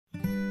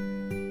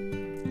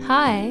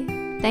Hi,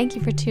 thank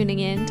you for tuning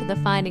in to the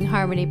Finding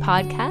Harmony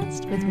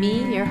podcast with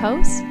me, your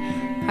host,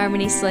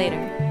 Harmony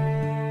Slater.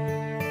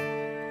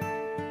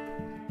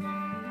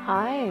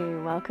 Hi,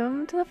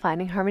 welcome to the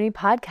Finding Harmony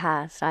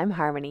podcast. I'm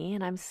Harmony,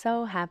 and I'm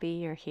so happy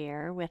you're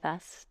here with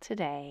us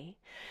today.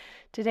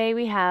 Today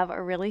we have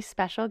a really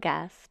special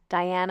guest,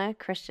 Diana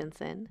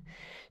Christinson.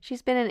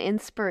 She's been an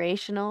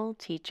inspirational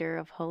teacher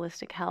of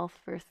holistic health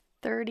for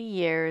 30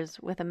 years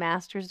with a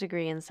master's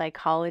degree in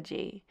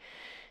psychology.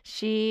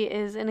 She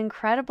is an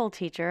incredible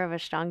teacher of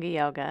Ashtanga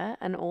Yoga,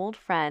 an old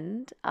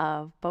friend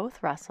of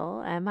both Russell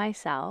and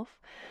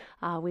myself.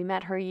 We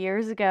met her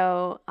years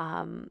ago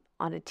on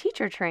a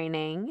teacher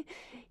training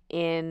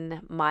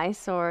in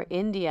Mysore,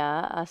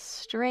 India, a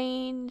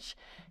strange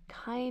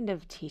kind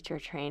of teacher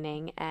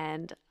training,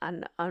 and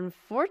an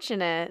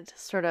unfortunate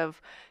sort of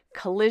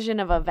collision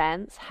of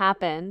events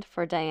happened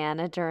for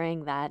Diana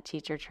during that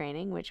teacher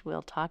training, which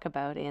we'll talk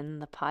about in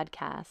the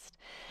podcast.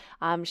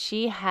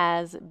 She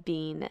has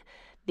been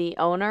the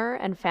owner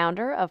and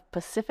founder of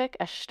Pacific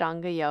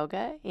Ashtanga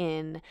Yoga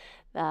in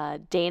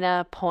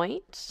Dana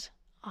Point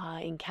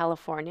in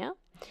California.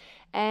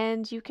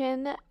 And you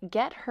can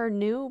get her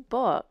new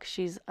book.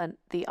 She's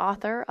the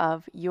author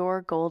of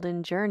Your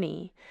Golden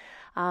Journey,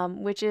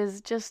 which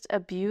is just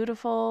a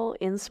beautiful,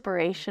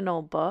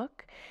 inspirational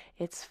book.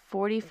 It's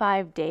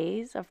 45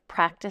 days of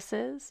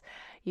practices.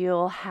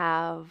 You'll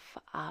have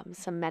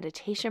some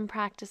meditation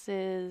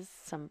practices,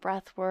 some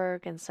breath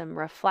work, and some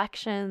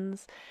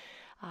reflections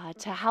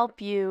to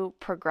help you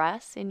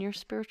progress in your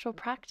spiritual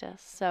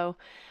practice. So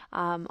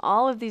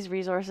all of these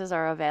resources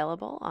are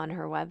available on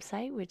her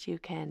website, which you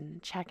can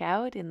check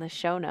out in the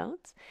show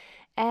notes.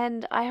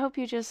 And I hope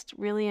you just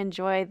really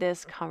enjoy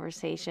this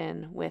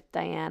conversation with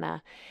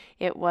Diana.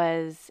 It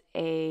was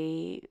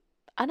a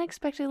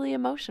unexpectedly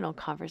emotional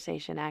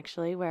conversation,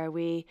 actually, where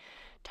we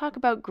talk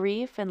about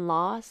grief and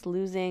loss,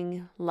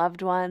 losing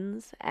loved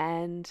ones,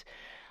 and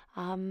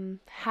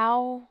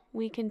how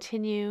we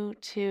continue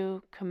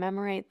to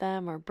commemorate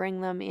them or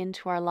bring them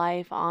into our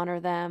life, honor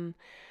them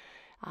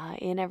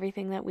in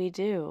everything that we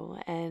do.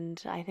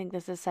 And I think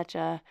this is such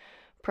a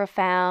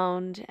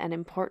profound and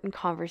important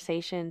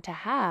conversation to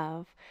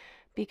have,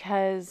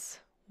 because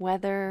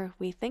whether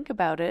we think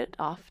about it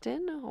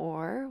often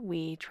or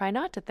we try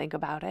not to think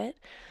about it,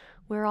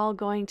 we're all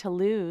going to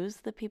lose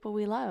the people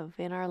we love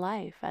in our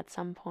life at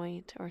some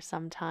point or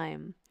some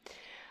time,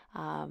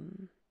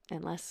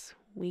 unless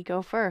we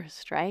go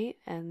first, right?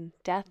 And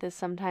death is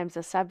sometimes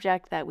a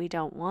subject that we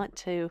don't want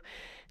to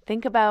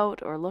think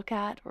about or look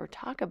at or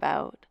talk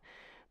about,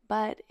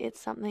 but it's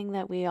something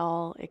that we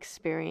all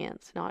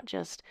experience, not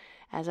just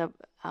as a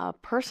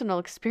personal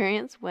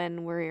experience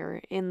when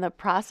we're in the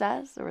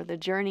process or the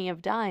journey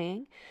of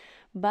dying,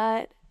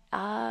 but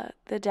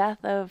the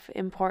death of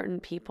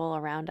important people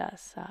around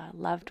us,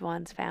 loved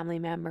ones, family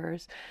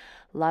members,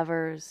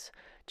 lovers,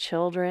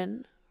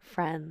 children,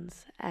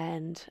 friends.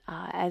 And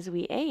as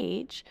we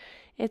age,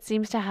 it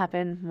seems to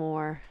happen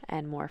more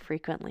and more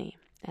frequently.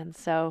 And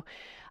so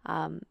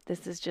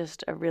this is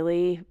just a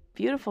really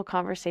beautiful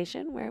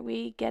conversation where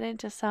we get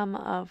into some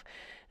of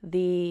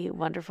the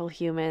wonderful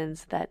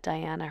humans that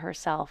Diana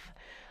herself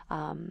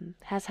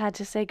has had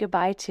to say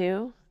goodbye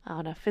to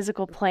on a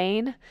physical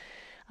plane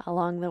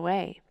along the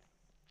way.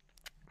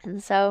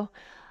 And so,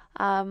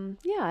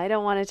 I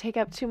don't want to take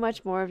up too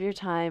much more of your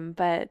time,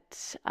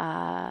 but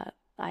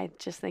I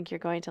just think you're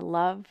going to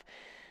love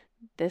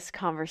this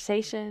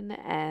conversation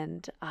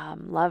and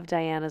love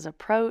Diana's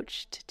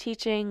approach to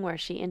teaching, where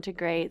she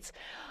integrates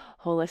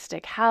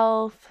holistic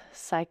health,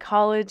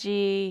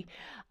 psychology,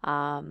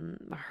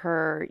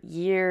 her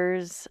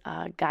years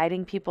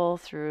guiding people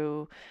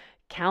through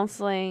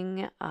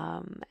counseling,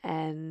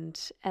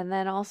 and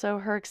then also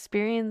her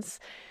experience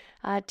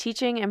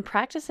teaching and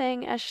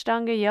practicing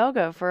Ashtanga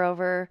Yoga for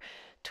over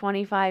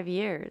 25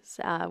 years.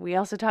 We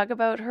also talk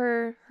about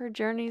her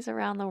journeys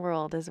around the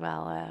world as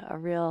well, a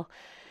real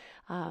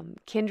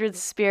kindred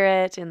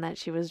spirit in that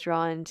she was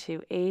drawn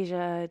to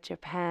Asia,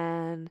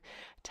 Japan,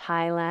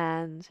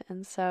 Thailand,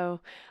 and so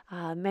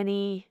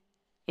many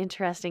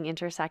interesting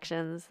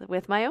intersections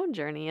with my own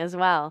journey as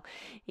well,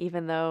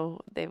 even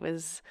though it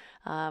was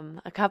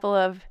a couple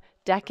of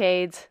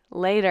decades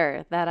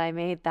later that I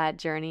made that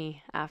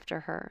journey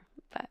after her.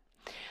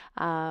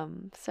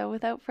 So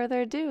without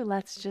further ado,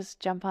 let's just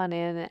jump on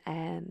in.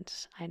 And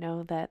I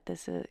know that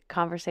this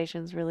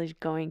conversation is really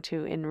going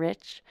to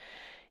enrich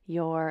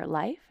your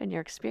life and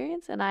your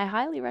experience. And I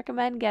highly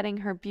recommend getting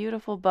her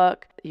beautiful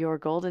book, Your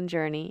Golden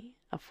Journey,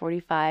 a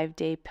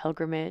 45-day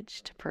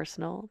pilgrimage to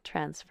personal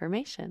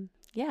transformation.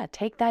 Yeah,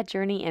 take that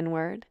journey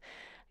inward,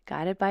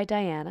 guided by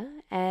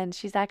Diana. And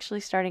she's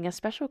actually starting a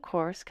special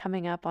course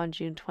coming up on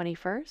June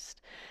 21st,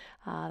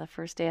 the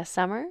first day of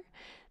summer,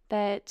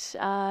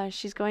 that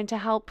she's going to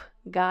help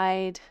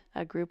guide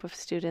a group of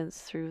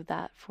students through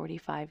that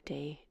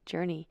 45-day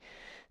journey.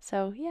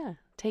 So yeah,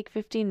 take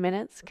 15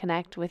 minutes,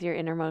 connect with your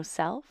innermost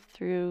self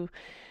through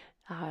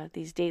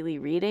these daily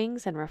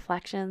readings and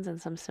reflections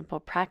and some simple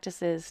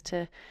practices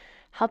to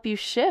help you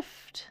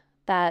shift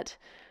that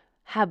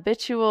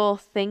habitual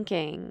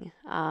thinking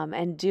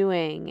and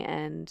doing,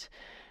 and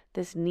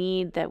this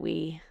need that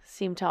we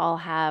seem to all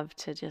have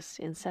to just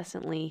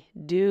incessantly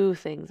do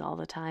things all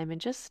the time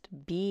and just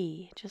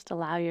be, just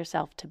allow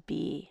yourself to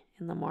be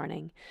in the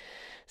morning.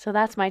 So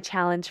that's my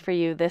challenge for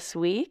you this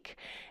week.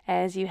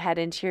 As you head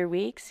into your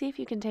week, see if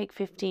you can take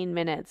 15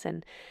 minutes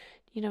and,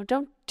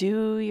 don't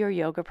do your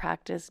yoga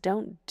practice.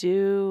 Don't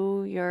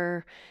do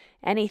your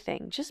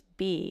anything. Just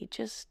be.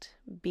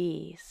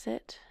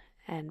 Sit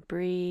and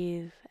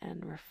breathe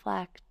and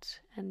reflect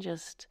and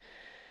just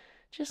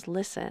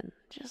listen.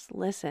 Just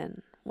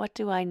listen. What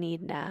do I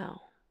need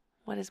now?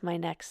 What is my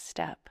next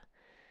step?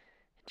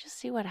 Just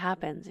see what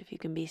happens if you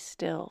can be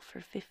still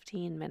for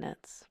 15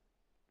 minutes.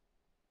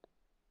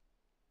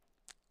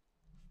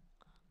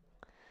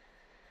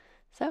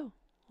 So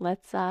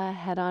let's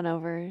head on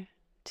over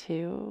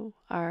to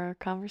our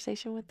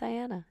conversation with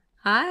Diana.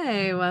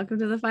 Hi, welcome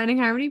to the Finding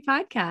Harmony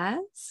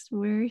podcast.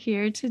 We're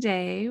here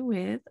today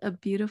with a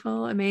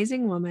beautiful,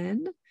 amazing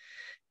woman,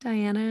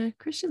 Diana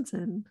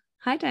Christinson.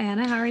 Hi,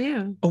 Diana. How are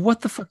you? Oh, what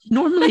the fuck?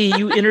 Normally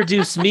you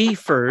introduce me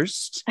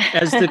first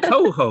as the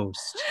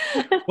co-host.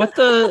 What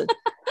the?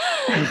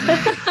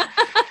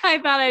 I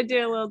thought I'd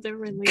do a little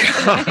differently.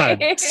 God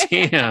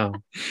damn.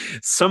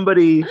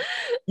 Somebody,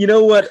 you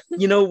know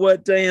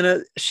what,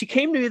 Diana? She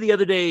came to me the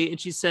other day and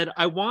she said,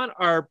 I want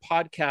our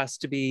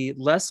podcast to be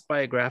less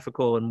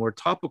biographical and more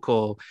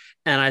topical.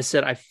 And I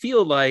said, I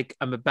feel like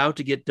I'm about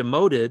to get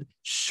demoted.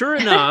 Sure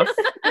enough,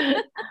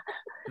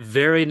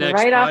 very next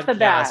right podcast, off the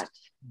bat.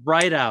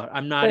 Right out.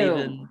 I'm not Boom.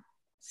 even,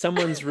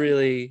 someone's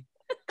really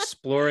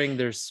exploring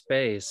their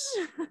space,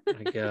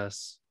 I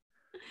guess.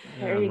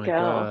 There you my go.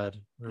 God.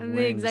 I'm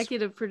the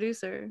executive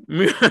producer.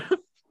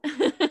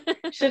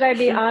 Should I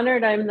be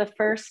honored? I'm the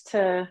first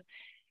to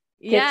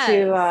get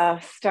to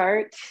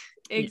start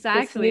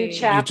exactly this new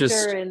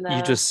chapter in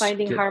the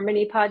Finding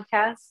Harmony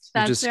podcast.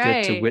 You just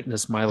get to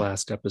witness my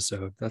last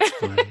episode. That's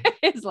fine.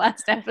 His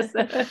last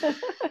episode.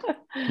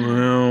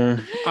 Well,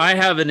 I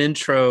have an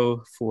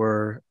intro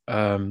for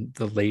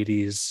the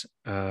ladies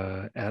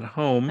at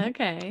home.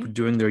 Okay.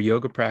 Doing their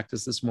yoga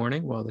practice this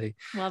morning while they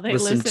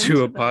listen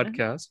to a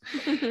podcast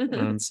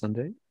on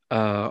Sunday.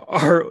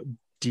 Our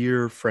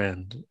dear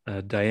friend,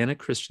 Diana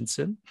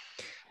Christinson,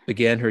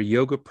 began her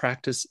yoga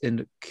practice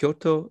in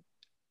Kyoto,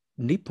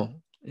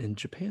 Nippon, in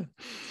Japan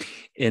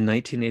in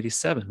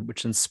 1987,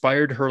 which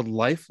inspired her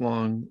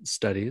lifelong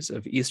studies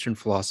of Eastern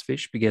philosophy.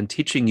 She began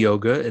teaching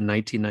yoga in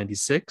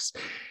 1996.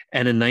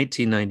 And in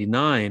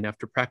 1999,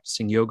 after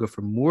practicing yoga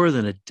for more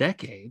than a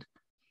decade,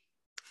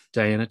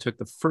 Diana took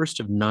the first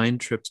of 9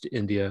 trips to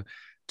India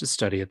to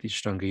study at the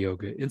Ashtanga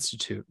Yoga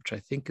Institute, which I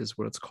think is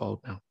what it's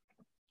called now.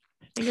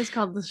 I think it's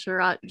called the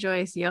Sharat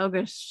Joyce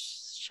Yoga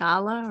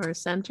Shala or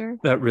Center.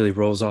 That really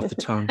rolls off the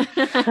tongue.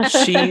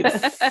 She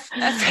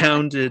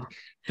founded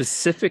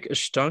Pacific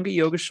Ashtanga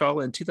Yoga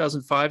Shala in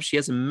 2005. She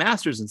has a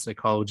master's in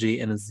psychology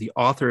and is the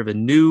author of a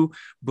new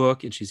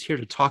book, and she's here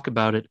to talk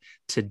about it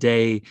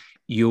today,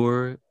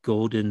 Your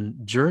Golden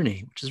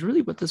Journey, which is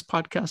really what this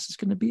podcast is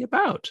going to be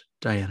about,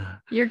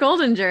 Diana. Your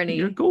golden journey.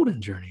 Your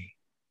golden journey.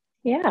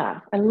 Yeah,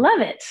 I love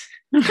it.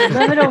 I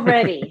love it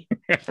already.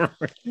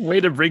 Way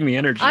to bring the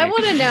energy. I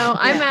want to know.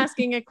 I'm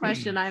asking a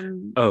question.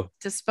 I'm Oh,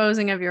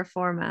 disposing of your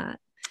format.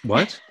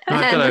 what? No,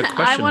 I've got a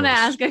question I want to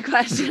list. ask a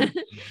question.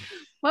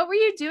 What were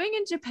you doing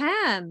in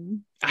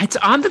Japan? It's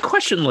on the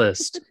question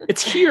list.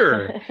 It's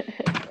here.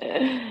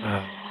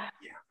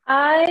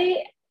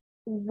 I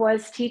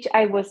was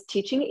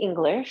teaching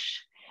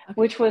English,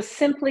 which was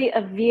simply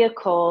a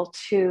vehicle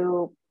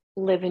to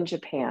live in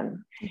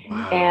Japan.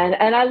 Wow.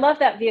 And I love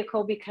that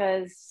vehicle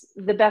because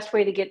the best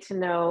way to get to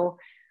know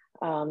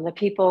the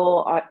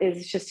people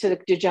is just to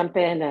jump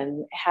in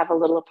and have a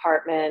little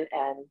apartment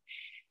and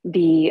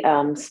be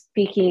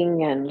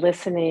speaking and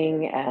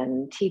listening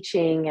and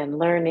teaching and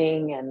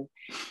learning.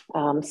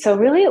 And so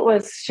really it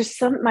was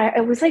just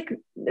it was like,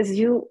 as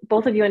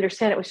both of you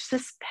understand, it was just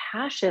this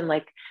passion.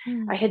 Like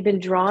I had been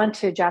drawn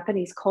to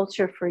Japanese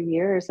culture for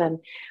years. And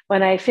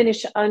when I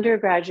finished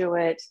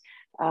undergraduate,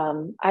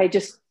 I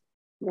just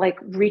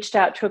reached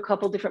out to a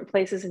couple different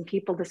places and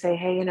people to say,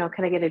 hey,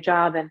 can I get a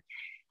job? And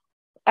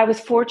I was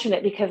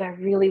fortunate because I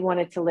really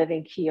wanted to live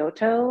in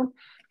Kyoto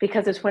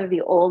because it's one of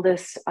the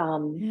oldest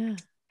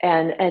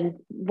and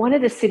one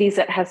of the cities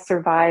that has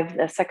survived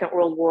the Second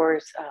World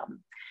War's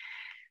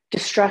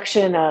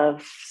destruction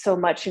of so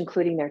much,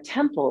 including their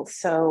temples.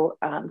 So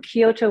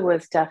Kyoto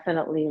was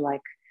definitely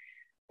like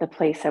the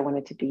place I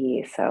wanted to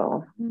be.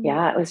 So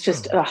yeah, it was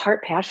just a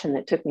heart passion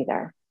that took me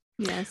there.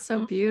 Yeah, it's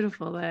so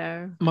beautiful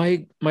there.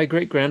 My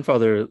great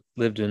grandfather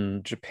lived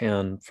in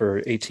Japan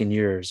for 18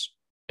 years,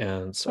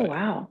 and so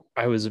wow,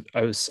 I was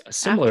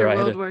similar.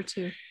 After World War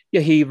II.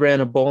 Yeah, he ran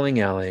a bowling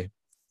alley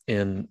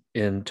in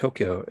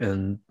Tokyo,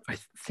 and I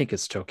think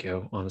it's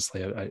Tokyo.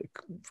 Honestly,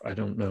 I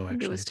don't know.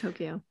 Actually, it was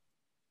Tokyo.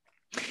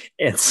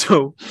 And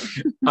so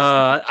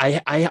I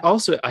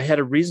had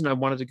a reason I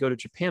wanted to go to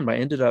Japan, but I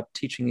ended up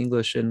teaching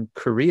English in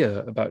Korea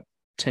about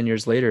 10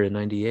 years later in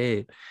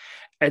 98.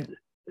 And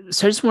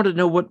so I just wanted to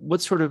know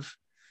what sort of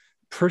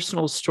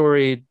personal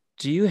story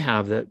do you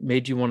have that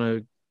made you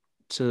want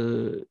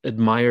to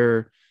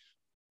admire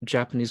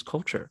Japanese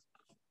culture?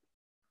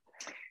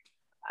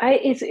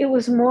 It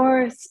was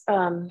more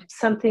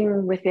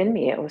something within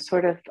me. It was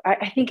sort of,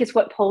 I think it's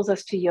what pulls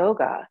us to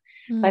yoga.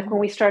 Like when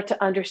we start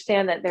to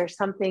understand that there's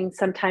something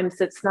sometimes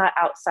that's not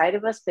outside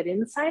of us, but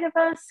inside of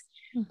us,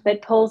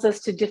 that pulls us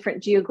to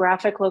different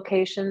geographic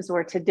locations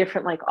or to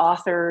different like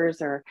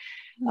authors or,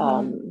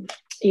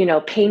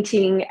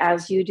 painting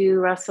as you do,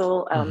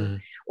 Russell,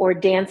 or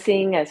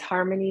dancing as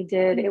Harmony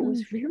did. It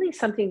was really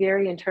something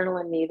very internal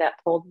in me that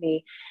pulled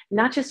me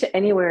not just to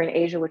anywhere in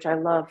Asia, which I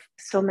love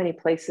so many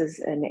places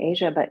in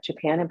Asia, but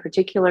Japan in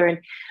particular.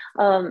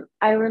 And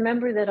I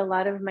remember that a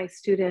lot of my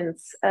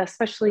students,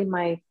 especially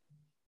my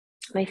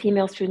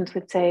female students,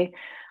 would say,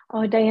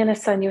 "Oh,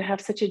 Diana-san, you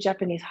have such a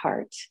Japanese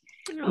heart."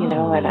 And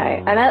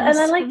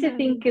I like to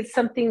think it's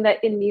something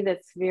that in me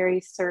that's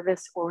very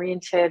service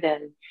oriented,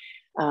 and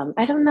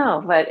I don't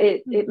know, but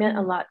it meant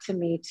a lot to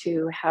me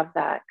to have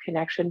that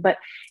connection. But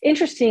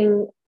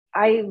interesting,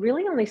 I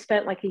really only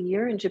spent like a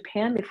year in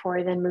Japan before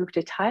I then moved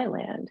to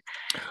Thailand.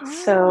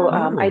 So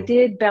I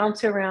did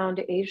bounce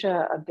around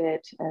Asia a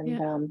bit,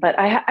 and but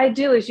I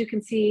do, as you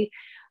can see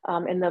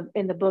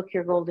in the book,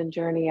 Your Golden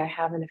Journey, I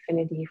have an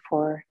affinity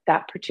for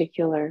that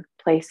particular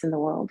place in the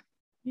world.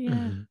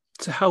 Yeah.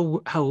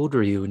 So how old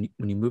were you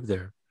when you moved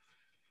there?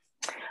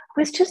 I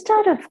was just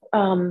out of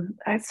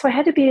so I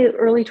had to be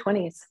early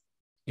 20s.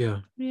 Yeah.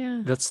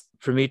 Yeah. That's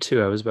for me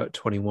too. I was about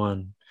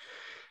 21.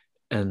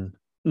 And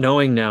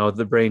knowing now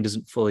the brain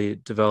doesn't fully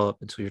develop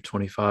until you're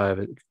 25,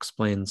 it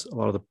explains a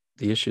lot of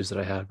the issues that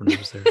I had when I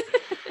was there.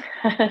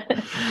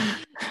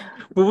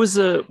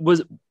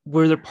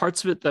 Were there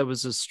parts of it that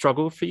was a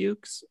struggle for you?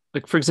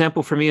 Like, for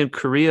example, for me in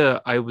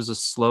Korea, I was a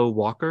slow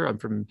walker. I'm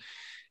from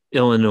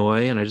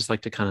Illinois, and I just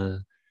like to kind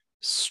of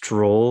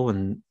stroll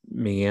and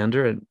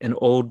meander, and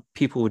old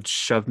people would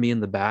shove me in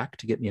the back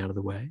to get me out of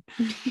the way.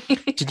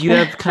 Did you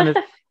have kind of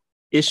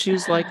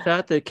issues like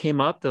that came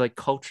up, the like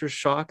culture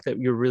shock that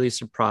you're really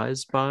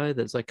surprised by,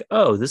 that's like,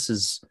 oh, this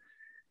is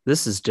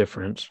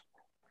different?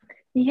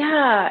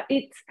 Yeah,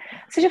 it's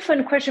such a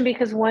fun question,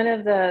 because one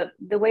of the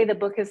way the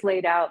book is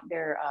laid out,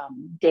 there are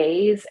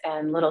days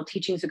and little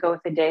teachings that go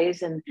with the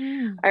days. And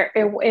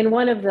in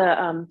one of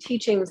the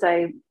teachings,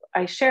 I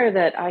share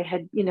that I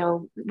had,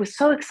 was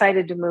so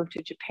excited to move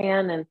to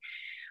Japan. And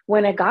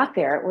when I got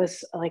there, it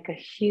was like a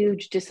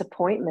huge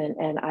disappointment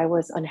and I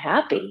was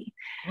unhappy.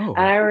 Oh.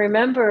 And I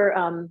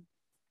remember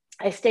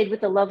I stayed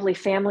with a lovely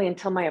family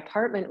until my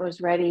apartment was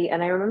ready.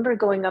 And I remember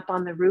going up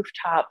on the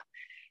rooftop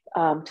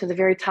to the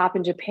very top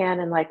in Japan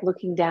and like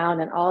looking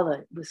down, and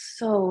it was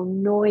so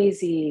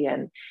noisy,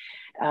 and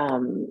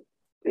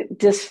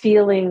this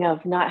feeling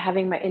of not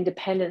having my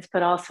independence,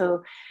 but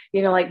also,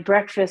 like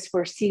breakfast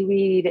were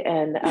seaweed,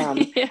 and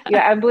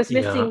I was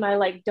missing my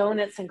like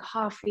donuts and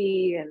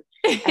coffee, and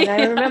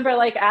I remember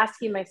like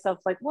asking myself,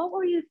 like, what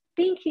were you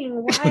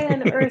thinking? Why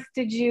on earth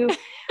did you,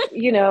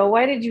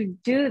 why did you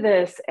do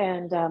this?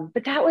 And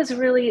but that was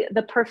really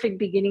the perfect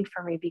beginning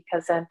for me,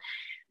 because then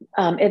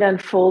it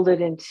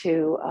unfolded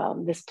into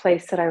this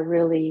place that I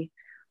really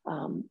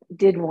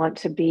did want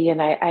to be,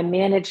 and I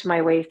managed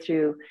my way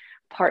through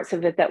parts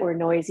of it that were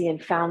noisy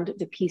and found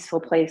the peaceful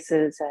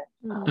places.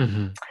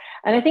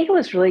 And I think it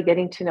was really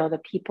getting to know the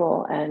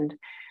people and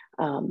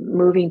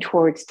moving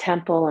towards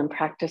temple and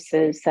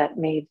practices that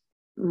made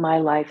my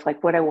life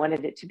like what I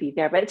wanted it to be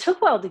there. But it took a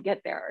while to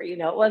get there. It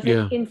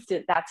wasn't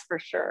instant, that's for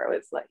sure. It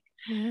was like,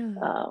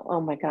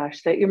 oh my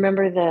gosh. So you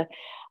remember the,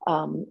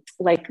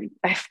 like,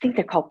 I think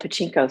they're called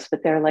pachinkos,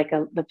 but they're like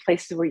the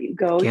places where you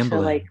go to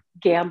like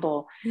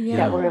gamble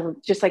that were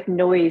just like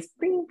noise.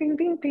 Bing, bing,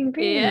 bing, bing,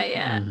 bing.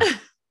 Yeah.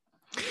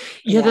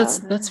 Yeah,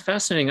 that's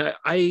fascinating.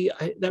 I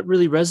that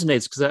really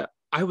resonates, because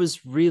I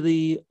was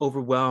really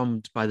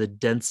overwhelmed by the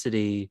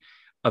density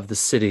of the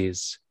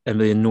cities and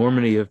the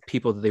enormity of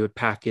people that they would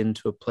pack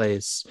into a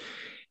place.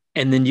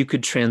 And then you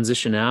could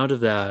transition out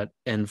of that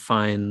and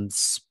find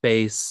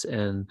space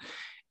and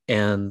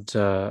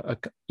maybe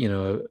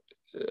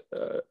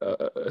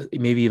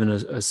even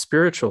a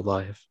spiritual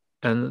life.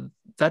 And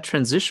that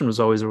transition was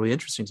always really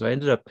interesting. So I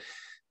ended up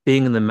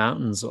being in the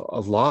mountains a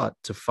lot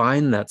to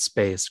find that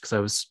space, because I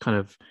was kind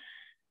of,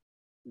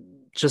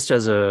 just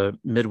as a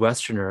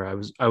Midwesterner,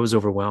 I was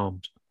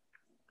overwhelmed.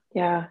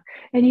 Yeah.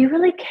 And you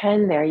really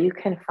can there. You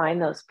can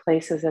find those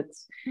places.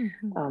 It's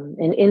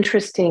an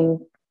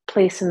interesting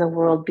place in the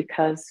world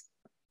because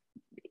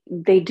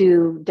they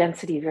do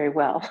density very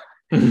well.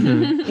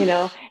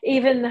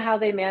 Even how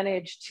they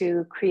manage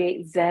to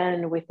create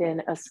Zen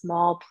within a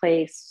small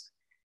place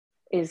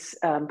is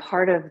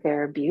part of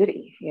their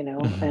beauty,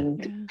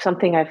 and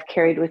something I've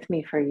carried with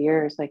me for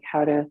years, like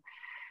how to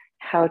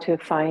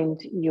find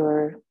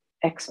your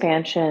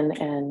expansion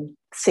and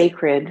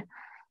sacred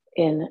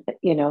in,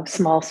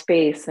 small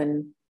space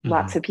and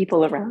lots of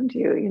people around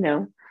you.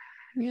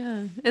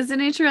 Yeah. It's an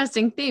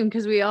interesting theme,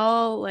 because we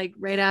all, like,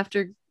 right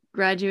after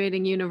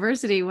graduating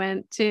university,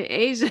 went to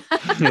Asia.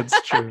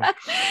 That's true.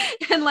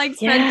 And like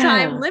spent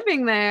time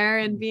living there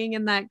and being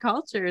in that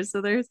culture.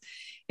 So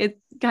it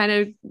kind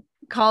of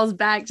calls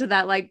back to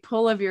that like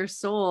pull of your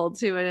soul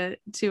to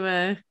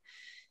a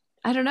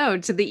I don't know,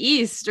 to the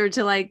East, or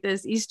to like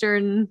this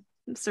Eastern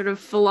sort of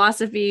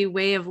philosophy,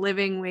 way of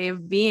living, way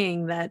of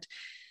being that,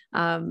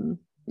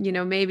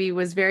 maybe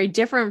was very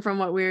different from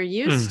what we were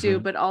used to,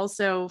 but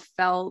also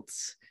felt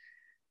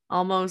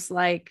almost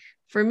like,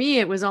 for me,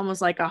 it was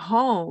almost like a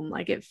home.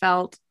 Like it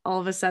felt all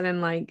of a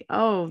sudden like,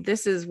 oh,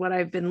 this is what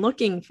I've been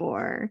looking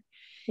for.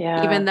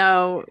 Yeah. Even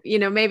though,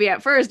 maybe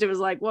at first it was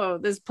like, whoa,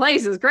 this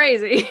place is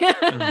crazy.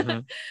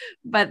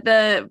 But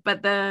the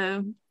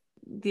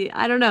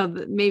I don't know,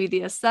 maybe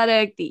the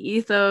aesthetic, the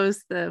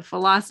ethos, the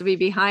philosophy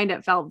behind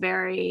it felt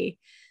very,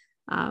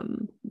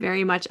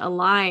 very much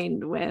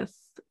aligned with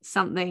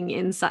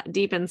something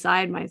deep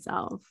inside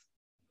myself.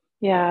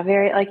 Yeah,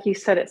 very, like you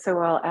said it so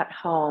well, at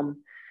home,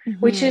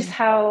 which is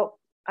how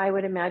I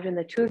would imagine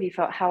the two of you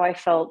felt, how I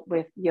felt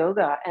with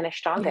yoga and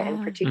Ashtanga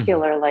in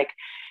particular. Like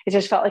it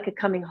just felt like a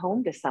coming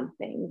home to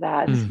something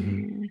that,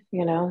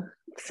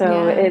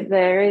 so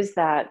there is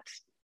that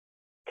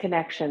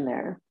connection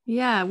there.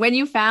 Yeah. When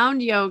you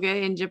found yoga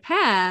in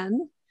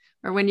Japan,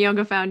 or when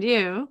yoga found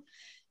you,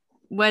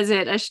 was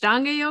it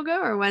Ashtanga yoga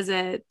or was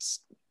it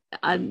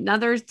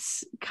another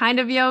kind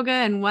of yoga?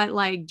 And what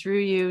like drew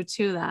you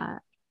to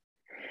that?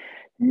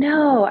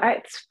 No,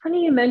 it's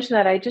funny you mentioned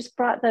that. I just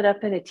brought that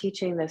up in a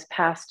teaching this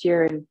past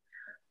year, and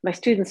my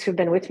students who've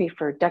been with me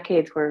for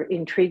decades were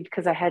intrigued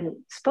because I hadn't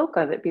spoke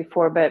of it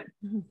before. But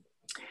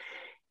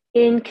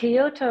in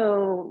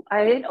Kyoto, I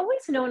had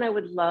always known I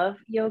would love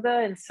yoga.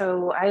 And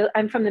so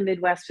I'm from the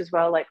Midwest as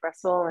well, like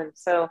Russell. And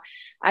so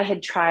I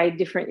had tried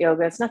different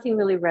yogas. Nothing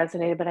really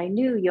resonated, but I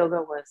knew yoga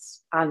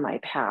was on my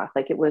path.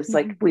 Like it was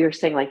like we were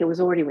saying, like it was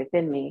already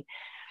within me.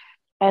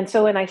 And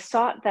so when I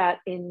sought that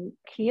in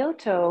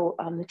Kyoto,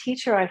 the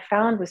teacher I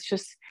found was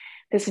just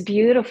this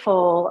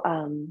beautiful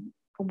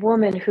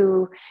woman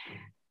who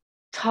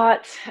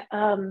taught,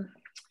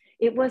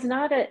 it was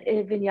not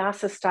a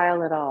vinyasa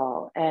style at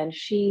all. And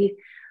she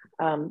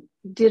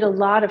did a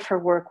lot of her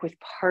work with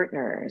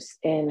partners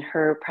in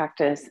her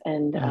practice.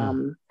 And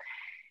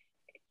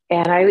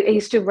I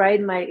used to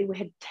ride we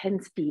had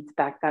 10 speeds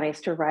back then. I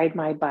used to ride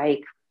my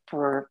bike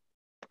for,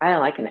 I don't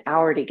know, like an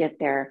hour to get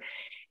there.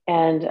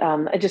 And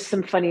just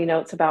some funny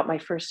notes about my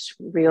first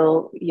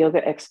real yoga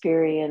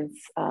experience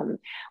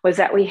was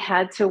that we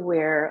had to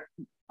wear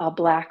a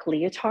black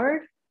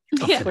leotard,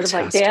 sort of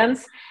like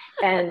dance,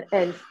 and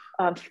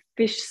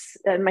fish.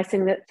 Am I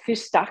saying that?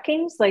 Fish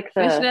stockings, like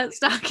the fishnet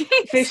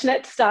stockings.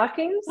 Fishnet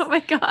stockings. Oh my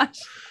gosh!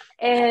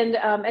 And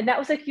that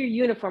was like your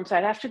uniform. So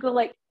I'd have to go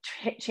like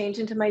change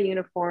into my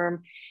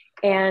uniform,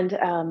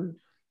 and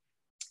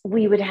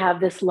we would have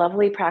this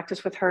lovely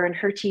practice with her. And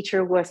her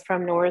teacher was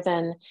from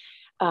northern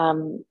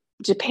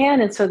Japan.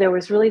 And so there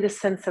was really this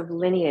sense of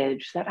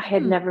lineage that I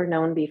had never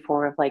known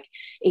before, of like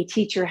a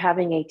teacher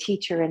having a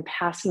teacher and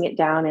passing it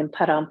down in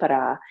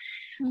parampara.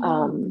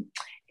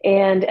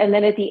 And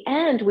then at the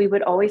end, we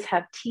would always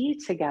have tea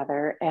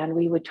together, and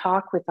we would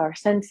talk with our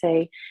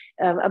sensei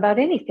about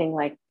anything,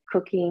 like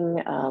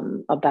cooking,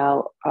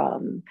 about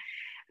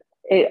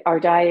our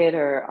diet,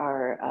 or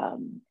our,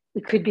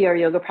 it could be our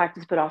yoga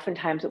practice, but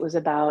oftentimes it was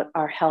about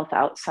our health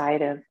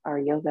outside of our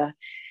yoga.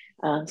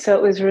 So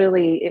it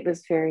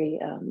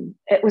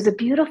was a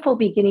beautiful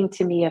beginning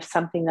to me of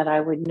something that I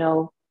would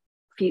know,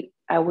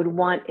 I would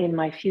want in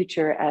my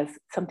future as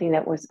something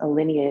that was a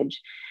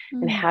lineage,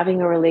 and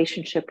having a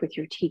relationship with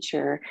your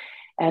teacher,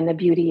 and the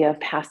beauty of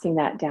passing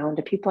that down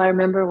to people. I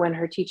remember when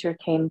her teacher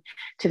came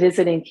to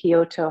visit in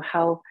Kyoto,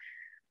 how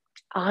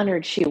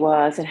honored she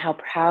was and how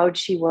proud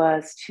she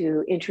was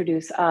to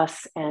introduce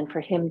us, and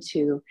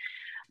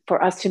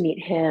for us to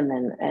meet him.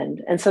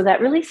 And so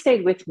that really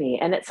stayed with me.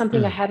 And it's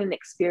something I hadn't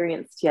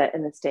experienced yet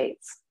in the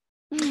States.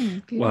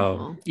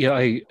 Wow.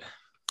 Yeah,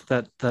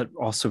 that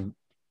also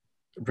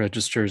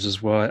registers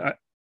as well.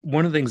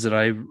 One of the things that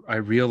I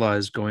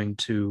realized going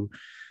to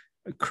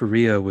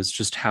Korea was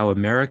just how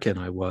American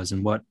I was,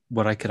 and what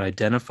I could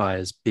identify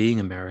as being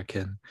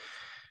American.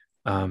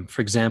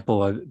 For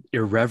example,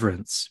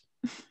 irreverence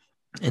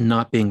and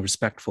not being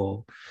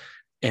respectful,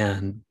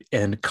 and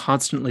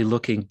constantly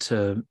looking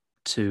to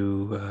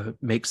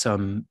make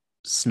some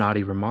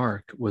snotty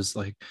remark was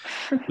like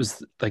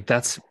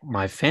that's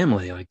my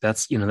family, like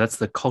that's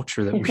the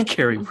culture that we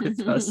carry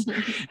with us.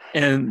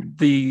 And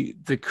the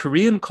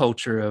Korean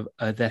culture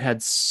of that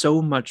had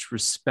so much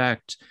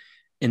respect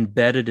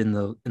embedded in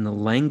the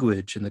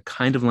language, and the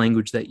kind of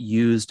language that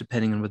used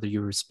depending on whether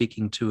you were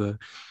speaking to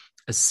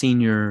a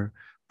senior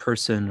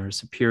person or a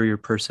superior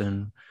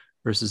person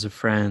versus a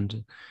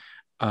friend.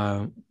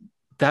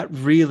 That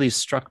really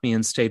struck me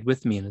and stayed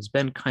with me, and has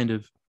been kind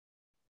of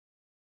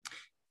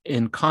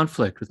in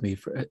conflict with me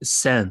for a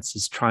sense,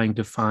 is trying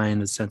to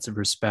find a sense of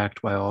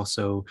respect while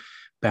also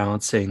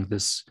balancing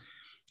this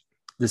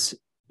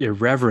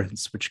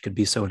irreverence, which could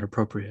be so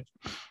inappropriate.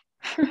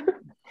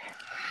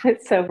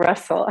 It's so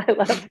Russell. I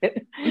love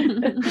it.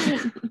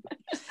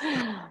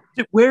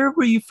 Where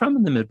were you from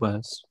in the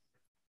Midwest?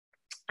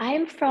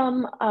 I'm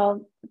from a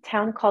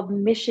town called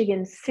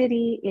Michigan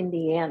City,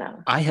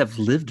 Indiana. I have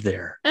lived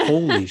there.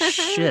 Holy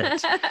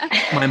shit.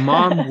 My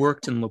mom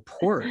worked in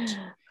LaPorte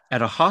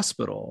at a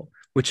hospital,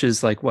 which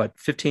is like what,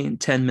 10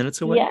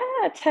 minutes away?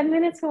 Yeah, 10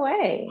 minutes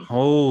away.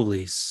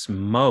 Holy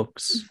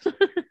smokes.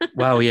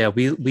 Wow. Yeah.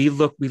 We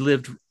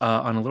lived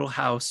on a little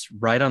house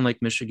right on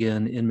Lake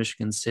Michigan in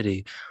Michigan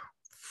City.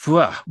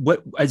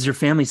 What is your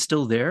family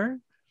still there?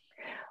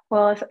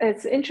 Well,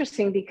 it's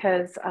interesting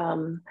because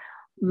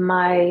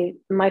my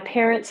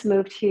parents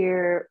moved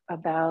here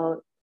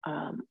about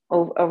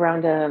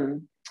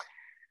around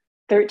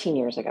 13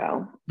 years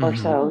ago or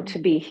so to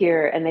be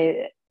here, and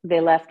they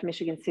left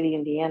Michigan City,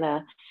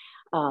 Indiana,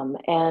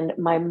 and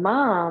my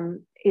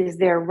mom is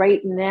there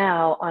right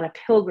now on a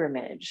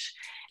pilgrimage,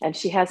 and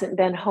she hasn't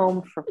been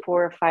home for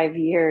 4 or 5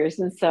 years,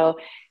 and so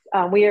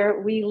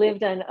we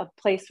lived in a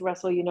place,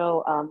 Russell,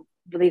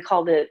 they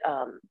called it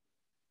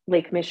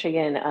Lake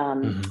Michigan,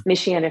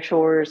 Michiana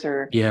Shores,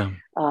 or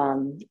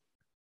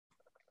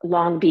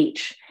Long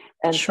Beach.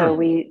 And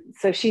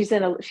so she's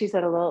at a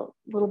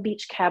little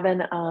beach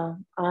cabin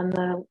on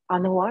the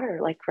water,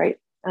 like right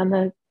on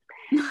the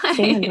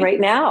sand right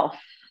now.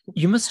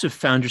 You must have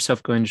found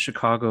yourself going to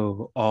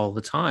Chicago all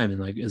the time, and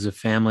like as a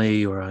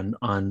family, or on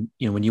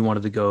when you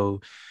wanted to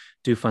go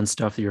do fun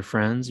stuff with your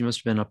friends, you must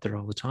have been up there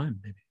all the time,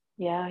 maybe.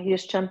 Yeah, you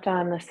just jumped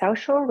on the South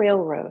Shore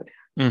Railroad.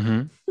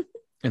 And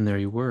there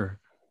you were.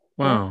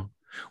 Wow.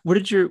 Yeah. What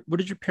did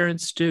your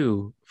parents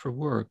do for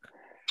work?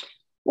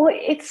 Well,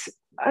 it's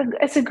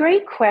a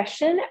great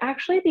question,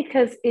 actually,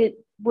 because it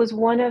was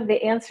one of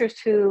the answers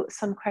to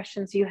some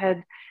questions you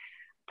had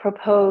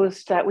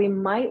proposed that we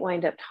might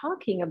wind up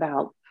talking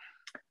about.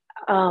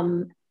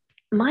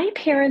 My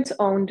parents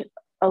owned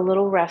a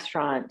little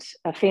restaurant,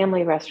 a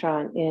family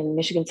restaurant in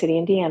Michigan City,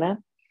 Indiana.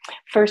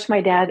 First,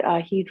 my dad,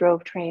 he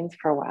drove trains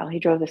for a while. He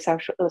drove the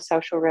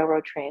South Shore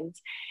Railroad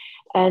trains.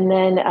 And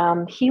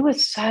then he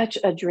was such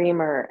a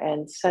dreamer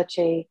and such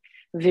a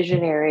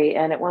visionary.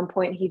 And at one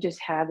point, he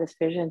just had this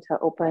vision to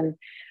open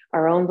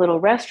our own little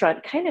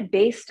restaurant, kind of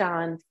based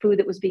on food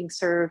that was being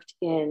served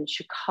in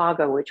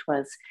Chicago, which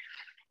was,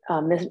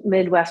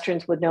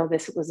 Midwesterns would know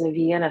this, it was a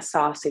Vienna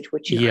sausage,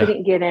 which you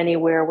couldn't get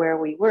anywhere where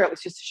we were. It was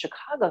just a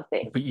Chicago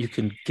thing. But you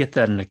can get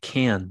that in a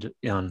can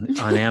on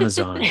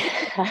Amazon.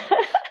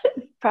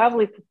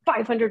 Probably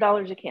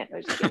 $500 a can. I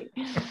was just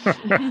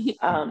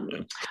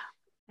kidding.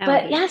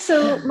 But yeah,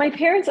 so my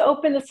parents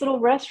opened this little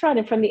restaurant,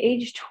 and from the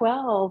age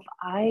 12,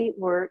 I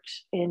worked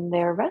in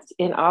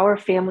our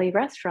family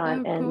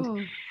restaurant,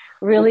 and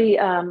really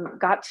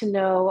got to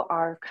know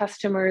our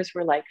customers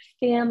were like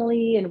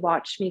family and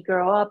watched me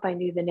grow up. I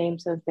knew the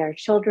names of their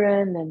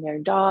children and their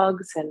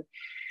dogs, and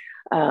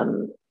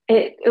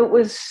it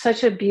was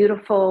such a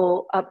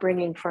beautiful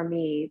upbringing for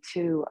me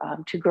to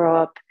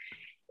grow up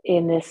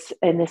in this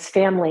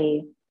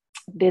family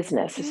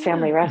business, this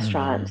family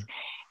restaurant.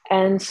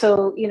 And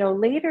so,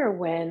 later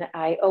when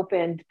I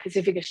opened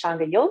Pacific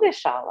Ashtanga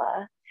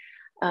Yogashala,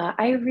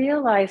 I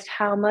realized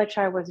how much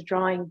I was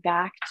drawing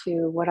back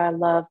to what I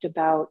loved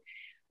about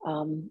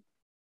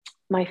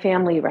our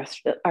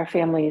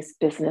family's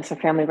business, our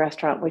family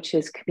restaurant, which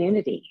is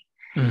community,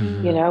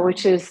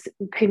 which is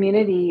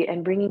community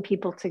and bringing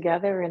people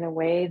together in a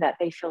way that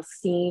they feel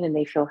seen and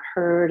they feel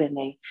heard and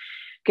they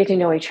get to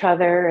know each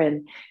other.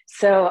 And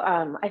so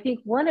I think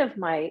one of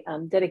my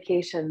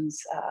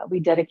dedications, we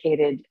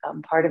dedicated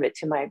part of it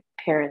to my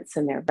parents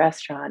and their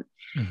restaurant.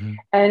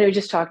 And we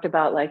just talked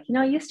about, like,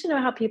 I used to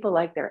know how people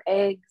like their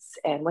eggs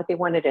and what they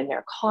wanted in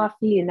their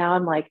coffee. And now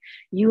I'm like,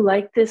 you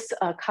like this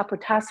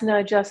Kapotasana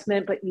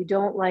adjustment, but you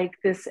don't like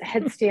this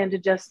headstand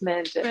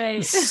adjustment.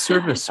 Right.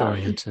 Service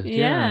oriented.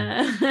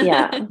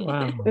 Yeah.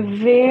 Wow.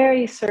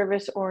 Very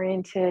service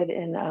oriented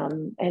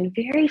and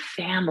very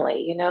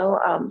family, And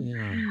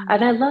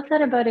I love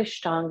that about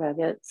Ashtanga.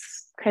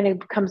 That's kind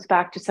of comes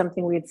back to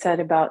something we had said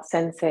about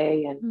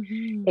Sensei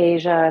and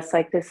Asia. It's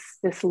like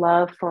this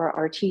love for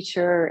our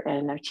teacher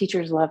and our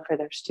teacher's love for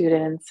their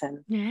students.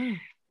 And,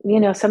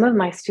 some of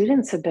my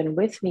students have been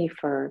with me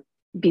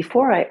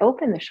before I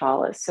opened the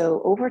Shalas,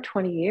 so over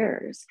 20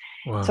 years.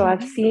 Wow. So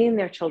I've seen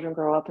their children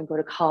grow up and go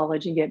to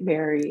college and get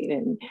married.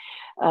 And,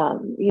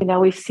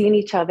 we've seen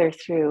each other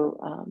through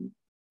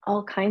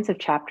all kinds of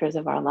chapters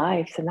of our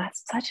lives. And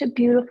that's such a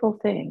beautiful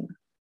thing.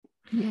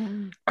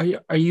 Yeah.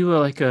 Are you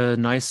like a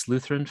nice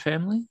Lutheran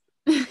family?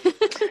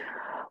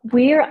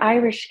 We're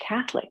Irish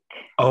Catholic.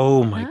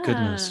 Oh my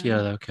goodness. Yeah.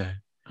 Okay.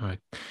 All right.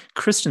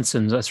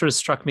 Christinson sort of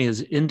struck me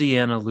as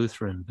Indiana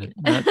Lutheran, but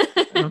not,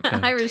 okay.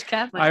 Irish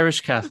Catholic.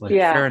 Irish Catholic.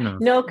 Yeah. Fair enough.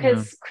 No,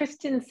 because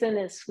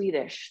Christinson is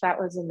Swedish. That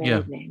was a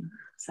maiden name.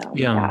 So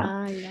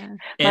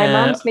my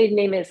mom's maiden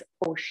name is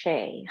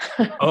O'Shea.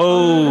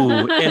 Oh,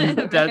 and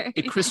that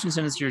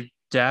Christinson is your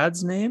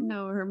dad's name?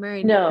 No, her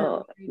married name.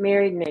 No,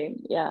 married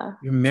name. Yeah.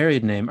 Your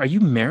married name. Are you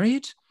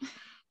married?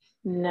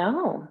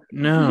 No.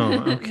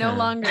 Okay. No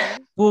longer.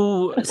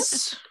 Well,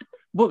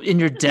 and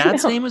your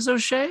dad's name was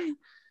O'Shea?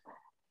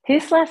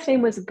 His last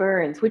name was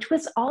Burns, which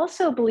was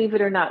also, believe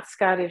it or not,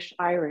 Scottish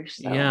Irish.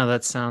 So. Yeah,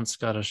 that sounds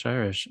Scottish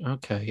Irish.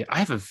 Okay. I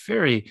have a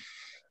very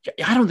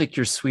I don't think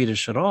you're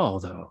Swedish at all,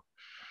 though.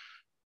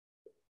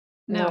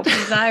 No,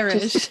 she's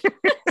Irish.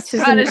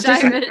 Scottish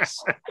Irish.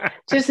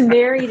 Just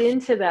married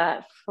into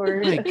that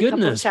for my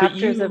goodness, couple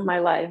chapters of my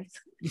life.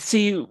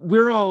 See,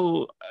 we're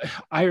all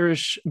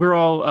Irish. We're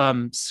all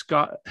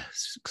Scottish,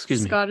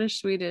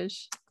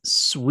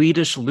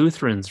 Swedish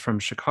Lutherans from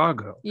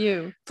Chicago.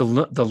 You, the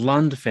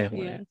Lund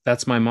family. Yeah.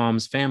 That's my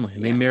mom's family,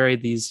 and they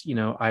married these,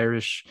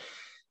 Irish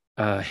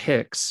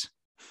Hicks.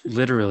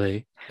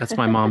 Literally, that's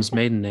my mom's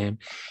maiden name.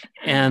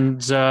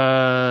 And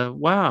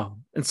wow.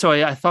 And so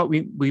I thought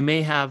we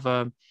may have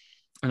an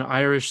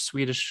Irish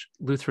Swedish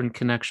Lutheran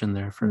connection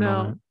there for a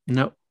moment.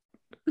 No.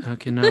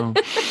 Okay, no.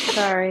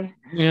 Sorry.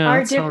 Yeah,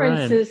 our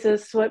differences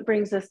is what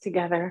brings us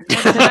together.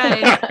 That's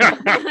right.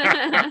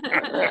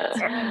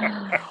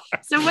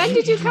 So when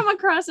did you come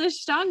across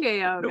Ashtanga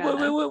yoga?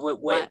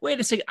 Wait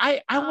a second.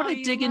 I want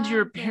to dig into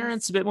your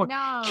parents a bit more.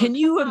 No, can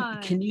you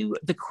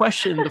the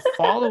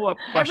follow-up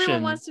question?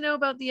 Everyone wants to know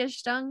about the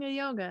Ashtanga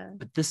yoga.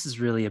 But this is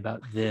really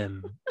about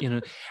them.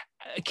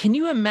 Can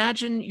you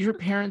imagine your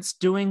parents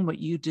doing what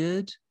you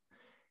did?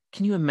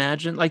 Can you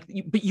imagine,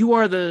 but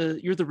you're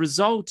the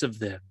result of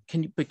them.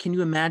 Can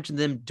you imagine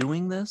them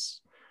doing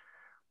this?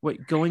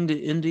 Going to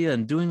India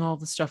and doing all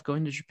the stuff,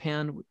 going to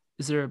Japan?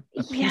 Is there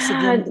a piece of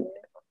them?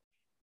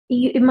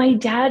 My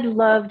dad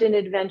loved an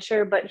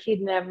adventure, but he'd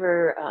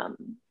never,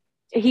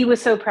 he was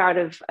so proud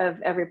of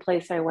every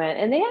place I went.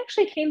 And they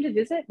actually came to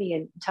visit me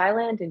in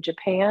Thailand and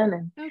Japan.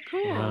 And oh,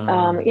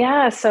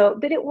 cool.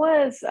 But it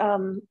was,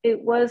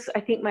 I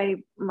think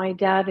my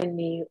dad and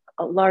me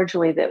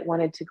largely that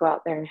wanted to go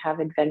out there and have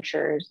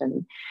adventures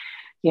and,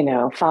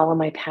 follow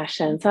my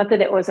passions. Not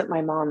that it wasn't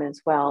my mom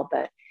as well,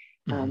 but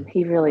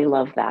he really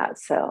loved that.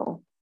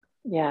 So,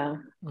 yeah.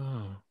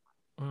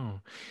 Oh.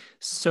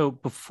 So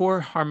before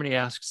Harmony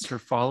asks her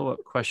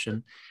follow-up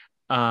question,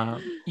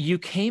 you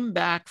came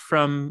back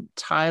from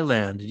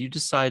Thailand and you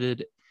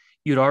decided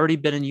you'd already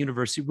been in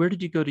university. Where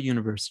did you go to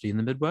university? In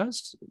the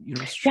Midwest?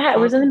 It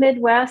was in the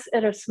Midwest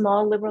at a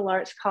small liberal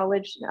arts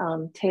college,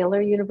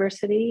 Taylor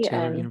University.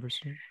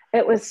 University.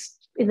 It was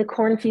in the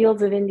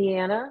cornfields of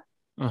Indiana.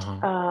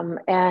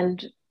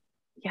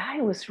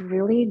 I was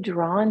really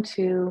drawn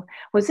to,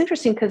 it was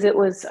interesting because it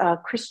was a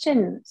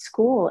Christian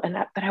school,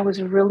 but I was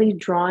really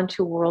drawn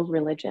to world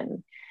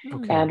religion.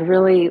 Okay. And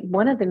really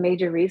one of the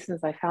major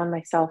reasons I found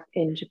myself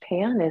in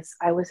Japan is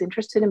I was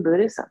interested in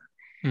Buddhism.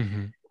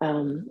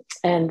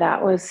 And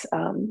that was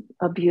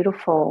a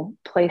beautiful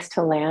place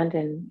to land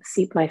and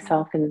seep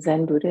myself in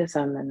Zen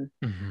Buddhism.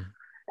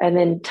 And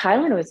then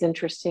Thailand was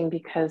interesting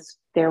because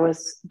there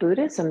was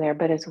Buddhism there,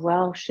 but as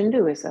well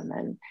Shintoism.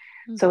 And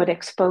so it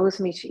exposed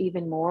me to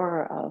even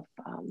more of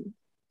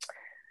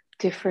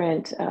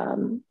different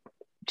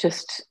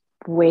just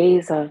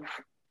ways of,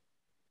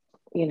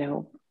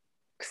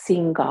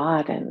 seeing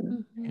God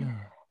and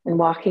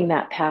walking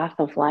that path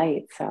of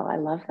light. So I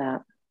love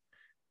that.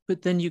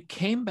 But then you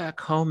came back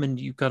home and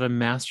you got a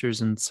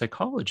master's in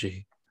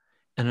psychology.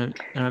 And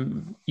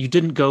you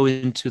didn't go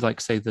into,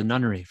 say, the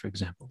nunnery, for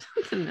example.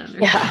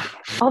 Yeah.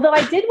 Although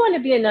I did want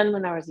to be a nun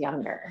when I was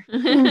younger.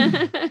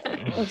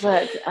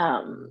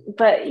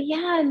 But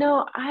yeah,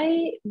 no,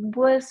 I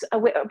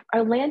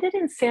landed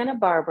in Santa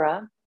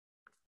Barbara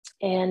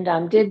and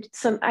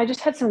I just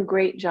had some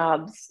great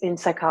jobs in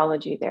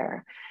psychology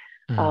there.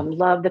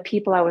 Love the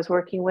people I was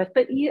working with.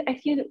 But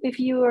if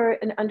you are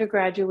an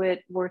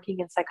undergraduate working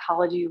in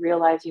psychology, you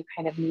realize you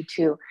kind of need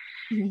to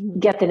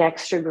get the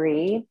next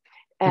degree.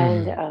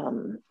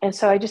 And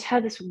so I just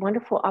had this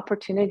wonderful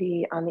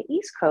opportunity on the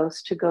East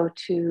Coast to go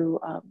to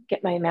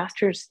get my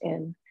master's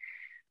in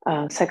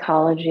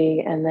psychology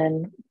and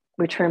then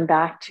return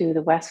back to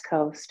the West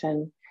Coast.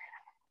 And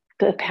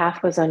the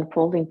path was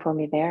unfolding for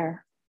me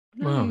there.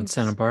 Wow, in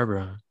Santa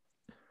Barbara.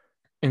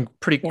 And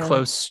pretty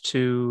close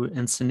to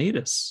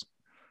Encinitas.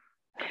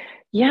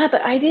 Yeah,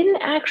 but I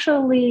didn't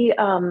actually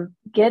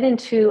get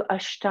into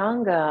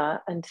Ashtanga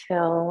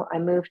until I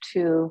moved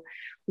to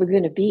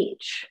Laguna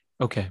Beach.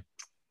 Okay.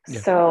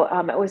 Yeah. So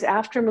it was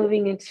after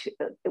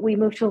we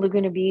moved to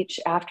Laguna Beach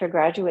after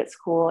graduate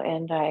school.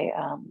 And I,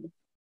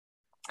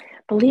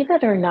 believe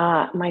it or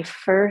not, my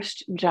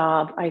first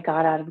job I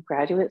got out of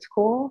graduate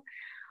school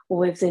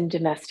was in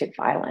domestic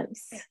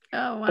violence.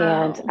 Oh, wow.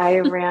 And I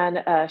ran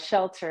a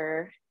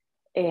shelter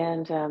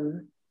in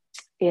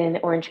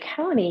Orange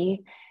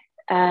County.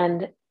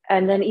 And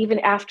then even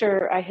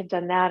after I had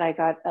done that, I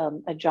got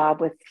a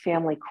job with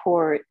family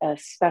court, a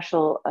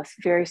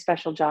very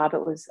special job.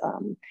 It was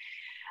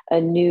a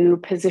new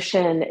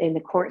position in the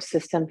court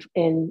system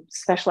in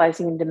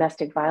specializing in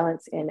domestic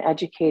violence and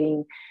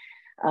educating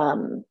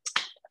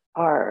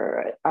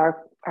our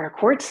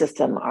court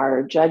system,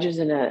 our judges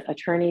and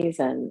attorneys.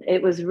 And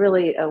it was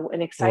really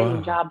an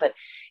exciting job. But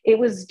it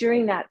was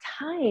during that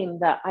time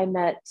that I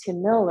met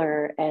Tim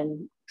Miller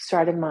and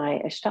started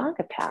my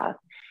Ashtanga path,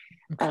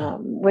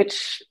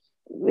 which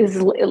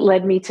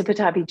led me to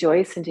Pattabhi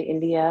Jois and to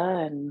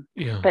India.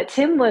 But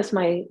Tim was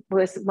my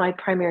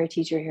primary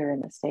teacher here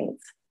in the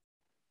States.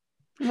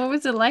 What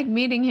was it like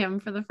meeting him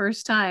for the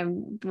first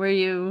time? Were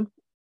you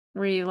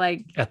Were you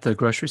like at the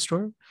grocery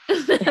store?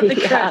 At the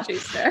grocery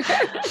store.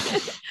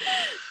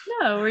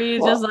 No, were you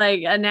just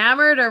like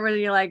enamored, or were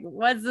you like,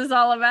 what's this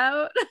all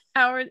about?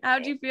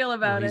 How'd you feel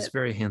about He's it?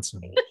 very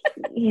handsome.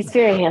 He's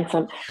very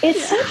handsome.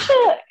 It's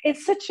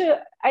such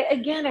a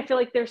I feel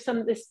like there's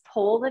this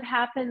pull that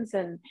happens,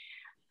 and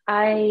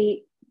I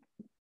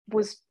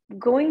was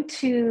going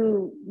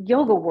to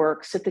Yoga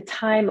Works at the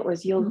time. It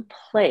was Yoga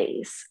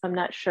Place. I'm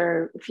not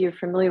sure if you're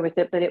familiar with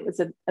it, but it was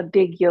a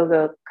big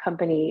yoga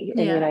company in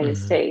the United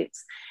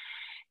States.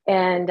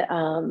 And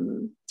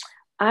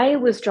I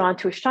was drawn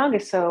to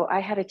Ashtanga. So I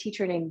had a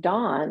teacher named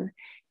Dawn,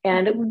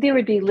 and there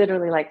would be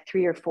literally like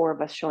 3 or 4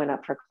 of us showing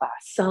up for class,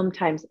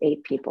 sometimes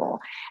 8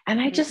 people.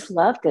 And I just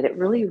loved it. It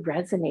really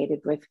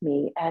resonated with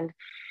me. And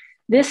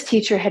this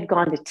teacher had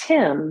gone to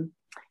Tim.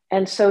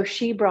 And so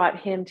she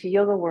brought him to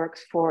Yoga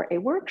Works for a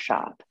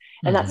workshop.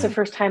 And that's the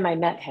first time I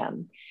met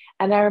him.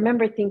 And I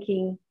remember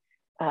thinking,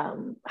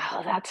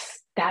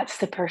 that's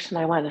the person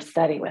I want to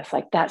study with.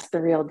 Like, that's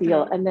the real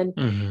deal. And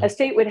then as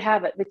fate would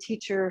have it, the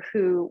teacher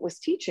who was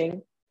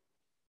teaching,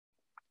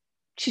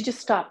 she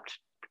just stopped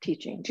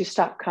teaching. She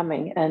stopped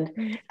coming.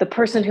 And the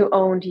person who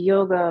owned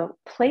Yoga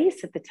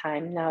Place at the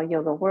time, now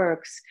Yoga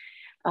Works,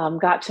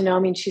 got to know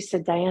me, and she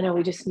said, Diana,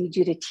 we just need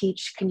you to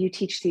teach. Can you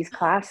teach these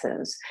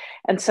classes?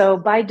 And so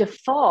by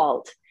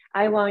default,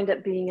 I wound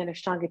up being an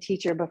Ashtanga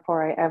teacher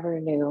before I ever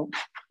knew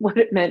what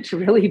it meant to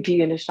really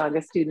be an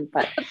Ashtanga student.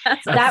 But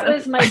that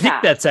was my path. I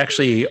think that's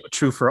actually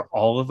true for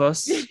all of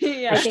us. I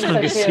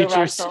think so too,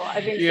 Russell.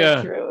 I think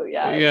so true.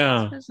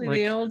 Yeah. Especially like,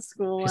 the old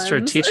school ones. I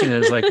started teaching,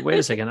 and it's like, wait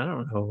a second, I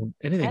don't know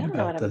anything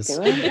about this.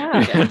 I'm doing.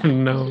 Yeah.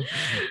 No.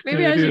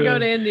 Maybe I should go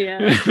to India.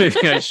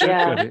 Maybe I should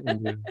go to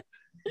India.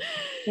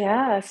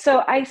 Yeah.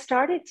 So I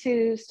started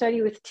to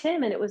study with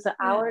Tim, and it was an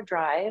hour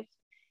drive.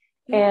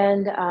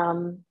 And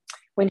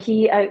when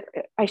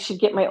I should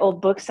get my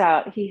old books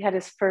out, he had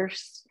his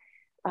first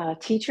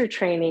teacher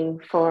training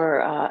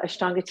for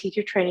Ashtanga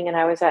teacher training, and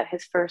I was at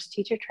his first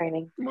teacher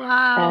training.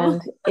 Wow.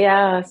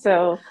 And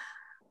so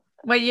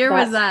what year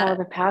was that?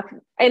 The path.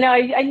 I know.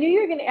 I knew you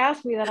were going to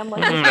ask me that. I'm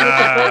like,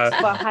 the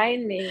books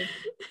behind me,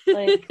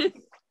 like,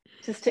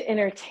 just to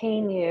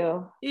entertain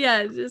you.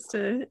 Yeah, just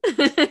to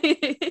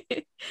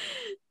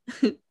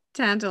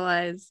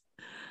tantalize.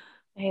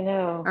 I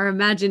know. Our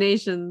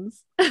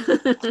imaginations.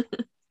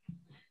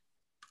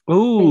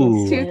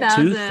 Ooh,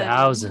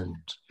 2000.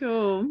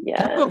 Cool.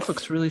 Yeah. That book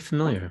looks really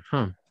familiar,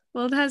 huh?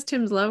 Well, it has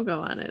Tim's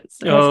logo on it.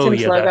 So.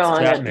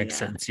 That makes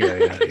sense.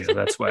 Yeah.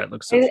 That's why it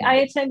looks so I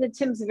attended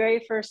Tim's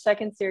very first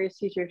second series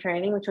teacher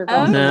training, which was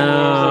awesome.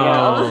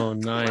 Oh,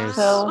 nice.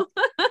 So,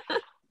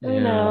 you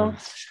know.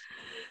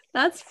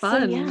 That's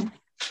fun. So, yeah.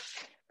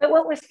 But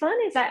what was fun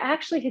is I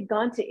actually had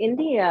gone to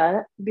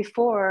India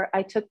before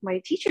I took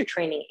my teacher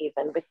training,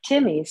 even with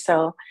Timmy.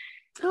 So,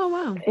 oh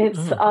wow,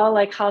 it's all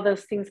like how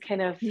those things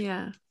kind of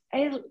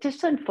it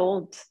just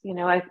unfold. You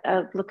know, I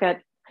look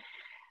at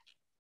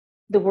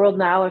the world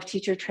now of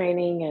teacher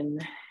training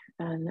and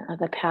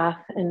the path,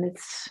 and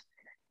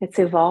it's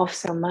evolved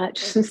so much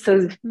since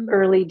those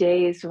early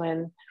days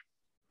when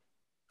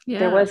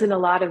there wasn't a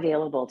lot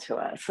available to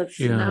us. Let's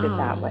put it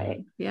that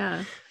way.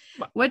 Yeah.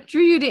 What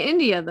drew you to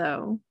India,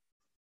 though?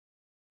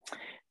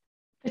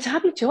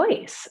 Pattabhi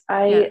Joyce.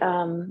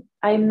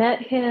 I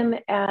met him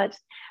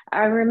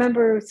I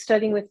remember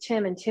studying with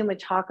Tim, and Tim would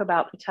talk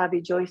about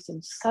Pattabhi Joyce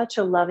in such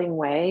a loving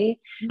way.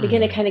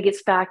 Again, it kind of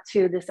gets back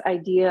to this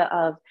idea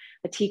of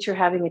a teacher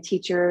having a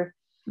teacher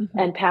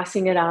and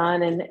passing it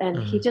on.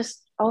 And he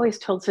just always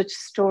told such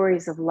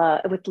stories of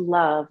love, with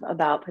love,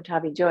 about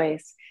Pattabhi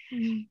Joyce.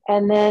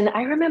 And then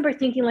I remember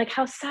thinking, like,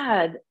 how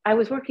sad. I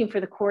was working for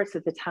the courts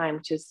at the time,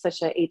 which is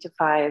such a 8 to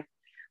 5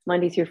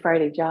 Monday through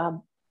Friday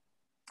job.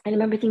 I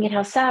remember thinking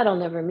how sad I'll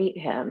never meet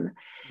him.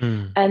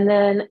 And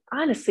then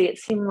honestly, it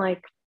seemed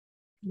like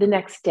the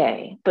next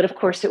day, but of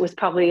course it was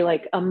probably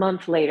like a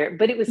month later,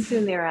 but it was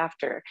soon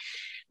thereafter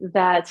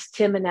that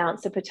Tim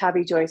announced that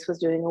Pattabhi Joyce was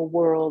doing a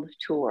world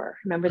tour.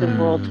 Remember the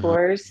world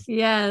tours?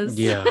 Yes.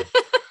 Yeah.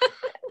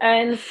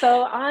 And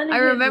so on, I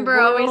remember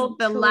always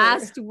the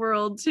last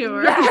world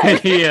tour.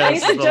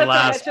 Yes, the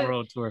last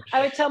world tour.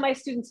 I would tell my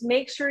students,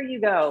 make sure you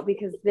go,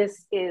 because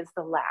this is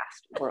the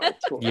last world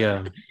tour.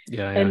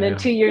 Yeah. And then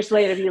 2 years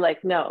later, be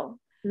like, no,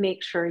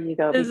 make sure you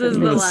go. This because is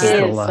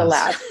the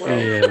last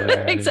world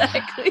tour.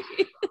 Exactly.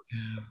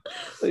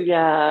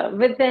 Yeah,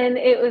 but then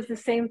it was the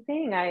same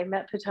thing. I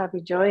met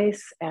Pattabhi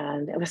Joyce,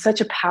 and it was such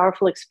a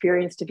powerful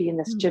experience to be in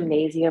this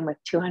gymnasium with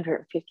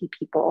 250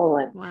 people.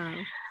 And wow.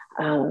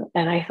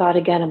 And I thought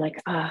again, I'm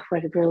like, I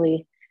want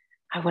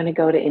to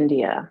go to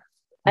India.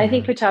 I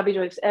think Pattabhi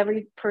Joyce,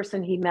 every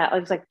person he met, it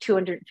was like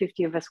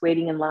 250 of us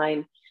waiting in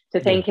line to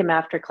thank him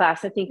after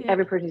class. I think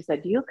every person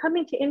said, "You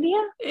coming to India?"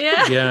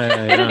 Yeah.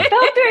 And it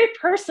felt very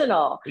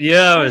personal.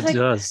 Yeah, it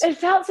does. It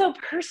felt so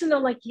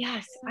personal. Like,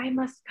 yes, I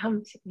must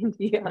come to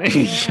India.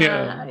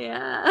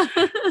 Yeah.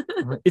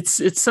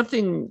 It's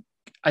something.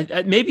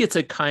 Maybe it's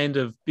a kind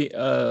of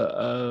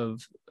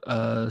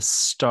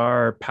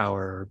star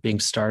power, being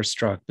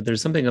starstruck, but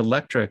there's something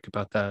electric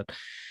about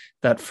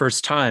that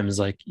first time. Is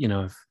like, you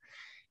know,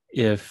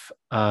 if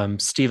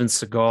Steven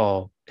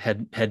Seagal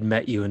had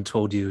met you and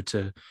told you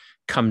to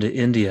come to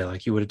India,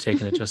 like you would have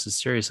taken it just as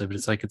seriously. But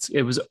it's like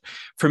it was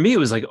for me, it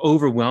was like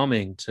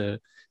overwhelming to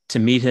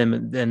meet him.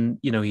 And then,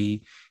 you know,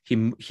 he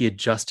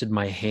adjusted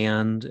my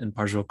hand in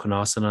Pajra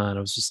Konasana, and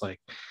I was just like,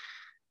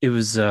 it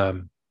was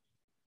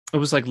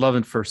like love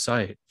at first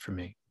sight for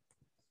me.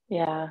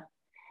 Yeah.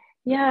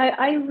 Yeah,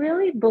 I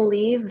really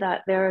believe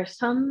that there are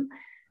something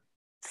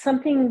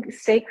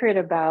sacred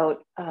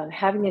about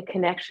having a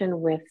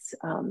connection with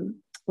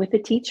a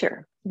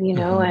teacher, you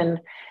know, and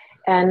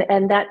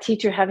that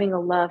teacher having a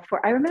love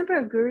for. I remember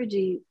a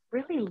Guruji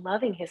really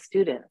loving his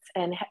students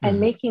and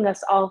making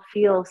us all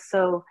feel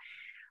so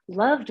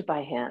loved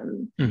by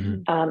him,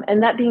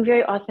 and that being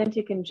very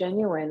authentic and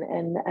genuine.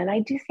 And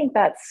I do think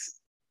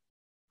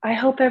I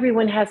hope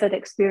everyone has that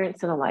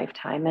experience in a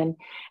lifetime,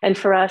 and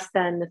for us,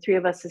 then the three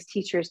of us as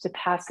teachers, to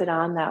pass it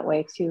on that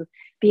way, to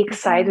be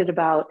excited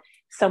about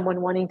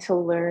someone wanting to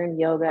learn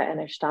yoga and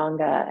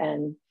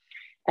Ashtanga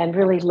and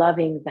really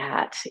loving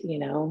that, you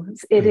know,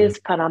 it is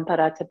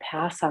parampara to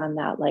pass on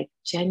that like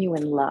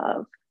genuine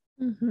love.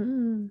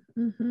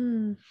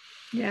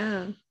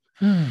 Yeah.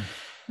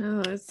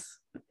 No,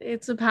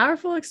 it's a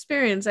powerful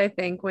experience, I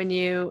think, when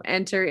you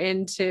enter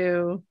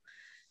into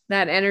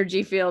that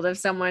energy field of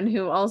someone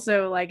who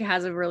also like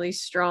has a really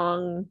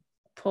strong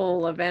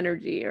pull of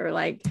energy, or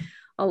like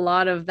a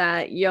lot of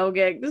that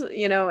yogic,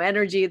 you know,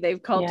 energy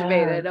they've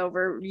cultivated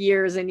over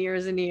years and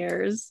years and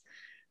years.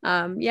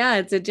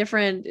 It's a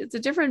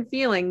different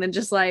feeling than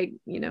just like,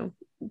 you know,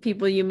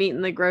 people you meet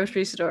in the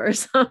grocery store or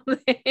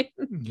something.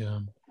 Yeah.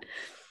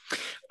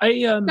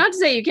 Not to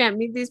say you can't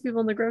meet these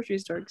people in the grocery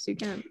store, because you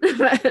can.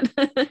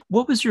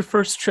 What was your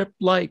first trip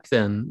like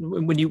then?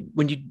 When you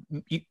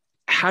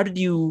how did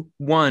you,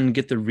 one,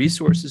 get the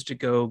resources to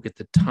go, get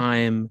the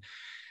time,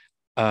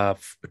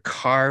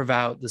 carve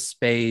out the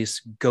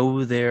space,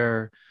 go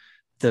there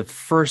the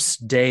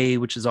first day,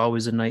 which is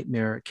always a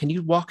nightmare? Can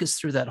you walk us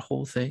through that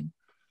whole thing?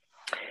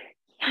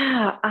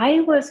 Yeah, I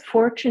was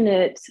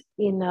fortunate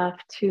enough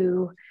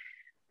to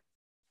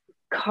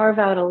carve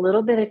out a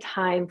little bit of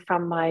time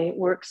from my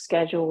work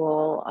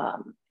schedule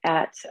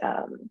at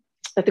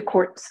the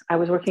courts. I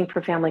was working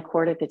for family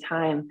court at the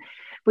time,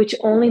 which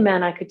only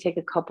meant I could take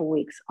a couple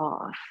weeks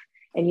off.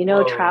 And you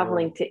know,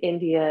 traveling to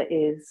India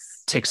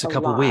takes a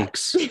couple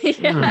weeks.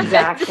 Yeah.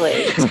 Exactly.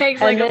 It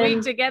takes like a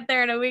week to get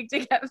there and a week to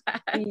get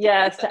back.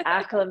 Yes, to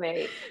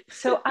acclimate.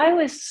 So I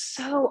was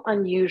so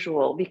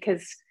unusual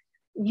because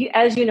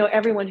as you know,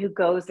 everyone who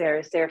goes there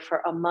is there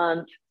for a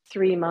month,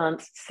 3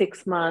 months,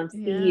 6 months, a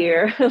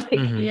year.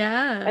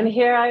 And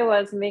here I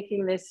was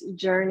making this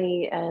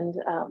journey, and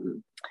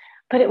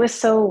but it was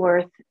so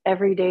worth.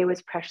 Every day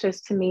was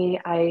precious to me.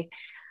 I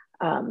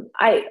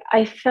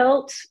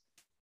felt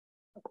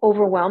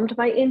overwhelmed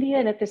by India,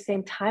 and at the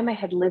same time I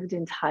had lived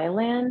in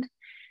Thailand,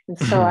 and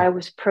so I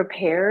was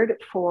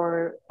prepared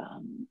for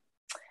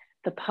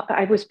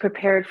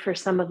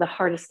some of the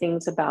hardest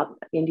things about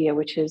India,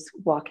 which is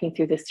walking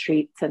through the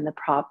streets and the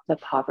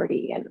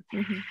poverty.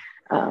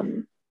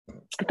 And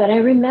but I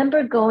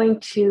remember going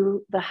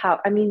to the house.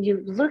 I mean,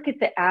 you look at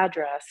the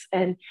address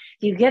and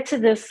you get to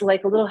this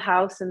like a little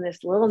house in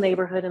this little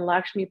neighborhood in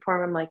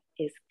Lakshmipur. I'm like,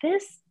 is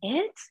this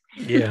it?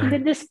 Yeah.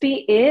 Could this be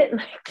it?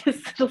 Like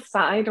this little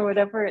sign or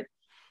whatever.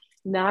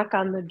 Knock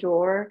on the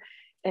door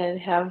and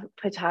have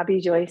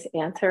Patabi Joyce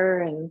answer.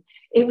 And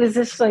it was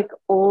this like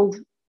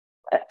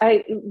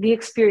the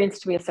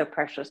experience to me is so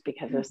precious,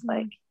 because it was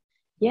like,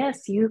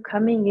 yes, you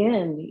coming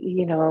in,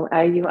 you know,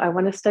 I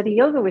want to study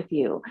yoga with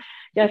you.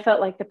 Yeah, I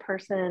felt like the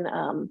person,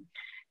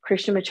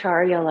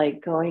 Krishnamacharya,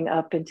 like going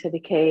up into the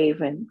cave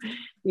and,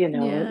 you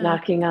know,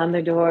 knocking on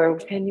the door.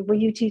 Will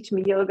you teach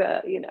me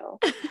yoga? You know.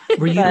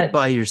 Were you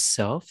by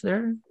yourself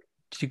there?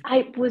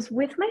 I was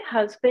with my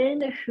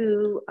husband,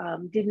 who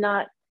did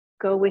not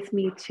go with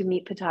me to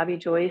meet Patabi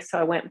Joyce, so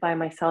I went by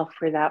myself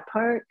for that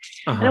part.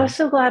 And I was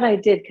so glad I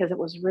did, because it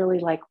was really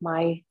like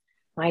my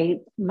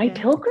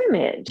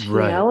pilgrimage.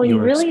 Right, you know, you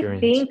really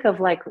experience. Think of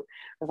like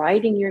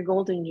writing your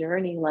golden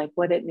journey, like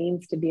what it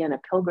means to be on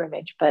a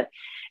pilgrimage, but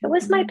it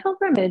was my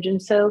pilgrimage.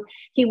 And so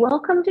he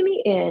welcomed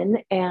me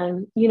in,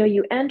 and you know,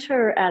 you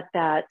enter at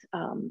that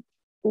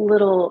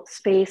little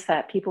space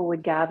that people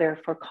would gather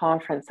for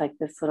conference, like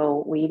this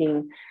little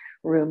waiting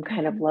room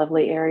kind of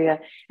lovely area.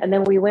 And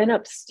then we went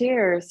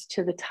upstairs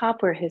to the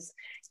top where his,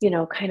 you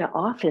know, kind of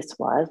office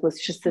was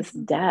just this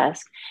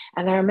desk.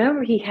 And I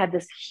remember he had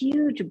this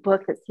huge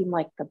book that seemed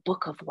like the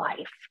book of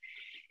life.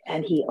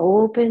 And he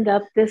opened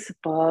up this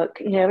book,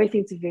 you know,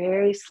 everything's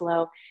very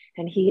slow.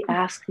 And he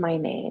asked my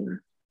name.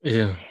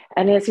 Yeah.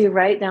 And as he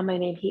write down my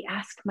name, he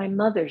asked my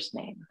mother's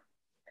name.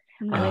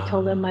 And I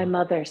told him my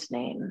mother's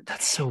name.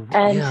 That's so,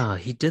 yeah,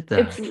 he did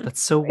that.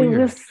 That's so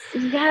weird.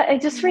 I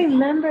just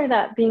remember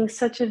that being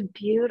such a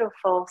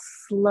beautiful,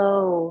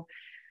 slow,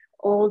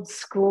 old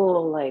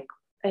school, like,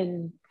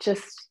 and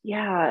just,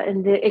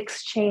 and the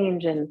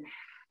exchange. And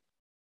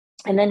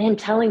then him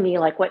telling me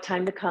like what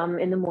time to come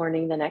in the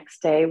morning the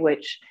next day,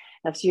 which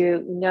as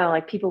you know,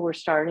 like people were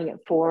starting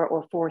at 4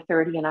 or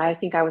 4:30, and I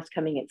think I was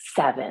coming at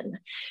 7.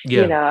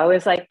 Yeah. I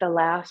was like the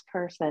last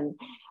person,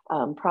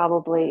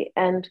 probably.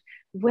 And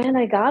when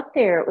I got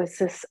there, it was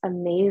this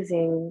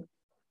amazing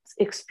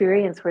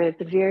experience where at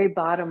the very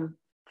bottom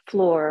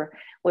floor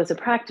was a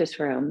practice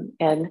room.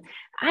 And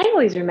I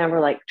always remember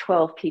like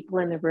 12 people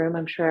in the room.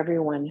 I'm sure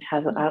everyone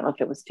has, I don't know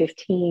if it was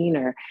 15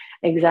 or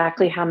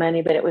exactly how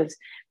many, but it was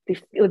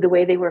the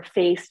way they were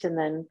faced. And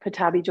then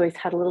Patabi Joyce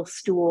had a little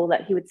stool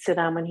that he would sit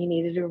on when he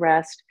needed to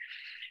rest.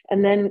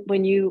 And then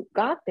when you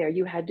got there,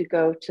 you had to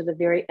go to the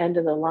very end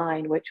of the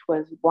line, which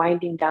was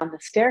winding down the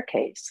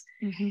staircase.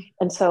 Mm-hmm.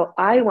 And so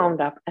I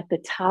wound up at the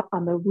top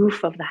on the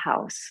roof of the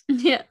house.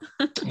 Yeah.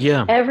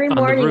 Yeah. Every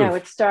morning I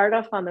would start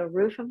off on the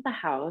roof of the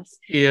house.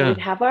 Yeah. We'd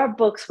have our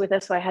books with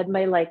us. So I had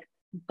my like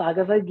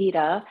Bhagavad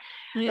Gita,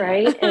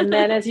 right? And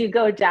then as you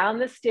go down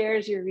the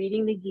stairs, you're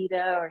reading the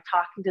Gita or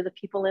talking to the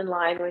people in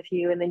line with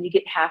you. And then you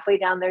get halfway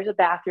down, there's a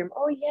bathroom.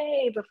 Oh,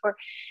 yay. Before,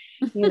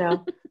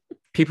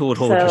 People would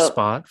hold your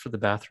spot for the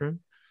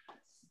bathroom.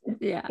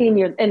 Yeah. In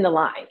the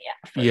line.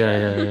 Yeah.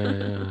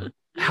 Yeah.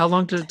 How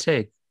long did it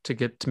take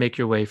to make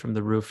your way from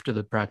the roof to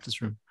the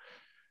practice room?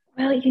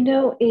 Well,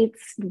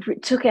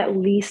 it took at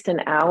least an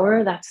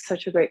hour. That's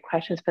such a great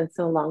question. It's been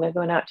so long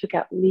ago now. It took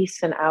at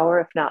least an hour,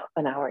 if not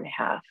an hour and a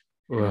half.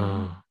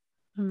 Wow.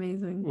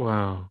 Amazing.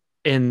 Wow.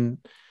 And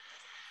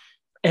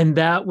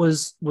that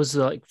was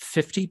like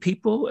 50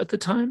 people at the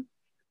time?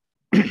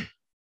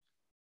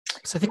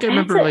 So I think I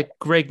remember like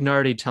Greg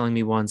Nardi telling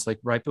me once, like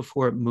right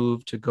before it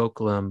moved to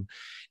Gokulam,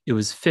 it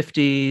was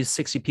 50,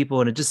 60 people.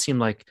 And it just seemed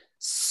like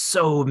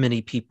so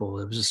many people.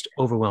 It was just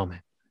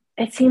overwhelming.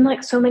 It seemed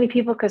like so many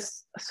people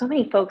because so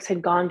many folks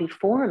had gone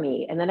before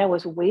me. And then I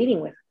was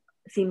waiting with,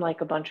 it seemed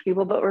like a bunch of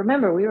people. But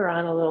remember, we were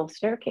on a little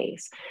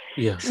staircase.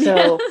 Yeah.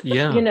 So,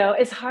 yeah.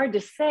 It's hard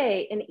to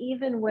say. And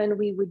even when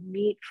we would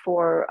meet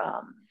for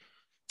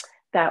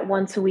that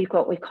once a week,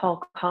 what we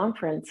call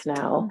conference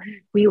now,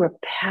 we were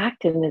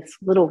packed in this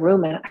little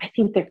room. And I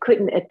think there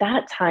at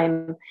that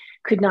time,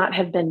 could not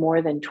have been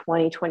more than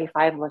 20,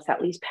 25 of us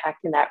at least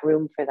packed in that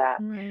room for that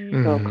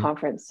little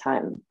conference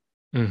time.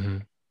 Mm-hmm.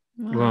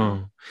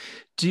 Wow.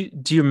 Do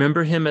you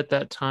remember him at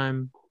that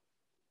time?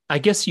 I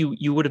guess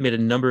you would have made a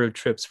number of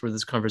trips where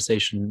this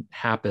conversation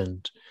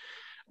happened.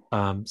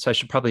 So I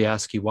should probably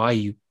ask you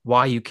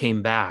why you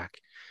came back.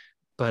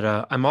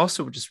 But I'm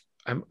also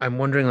I'm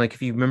wondering, like,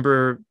 if you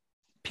remember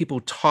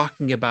people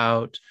talking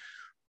about,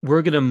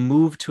 we're going to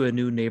move to a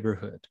new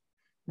neighborhood.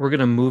 We're going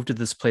to move to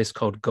this place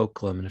called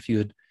Gokulam. And if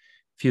you'd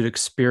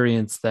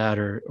experienced that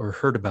or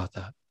heard about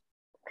that.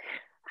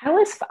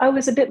 I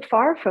was a bit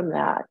far from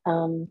that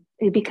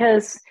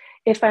because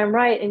if I'm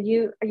right, and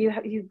you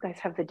guys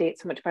have the date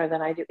so much better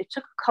than I do, it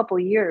took a couple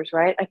years,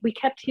 right? Like we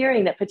kept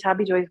hearing that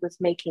Patabi Joyce was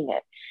making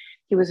it.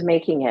 He was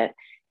making it.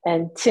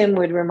 And Tim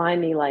would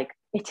remind me, like,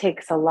 it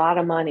takes a lot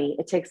of money.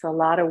 It takes a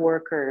lot of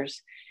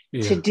workers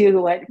to do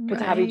what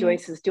Patabi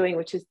Joyce is doing,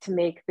 which is to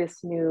make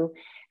this new,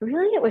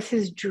 really, it was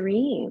his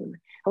dream.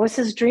 It was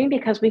his dream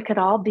because we could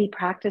all be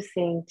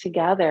practicing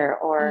together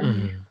or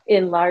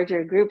in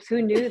larger groups.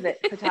 Who knew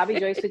that Patabi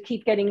Joyce would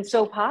keep getting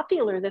so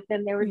popular that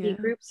then there would be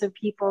groups of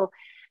people,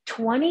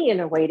 20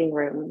 in a waiting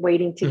room,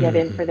 waiting to get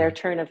in for their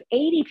turn of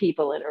 80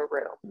 people in a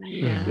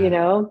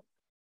room,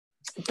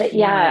 But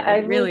I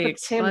really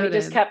with Tim, we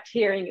just kept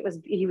hearing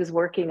he was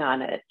working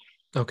on it.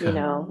 Okay.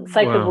 It's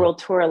like the world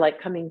tour,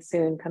 like coming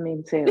soon.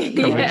 Coming soon.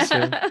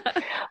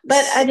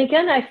 But and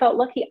again, I felt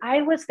lucky.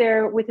 I was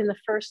there within the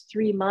first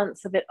 3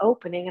 months of it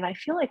opening, and I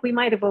feel like we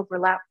might have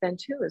overlapped then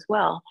too, as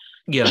well.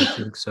 Yeah, I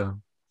think so.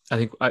 I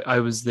think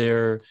I was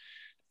there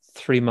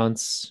 3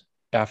 months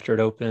after it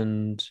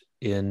opened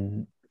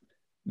in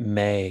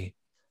May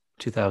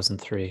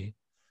 2003. I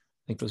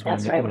think it was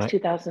that's right. It was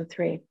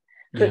 2003.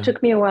 So it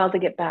took me a while to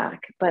get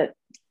back, but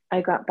I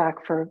got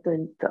back for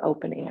the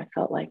opening. I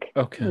felt like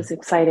it was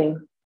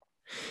exciting.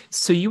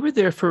 So you were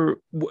there for,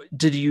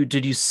 did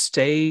you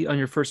stay on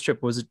your first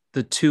trip? Was it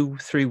the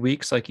 2-3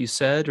 weeks like you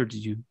said, or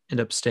did you end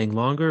up staying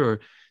longer, or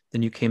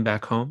then you came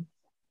back home?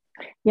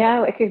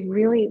 Yeah, I could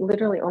really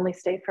literally only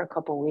stay for a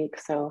couple of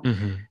weeks. So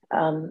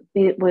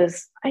it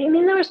was,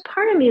 there was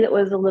part of me that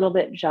was a little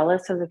bit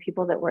jealous of the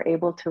people that were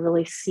able to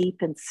really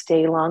seep and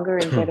stay longer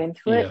and get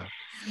into it.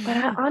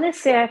 But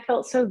honestly, I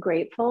felt so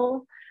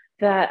grateful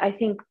that I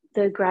think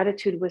the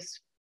gratitude was,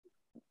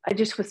 I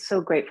just was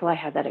so grateful I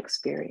had that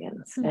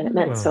experience, and it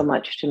meant so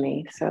much to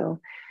me. So,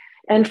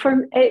 and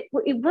it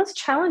was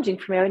challenging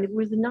for me. I mean, it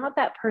was not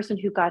that person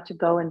who got to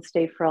go and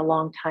stay for a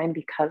long time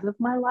because of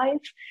my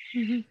life.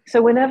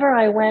 So whenever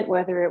I went,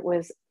 whether it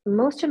was,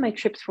 most of my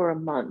trips were a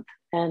month.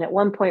 And at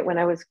one point when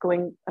I was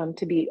going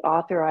to be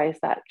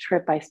authorized that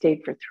trip, I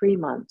stayed for 3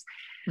 months.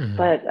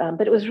 But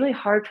it was really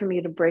hard for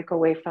me to break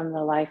away from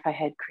the life I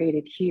had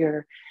created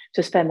here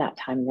to spend that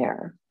time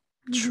there.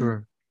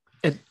 Sure.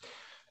 And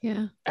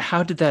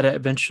how did that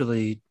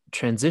eventually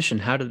transition?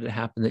 How did it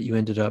happen that you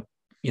ended up,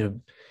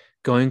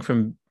 going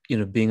from,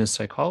 being a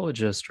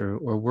psychologist or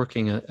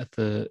working at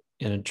the,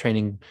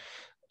 training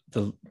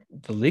the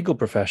legal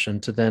profession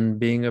to then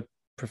being a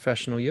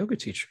professional yoga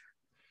teacher?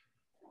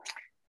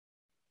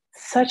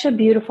 such a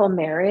beautiful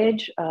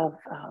marriage of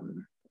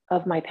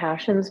my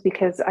passions,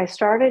 because I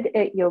started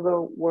at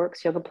Yoga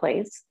Works, Yoga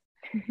Place,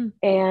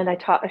 and I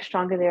taught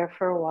Ashtanga there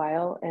for a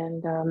while.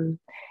 And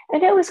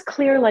it was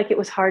clear, like, it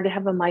was hard to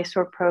have a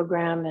Mysore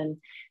program, and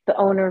the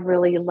owner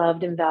really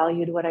loved and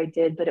valued what I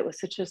did, but it was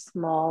such a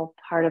small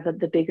part of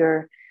the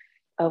bigger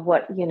of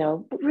what,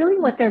 really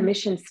what their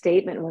mission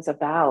statement was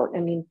about. I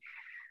mean,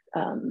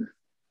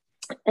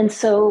 and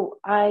so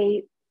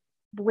I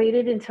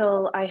waited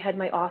until I had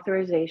my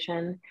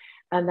authorization.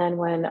 And then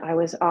when I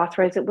was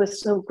authorized, it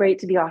was so great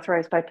to be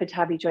authorized by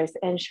Pattabhi Jois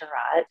and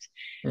Sharat.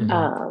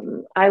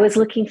 I was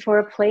looking for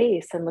a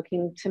place and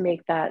looking to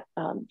make that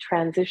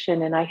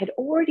transition. And I had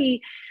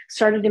already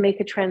started to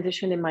make a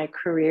transition in my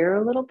career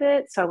a little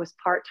bit. So I was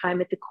part-time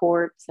at the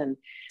courts and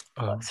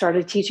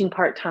started teaching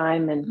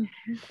part-time and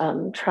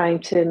trying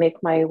to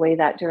make my way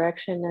that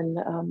direction.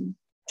 And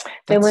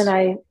then when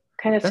I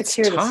kind of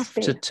secured a space. That's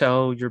tough to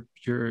tell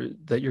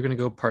that you're going to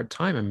go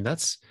part-time. I mean,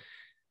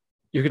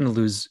 you're going to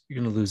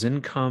lose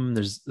income.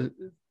 There's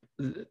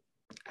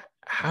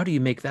how do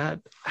you make that?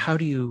 How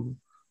do you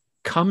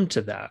come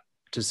to that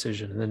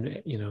decision and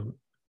then,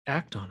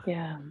 act on it?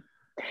 Yeah.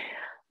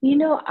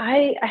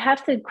 I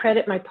have to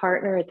credit my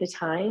partner at the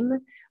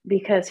time,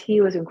 because he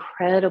was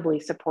incredibly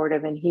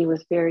supportive, and he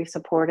was very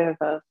supportive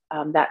of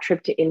that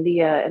trip to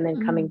India and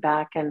then coming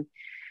back and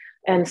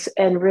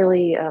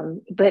really,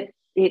 but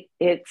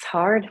it's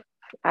hard.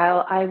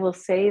 I will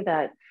say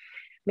that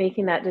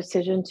making that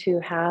decision to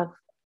have,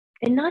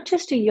 and not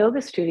just a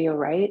yoga studio,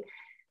 right?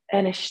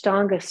 An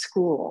Ashtanga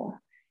school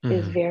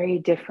is very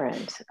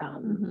different.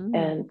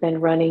 And then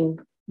running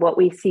what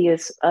we see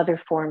as other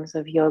forms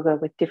of yoga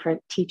with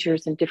different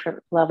teachers and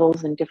different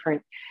levels and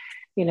different,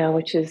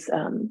 which is,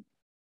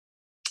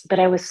 but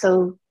I was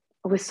so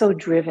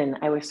driven.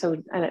 I was so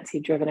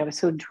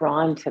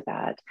drawn to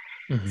that.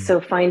 So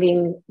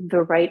finding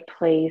the right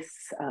place,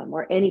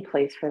 or any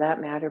place for that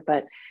matter,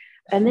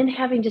 and then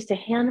having just a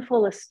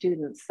handful of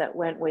students that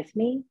went with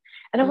me,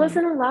 and it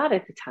wasn't a lot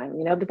at the time,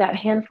 but that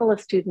handful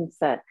of students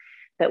that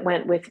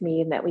went with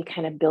me, and that we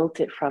kind of built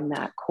it from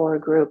that core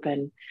group.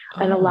 And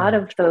a lot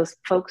of those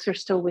folks are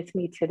still with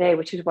me today,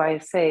 which is why I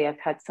say I've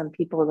had some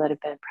people that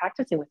have been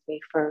practicing with me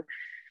for,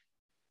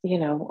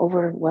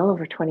 well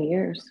over 20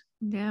 years.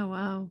 Yeah.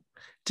 Wow.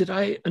 Did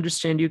I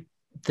understand you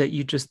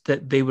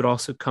that they would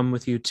also come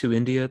with you to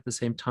India at the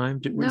same time?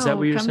 Is that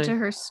what you're saying? Come to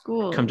her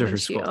school. Come to her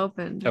she school.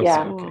 Opened.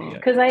 Okay,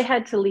 because I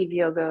had to leave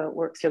Yoga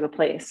Works, Yoga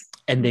Place,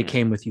 and they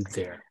came with you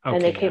there. Okay,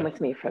 and they came with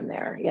me from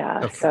there. Yeah.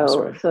 Okay,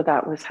 so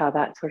that was how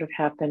that sort of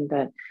happened.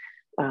 But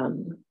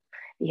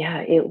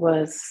it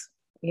was,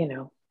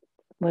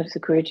 what does the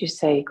Guruji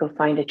say? Go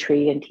find a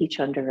tree and teach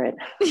under it.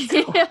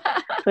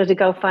 So to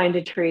go find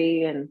a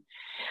tree,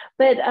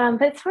 but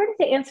sort of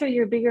to answer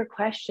your bigger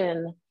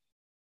question,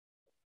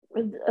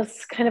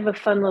 it's kind of a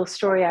fun little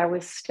story. I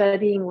was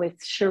studying with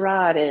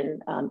Sharat in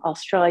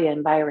Australia,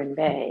 in Byron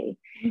Bay.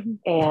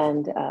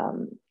 And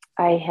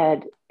I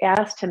had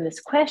asked him this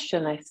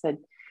question. I said,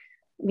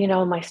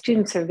 my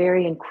students are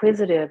very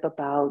inquisitive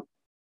about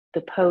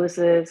the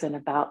poses and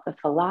about the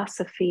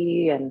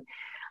philosophy. And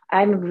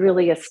I'm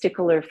really a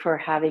stickler for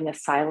having a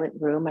silent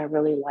room. I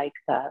really like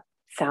the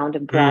sound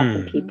of breath,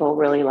 and people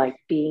really like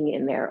being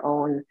in their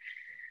own,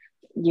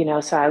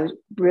 so I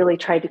really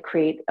tried to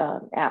create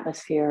an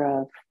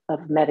atmosphere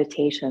of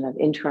meditation, of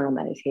internal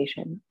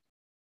meditation.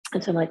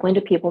 And so I'm like, when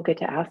do people get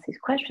to ask these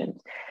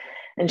questions?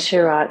 And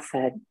Sharat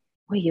said,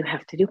 well, you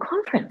have to do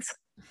conference.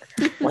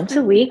 Once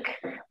a week,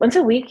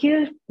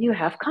 you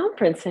have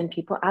conference and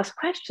people ask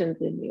questions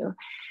in you.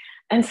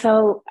 And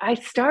so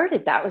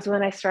that was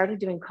when I started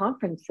doing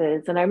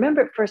conferences. And I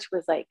remember at first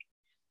was like,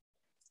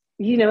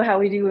 how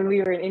we do when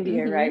we were in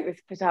India, right?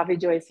 With Pattabhi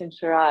Jois and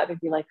Sharat,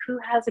 it'd be like, who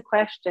has a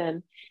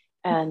question?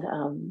 And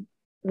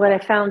what I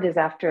found is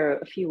after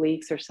a few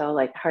weeks or so,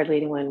 like hardly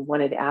anyone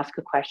wanted to ask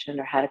a question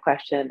or had a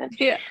question. And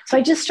so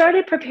I just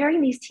started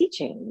preparing these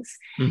teachings.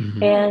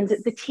 And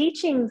the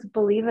teachings,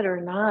 believe it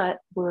or not,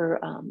 were,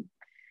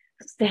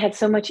 they had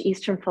so much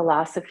Eastern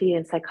philosophy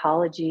and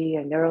psychology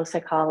and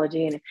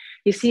neuropsychology. And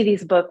you see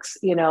these books,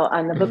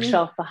 on the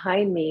bookshelf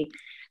behind me,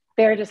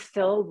 they're just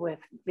filled with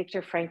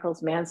Viktor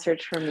Frankl's Man's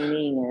Search for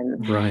Meaning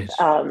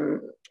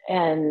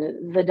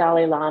and the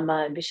Dalai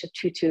Lama and Bishop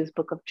Tutu's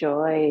Book of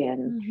Joy,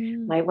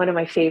 and one of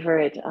my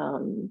favorite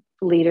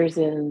leaders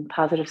in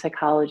positive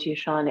psychology,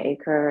 Sean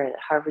Aker at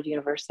Harvard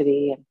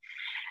University.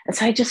 And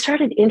so I just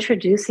started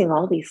introducing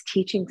all these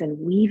teachings and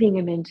weaving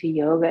them into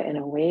yoga in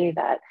a way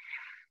that,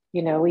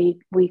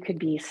 we could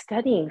be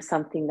studying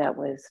something that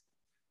was,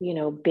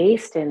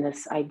 based in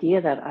this idea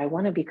that I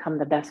want to become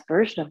the best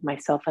version of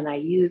myself. And I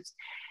used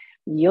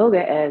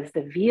yoga as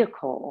the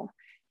vehicle,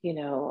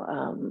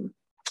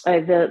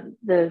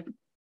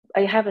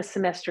 I have a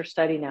semester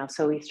study now.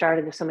 So we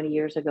started this so many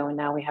years ago, and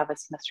now we have a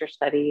semester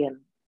study. And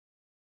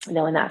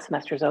when that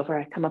semester is over,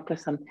 I come up with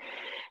some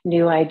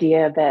new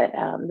idea. But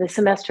the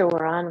semester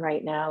we're on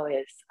right now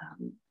is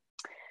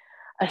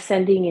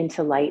ascending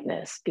into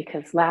lightness,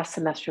 because last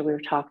semester we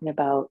were talking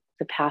about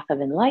the path of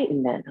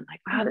enlightenment. I'm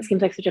like, wow, that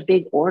seems like such a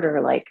big order.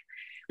 Like,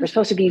 we're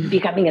supposed to be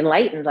becoming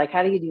enlightened. Like,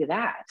 how do you do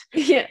that?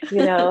 Yeah.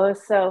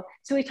 So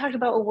we talked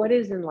about, well, what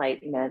is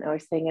enlightenment? I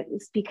was saying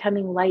it's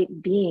becoming light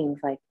beings,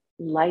 like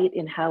light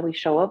in how we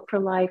show up for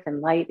life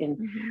and light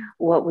in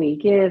what we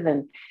give.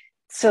 And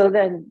so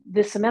then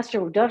this semester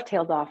we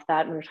dovetailed off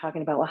that, and we were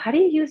talking about, well, how do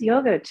you use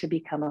yoga to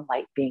become a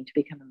light being, to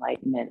become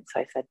enlightenment? So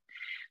I said,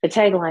 the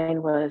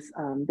tagline was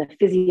the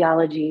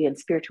physiology and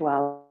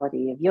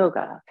spirituality of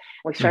yoga.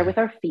 We started with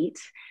our feet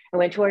and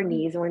went to our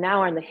knees, and we're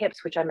now on the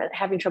hips, which I'm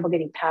having trouble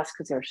getting past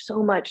because there's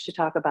so much to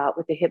talk about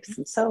with the hips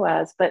and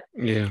psoas. But,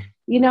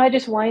 I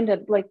just wind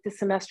up like this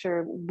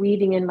semester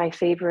weaving in my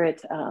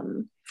favorite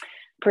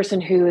person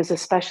who is a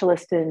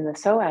specialist in the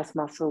psoas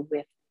muscle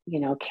with,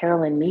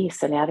 Carolyn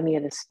Meese, Anatomy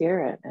of the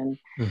Spirit. And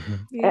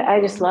I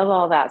just love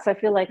all that. So I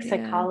feel like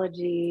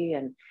psychology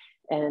and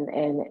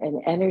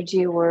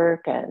energy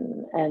work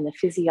and the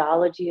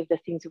physiology of the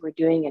things that we're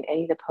doing and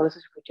any of the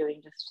poses we're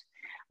doing just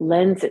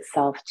lends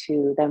itself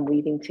to them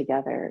weaving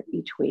together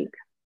each week.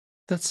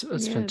 That's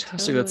fantastic.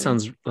 Totally. That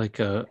sounds like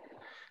a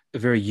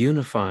very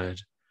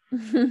unified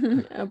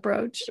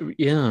approach.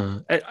 Yeah.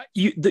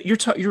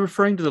 You're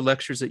referring to the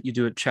lectures that you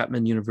do at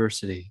Chapman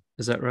University.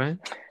 Is that right?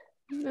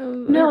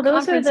 No,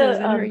 those are the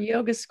in her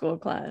yoga school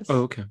class.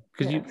 Oh, okay.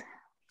 Because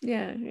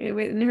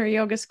in her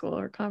yoga school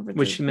or conference.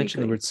 Well, she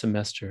mentioned the word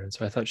semester, and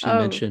so I thought she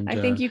mentioned. I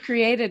think you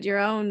created your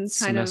own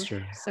kind of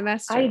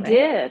semester. I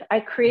did. I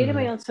created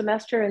my own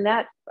semester, and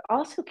that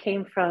also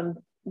came from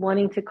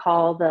wanting to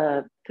call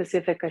the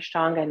Pacific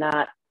Ashtanga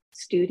not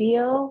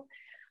studio,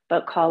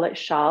 but call it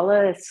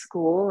Shala,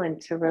 school,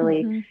 and to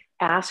really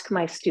ask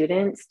my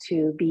students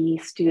to be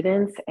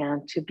students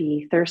and to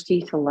be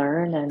thirsty to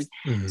learn.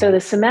 And so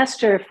the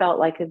semester felt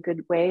like a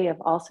good way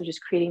of also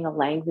just creating a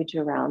language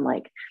around,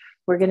 like,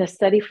 we're going to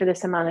study for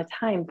this amount of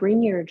time.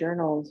 Bring your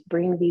journals,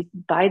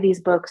 buy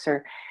these books,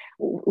 or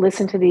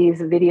listen to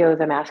these videos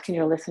I'm asking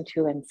you to listen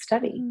to and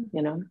study,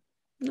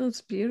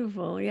 That's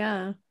beautiful.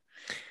 Yeah.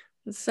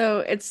 So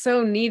it's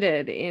so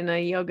needed in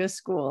a yoga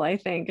school, I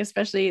think,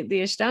 especially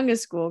the Ashtanga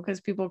school, because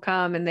people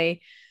come and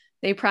they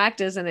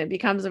practice and it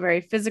becomes a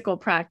very physical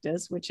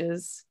practice, which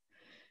is,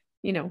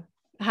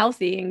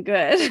 healthy and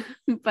good.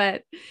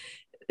 But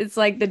it's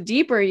like the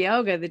deeper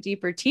yoga, the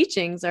deeper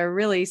teachings are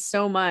really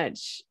so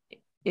much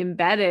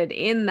embedded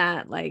in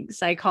that, like,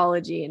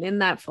 psychology and in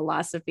that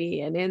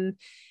philosophy and in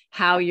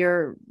how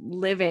you're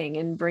living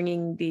and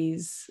bringing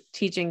these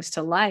teachings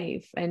to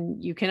life.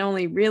 And you can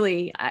only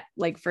really,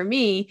 like, for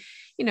me,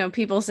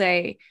 people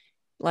say,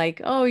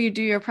 like, oh, you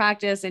do your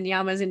practice and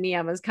yamas and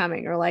niyamas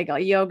coming, or like, oh,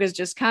 yoga's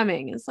just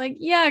coming. It's like,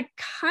 yeah,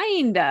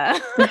 kinda.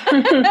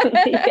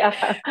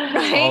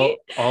 Right?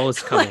 All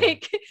is coming,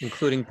 like,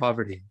 including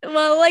poverty.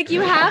 Well, like,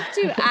 you have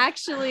to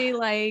actually,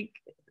 like,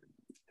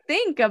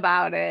 think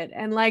about it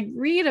and, like,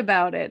 read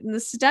about it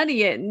and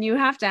study it. And you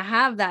have to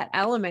have that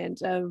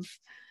element of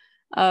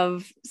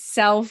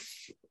self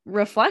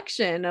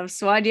reflection, of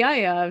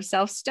swadhyaya, of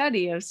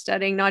self-study, of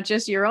studying not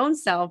just your own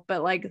self,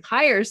 but like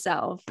higher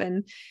self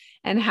and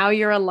how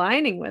you're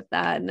aligning with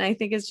that. And I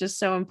think it's just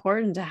so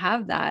important to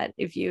have that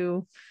if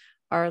you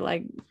are,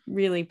 like,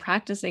 really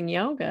practicing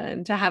yoga,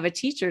 and to have a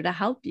teacher to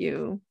help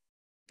you,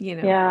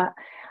 Yeah.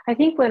 I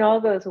think when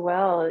all goes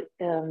well,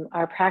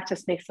 our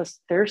practice makes us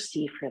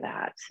thirsty for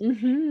that.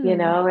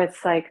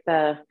 It's like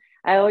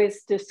I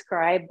always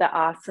describe the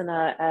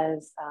asana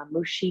as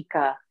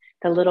Mushika,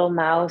 the little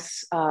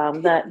mouse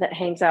that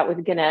hangs out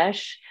with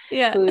Ganesh,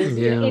 who's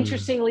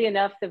interestingly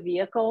enough the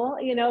vehicle,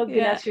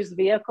 Ganesh's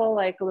vehicle,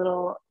 like a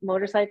little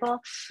motorcycle.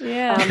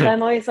 But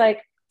I'm always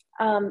like,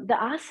 the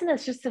asana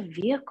is just a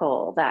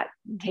vehicle that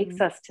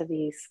takes us to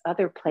these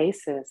other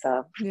places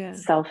of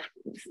self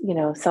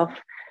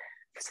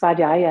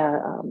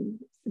svadhyaya,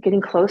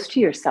 getting close to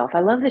yourself. I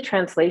love the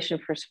translation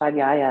for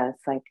svadhyaya.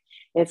 It's like,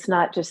 it's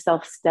not just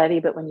self-study,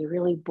 but when you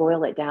really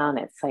boil it down,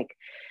 it's like,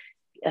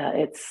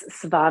 it's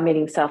sva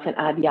meaning self, and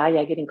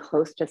adhyaya, getting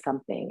close to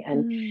something.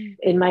 And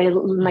in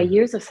my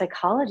years of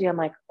psychology, I'm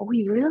like, oh,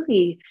 we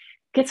really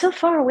get so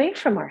far away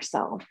from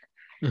ourselves.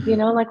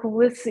 Like,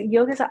 with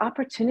yoga is an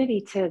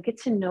opportunity to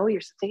get to know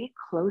yourself, to get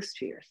close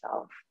to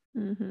yourself.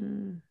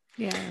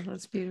 Yeah,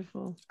 that's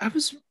beautiful. I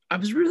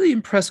was really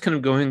impressed, kind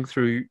of going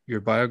through your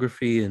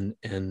biography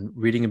and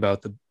reading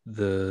about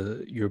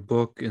your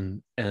book,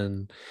 and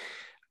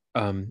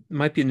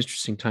might be an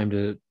interesting time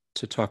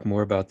to talk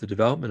more about the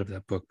development of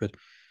that book. But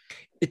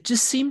it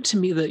just seemed to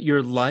me that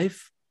your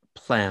life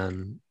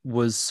plan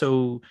was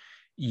so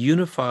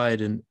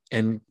unified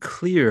and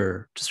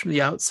clear, just from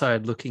the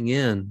outside looking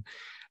in.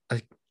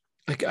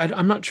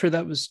 I'm not sure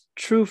that was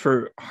true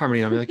for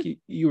Harmony. I mean, like,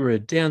 you were a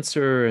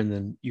dancer, and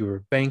then you were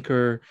a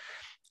banker.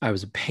 I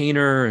was a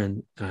painter,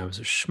 and I was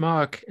a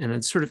schmuck, and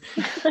it's sort of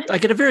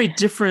like at a very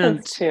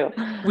different.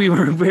 We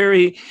were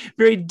very,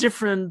 very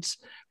different.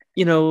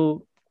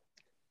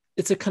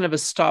 It's a kind of a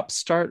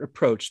stop-start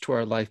approach to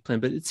our life plan,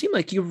 but it seemed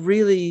like you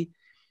really,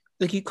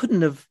 like, you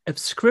couldn't have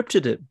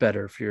scripted it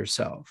better for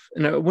yourself.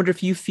 And I wonder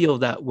if you feel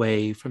that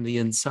way from the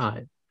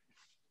inside.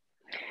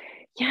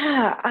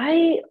 Yeah,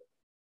 I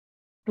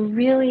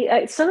really,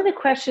 some of the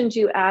questions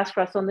you asked,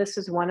 Russell, and this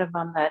is one of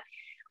them that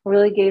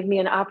really gave me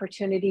an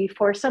opportunity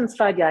for some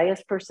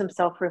sadhyayas, for some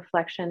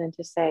self-reflection, and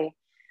to say,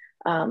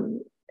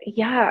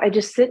 I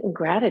just sit in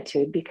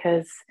gratitude,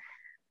 because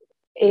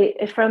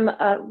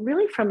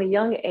really from a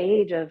young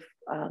age of,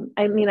 I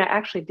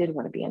actually did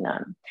want to be a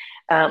nun.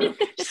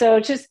 So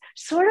just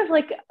sort of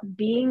like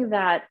being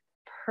that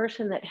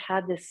person that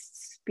had this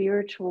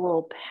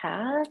spiritual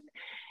path,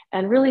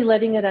 and really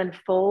letting it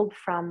unfold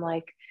from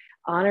like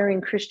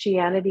honoring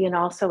Christianity, and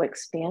also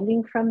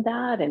expanding from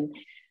that, and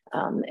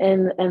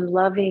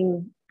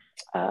loving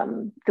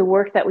the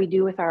work that we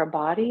do with our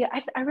body.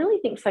 I really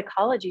think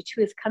psychology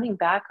too is coming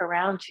back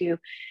around to,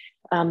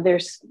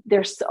 there's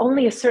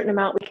only a certain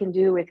amount we can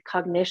do with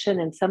cognition,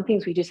 and some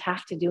things we just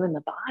have to do in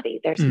the body.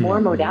 There's more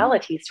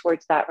modalities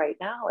towards that right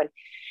now.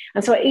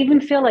 And so I even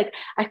feel like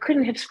I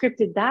couldn't have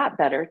scripted that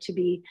better, to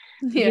be,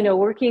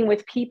 working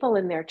with people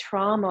in their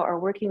trauma, or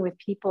working with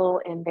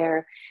people in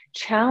their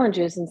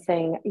challenges, and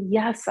saying,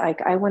 yes,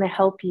 I want to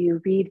help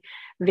you read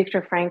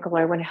Viktor Frankl.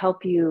 I want to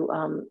help you,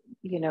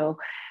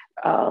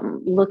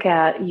 look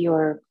at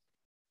your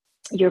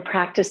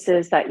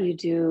practices that you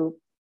do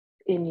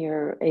in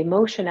your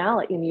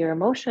emotional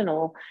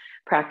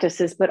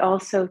practices, but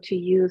also to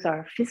use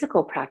our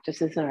physical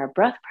practices and our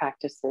breath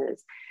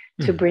practices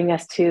to bring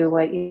us to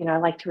what, I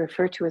like to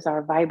refer to as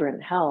our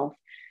vibrant health.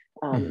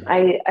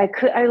 Like I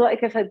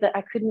said, that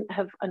I couldn't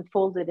have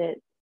unfolded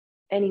it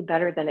any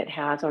better than it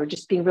has, or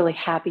just being really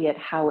happy at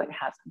how it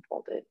has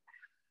unfolded.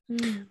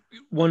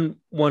 One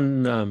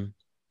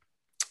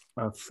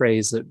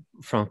phrase that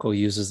Frankl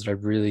uses that I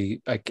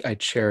really I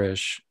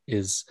cherish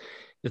is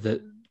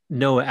that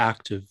no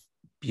act of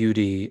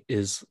beauty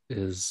is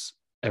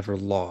ever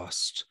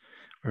lost,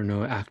 or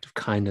no act of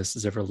kindness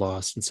is ever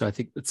lost. And so I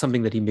think it's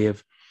something that he may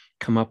have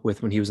come up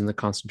with when he was in the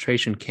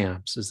concentration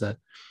camps, is that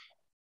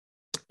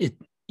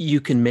you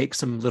can make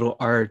some little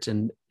art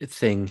and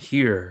thing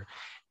here,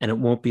 and it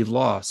won't be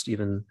lost.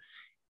 Even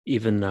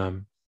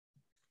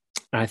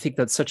I think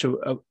that's such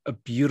a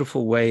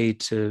beautiful way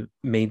to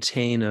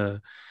maintain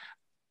a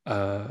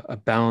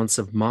balance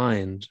of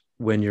mind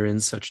when you're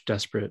in such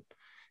desperate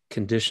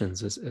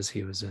conditions as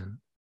he was in.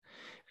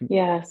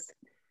 Yes.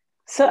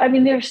 So,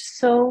 there's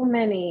so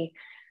many.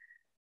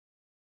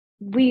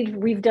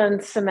 We've done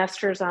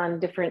semesters on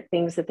different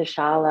things at the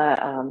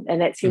Shala,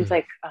 and it seems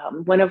like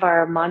one of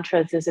our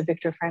mantras is a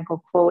Viktor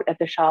Frankl quote at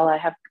the Shala. I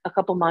have a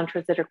couple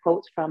mantras that are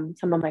quotes from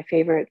some of my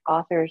favorite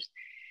authors,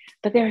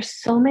 but there are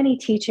so many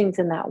teachings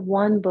in that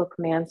one book,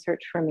 Man's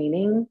Search for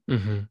Meaning.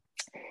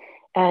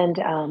 And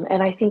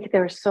I think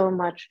there's so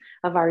much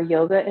of our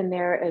yoga in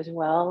there as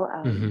well,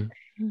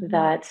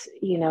 that,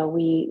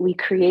 we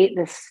create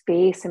this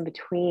space in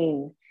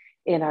between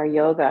in our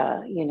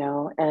yoga,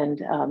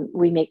 and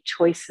we make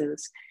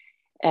choices.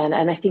 And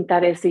I think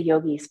that is the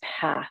yogi's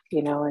path,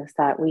 is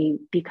that we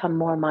become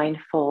more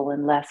mindful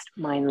and less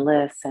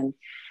mindless. And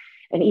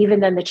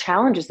even then the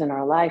challenges in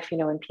our life,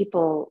 when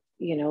people,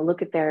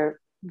 look at their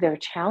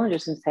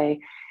challenges and say,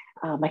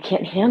 I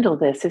can't handle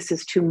this. This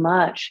is too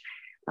much.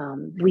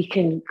 We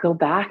can go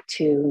back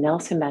to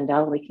Nelson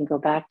Mandela. We can go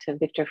back to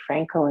Viktor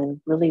Frankl and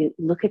really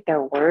look at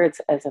their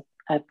words as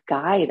a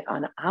guide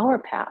on our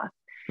path.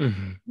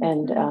 And,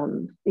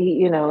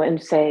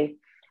 and say,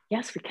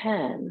 yes, we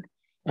can.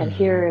 And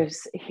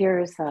here's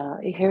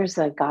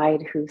a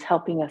guide who's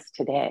helping us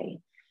today,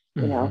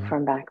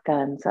 from back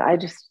then. So I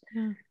just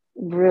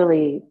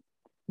really,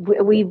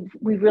 we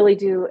really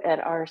do at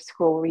our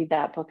school read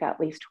that book at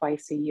least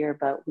twice a year,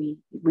 but we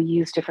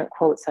use different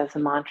quotes as a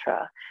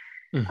mantra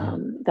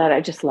that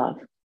I just love.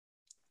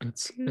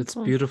 It's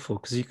beautiful,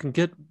 because you can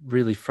get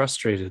really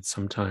frustrated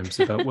sometimes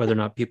about whether or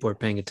not people are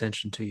paying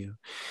attention to you.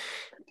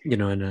 It's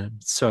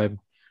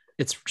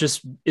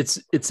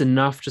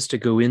enough just to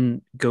go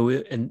in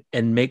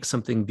and make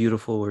something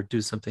beautiful or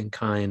do something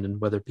kind, and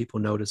whether people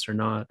notice or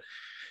not,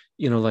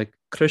 like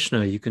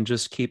Krishna, you can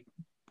just keep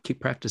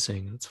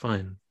practicing. It's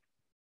fine.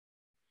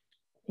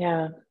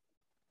 Yeah.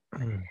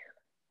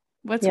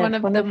 What's one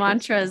of the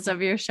mantras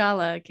of your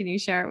Shala? Can you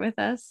share it with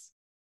us?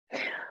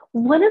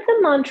 One of the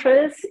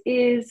mantras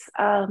is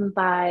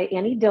by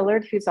Annie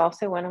Dillard, who's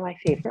also one of my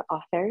favorite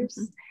authors.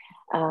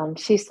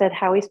 She said,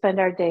 how we spend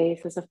our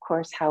days is, of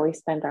course, how we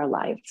spend our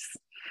lives.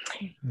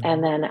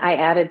 And then I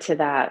added to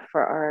that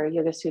for our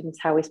yoga students,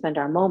 how we spend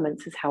our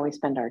moments is how we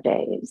spend our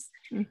days.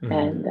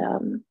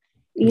 And,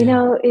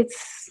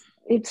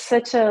 it's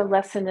such a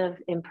lesson of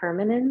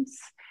impermanence,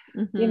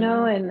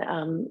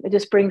 and it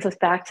just brings us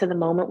back to the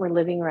moment we're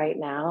living right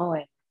now.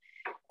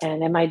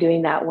 And am I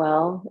doing that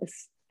well?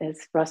 As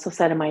Russell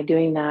said, am I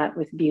doing that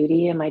with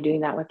beauty? Am I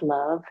doing that with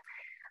love?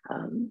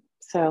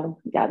 So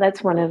yeah,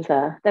 that's one of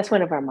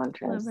our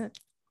mantras. Love it.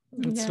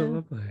 That's so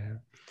lovely.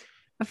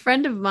 A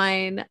friend of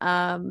mine,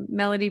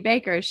 Melody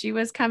Baker, she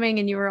was coming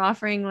and you were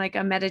offering like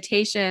a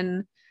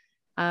meditation,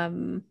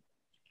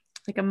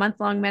 like a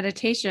month-long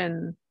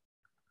meditation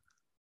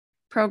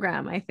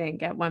program, I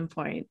think, at one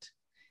point.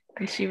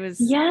 And she was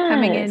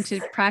coming in to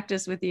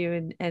practice with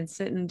you and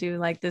sit and do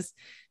like this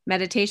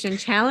meditation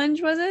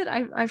challenge, was it?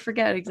 I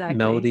forget exactly.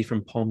 Melody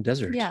from Palm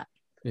Desert. Yeah.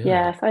 Yeah.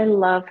 Yes, I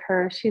love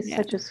her. She's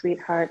such a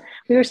sweetheart.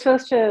 We were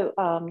supposed to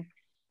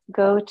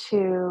go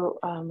to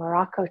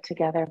Morocco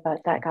together,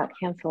 but that got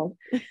canceled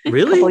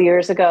Really? a couple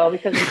years ago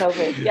because of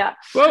COVID. Yeah.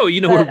 Whoa, you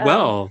know her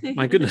well.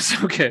 My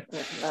goodness. Okay.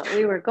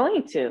 We were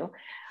going to,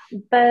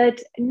 but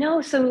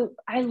no. So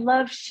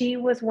she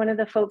was one of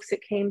the folks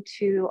that came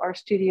to our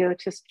studio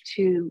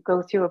to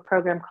go through a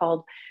program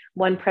called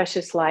One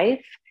Precious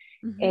Life.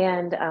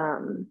 And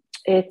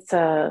it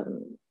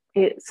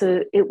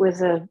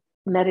was a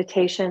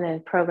meditation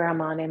and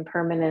program on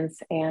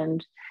impermanence,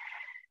 and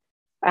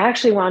I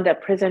actually wound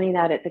up presenting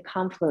that at the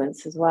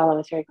Confluence as well. I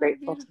was very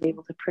grateful to be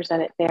able to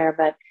present it there.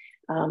 But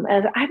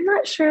as I'm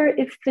not sure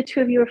if the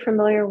two of you are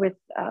familiar with,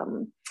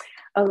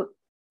 a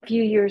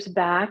few years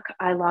back,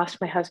 I lost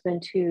my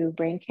husband to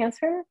brain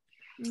cancer.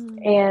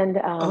 And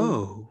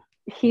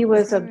he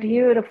was a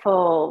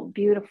beautiful,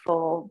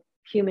 beautiful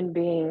human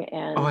being.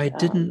 And I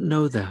didn't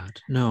know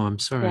that. No, I'm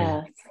sorry.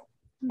 Yes.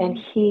 And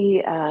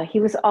he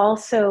was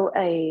also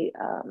a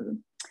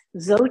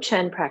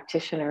Dzogchen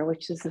practitioner,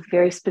 which is a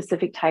very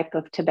specific type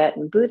of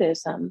Tibetan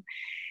Buddhism.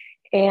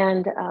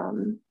 And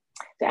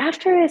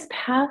after his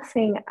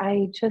passing,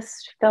 I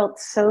just felt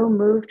so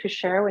moved to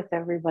share with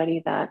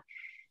everybody that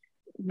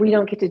we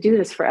don't get to do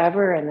this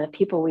forever, and the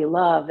people we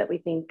love that we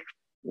think,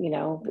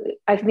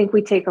 I think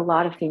we take a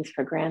lot of things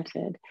for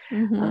granted.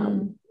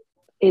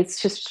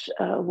 It's just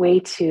a way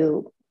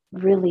to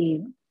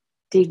really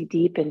dig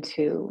deep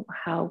into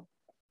how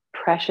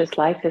precious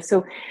life is.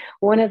 So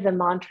one of the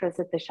mantras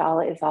at the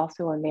Shala is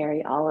also a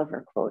Mary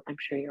Oliver quote. I'm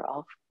sure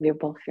you're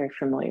both very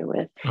familiar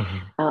with,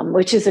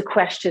 which is a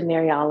question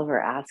Mary Oliver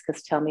asks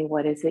us: tell me,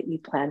 what is it you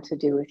plan to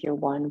do with your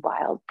one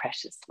wild,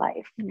 precious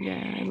life?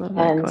 Yeah, I love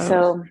that quote.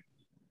 So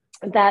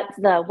that's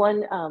the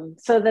one.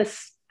 So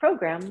this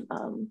program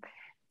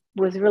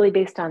was really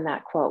based on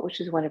that quote,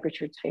 which is one of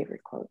Richard's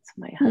favorite quotes.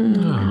 My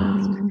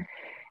husband.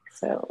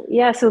 So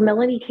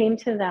Melanie came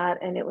to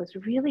that, and it was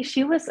really,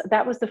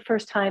 that was the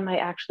first time I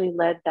actually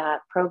led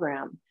that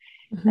program.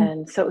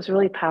 And so it was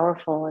really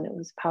powerful, and it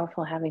was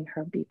powerful having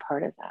her be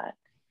part of that.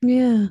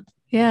 Yeah.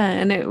 Yeah.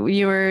 And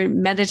you were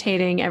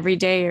meditating every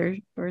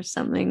day or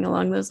something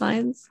along those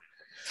lines?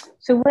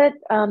 So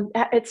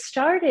it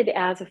started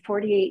as a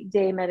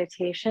 48-day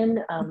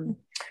meditation.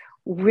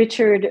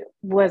 Richard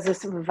was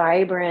this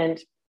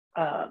vibrant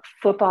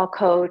football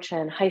coach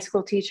and high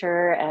school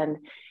teacher, and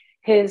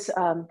his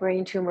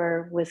brain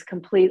tumor was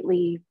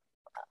completely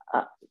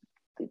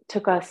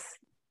took us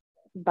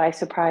by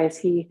surprise.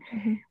 He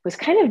was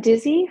kind of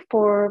dizzy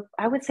for,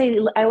 I would say,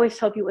 I always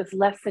tell you it was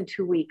less than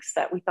 2 weeks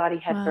that we thought he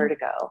had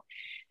vertigo.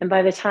 And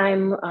by the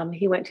time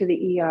he went to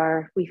the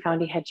ER, we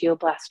found he had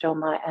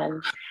glioblastoma,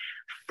 and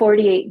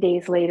 48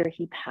 days later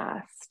he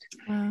passed.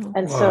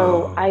 And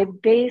so I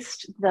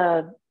based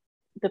the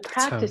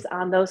practice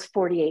on those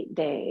 48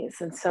 days.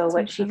 And so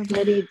what she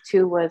committed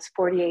to was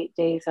 48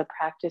 days of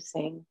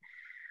practicing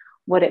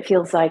what it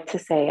feels like to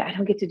say, I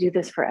don't get to do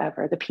this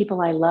forever. The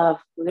people I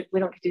love, we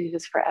don't get to do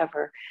this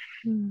forever.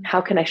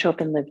 How can I show up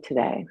and live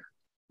today?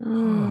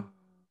 When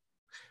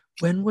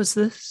was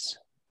this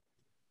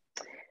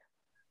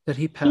that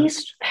he passed?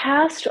 He's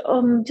passed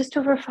just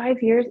over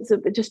 5 years.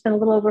 It's just been a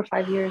little over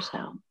 5 years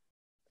now.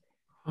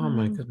 Oh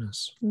my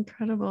goodness.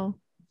 Incredible.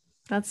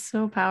 That's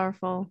so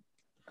powerful.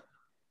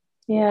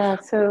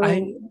 Yeah. So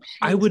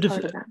I would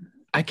have,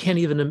 I can't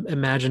even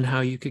imagine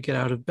how you could get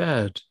out of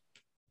bed.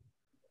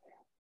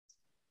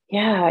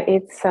 Yeah,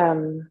 it's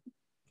I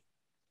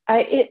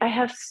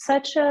have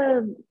such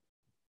a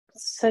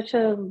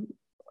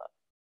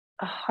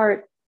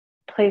heart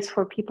place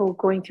for people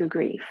going through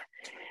grief,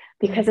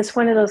 because it's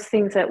one of those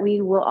things that we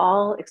will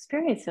all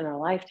experience in our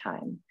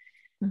lifetime.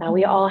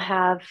 We all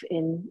have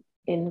in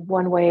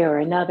one way or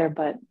another,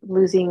 but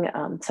losing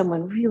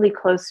someone really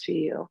close to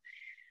you,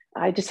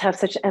 I just have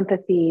such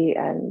empathy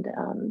and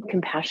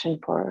compassion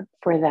for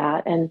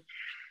that. And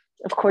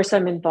of course,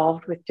 I'm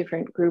involved with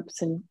different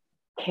groups and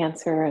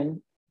cancer,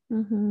 and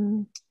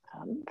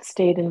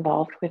stayed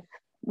involved with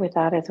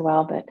that as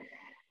well. But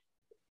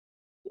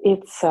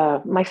it's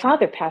my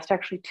father passed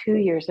actually 2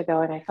 years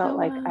ago, and I felt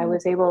like I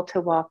was able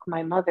to walk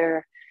my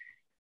mother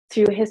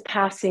through his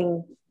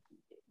passing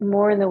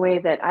more in the way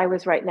that I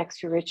was right next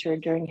to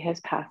Richard during his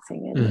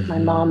passing. And my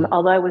mom,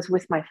 although I was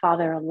with my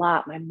father a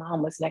lot, my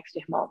mom was next to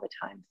him all the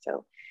time.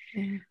 So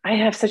I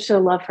have such a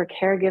love for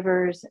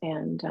caregivers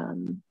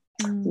and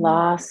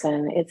loss,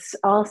 and it's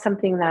all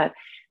something that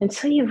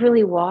until you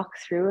really walk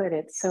through it,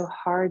 it's so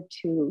hard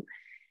to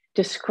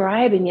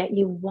describe, and yet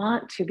you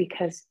want to,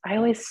 because I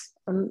always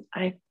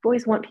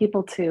want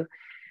people to, I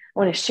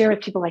want to share with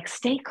people, like,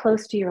 stay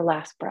close to your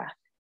last breath,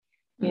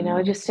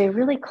 just stay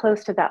really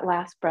close to that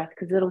last breath,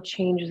 because it'll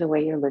change the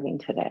way you're living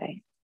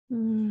today.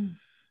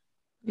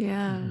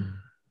 Yeah.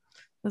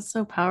 That's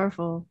so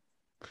powerful.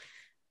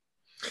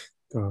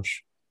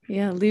 Gosh.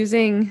 Yeah.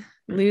 Losing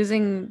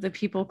the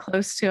people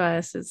close to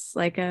us is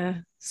like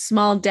a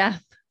small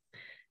death.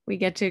 We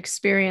get to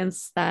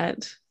experience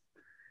that,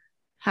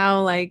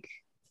 how, like,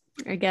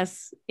 I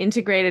guess,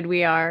 integrated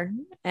we are,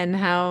 and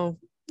how,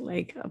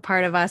 like, a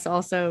part of us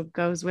also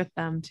goes with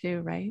them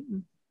too, right?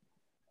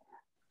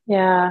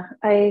 Yeah.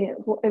 I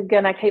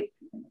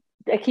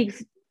keep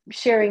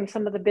sharing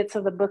some of the bits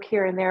of the book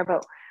here and there,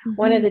 but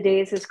one of the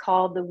days is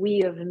called the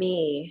We of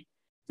Me.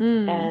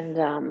 And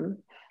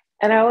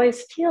I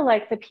always feel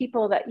like the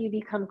people that you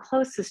become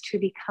closest to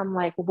become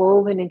like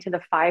woven into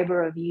the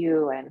fiber of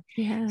you.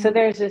 And so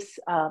there's this,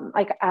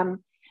 I'm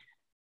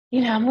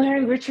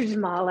wearing Richard's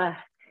mala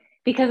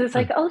because it's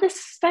like, oh, this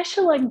is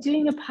special. I'm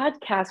doing a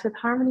podcast with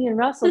Harmony and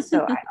Russell.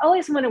 So I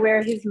always want to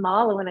wear his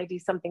mala when I do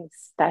something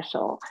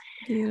special.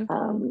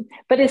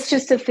 But it's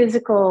just a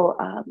physical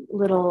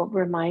little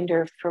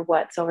reminder for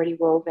what's already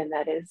woven.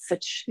 That is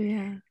such,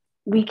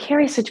 we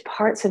carry such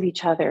parts of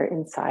each other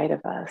inside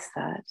of us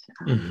that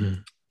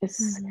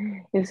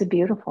is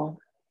beautiful.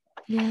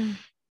 Yeah.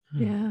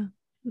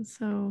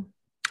 So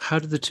how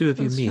did the two of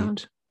you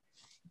meet?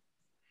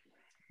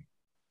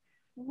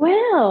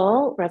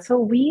 Well,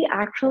 Russell, we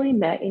actually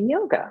met in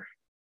yoga.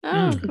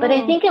 Oh, cool. But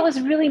I think it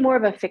was really more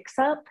of a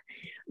fix-up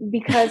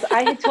because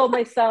I had told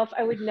myself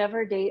I would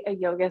never date a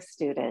yoga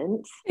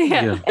student. For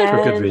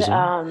good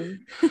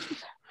reason.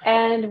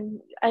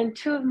 And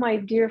two of my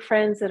dear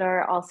friends that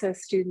are also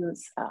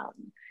students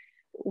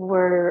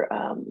were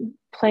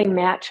playing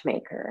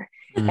matchmaker.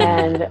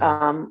 And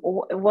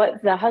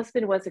what the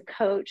husband was a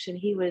coach, and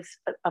he was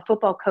a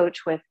football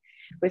coach with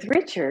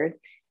Richard.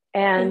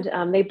 And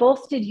they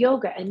both did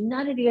yoga, and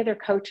none of the other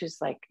coaches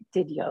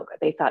did yoga.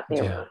 They thought they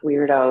were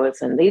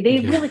weirdos, and they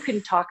really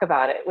couldn't talk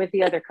about it with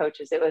the other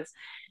coaches. It was,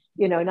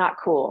 not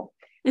cool.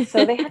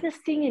 So they had this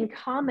thing in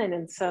common.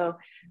 And so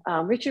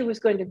Richard was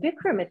going to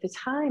Bikram at the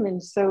time.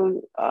 And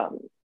so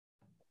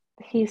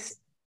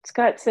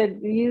Scott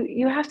said,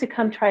 you have to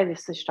come try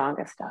this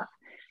Ashtanga stuff.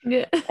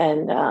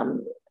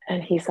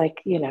 And he's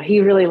like, he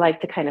really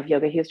liked the kind of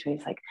yoga he was doing.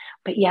 He's like,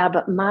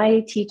 but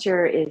my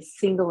teacher is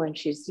single, and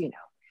she's,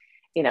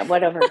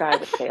 whatever guy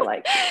would say,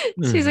 like,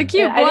 she's a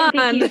cute blonde. I didn't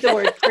think he used the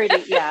word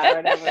pretty. Yeah,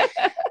 whatever.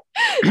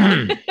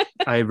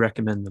 I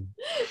recommend them.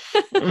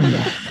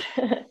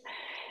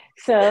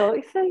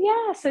 So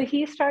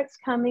he starts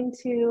coming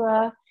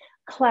to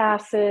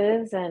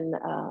classes, and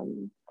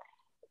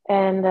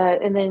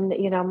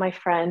then my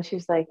friend,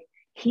 she's like,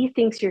 he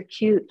thinks you're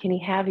cute. Can he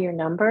have your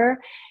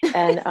number?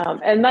 And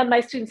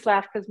my students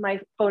laugh because my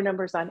phone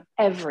number's on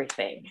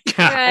everything.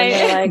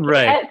 And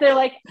they're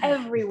like,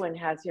 everyone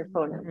has your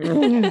phone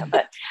number.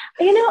 But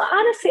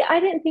honestly, I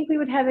didn't think we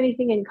would have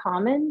anything in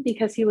common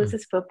because he was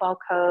his football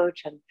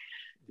coach, and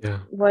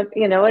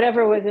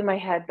whatever was in my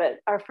head. But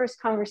our first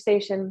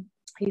conversation,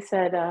 he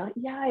said,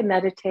 I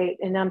meditate.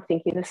 And I'm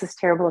thinking, this is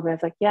terrible. And I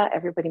was like, yeah,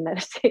 everybody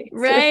meditates.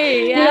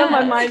 Right. Yeah.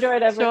 My mind or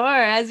whatever.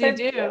 Sure, as you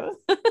do.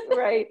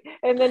 Right.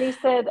 And then he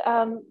said,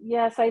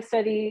 yes, I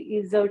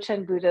study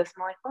Dzogchen Buddhism.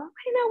 I'm like, well,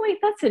 wait,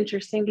 that's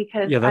interesting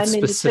because I'm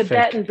into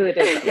Tibetan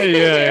Buddhism.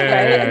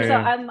 And so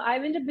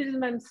I'm into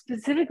Buddhism. I'm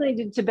specifically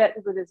into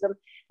Tibetan Buddhism.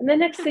 And the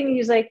next thing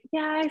he's like,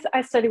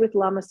 I study with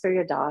Lama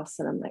Surya Das.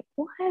 And I'm like,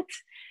 what?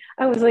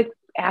 I was like,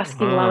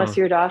 asking Lama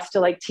Surya Das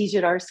to teach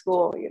at our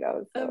school,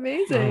 So,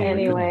 amazing.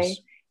 Anyway,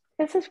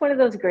 this is one of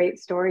those great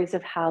stories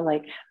of how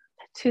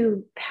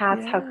two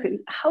paths,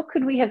 how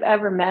could we have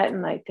ever met?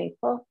 And I think,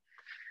 well,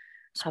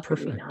 how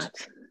could we not?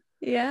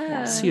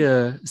 Yeah. Is he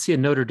a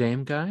Notre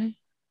Dame guy?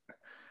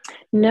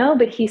 No,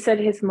 but he said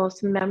his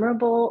most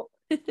memorable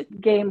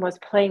game was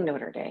playing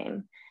Notre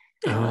Dame.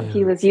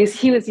 He was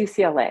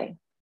UCLA.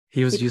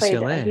 He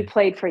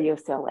played for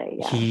UCLA.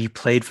 Yeah. He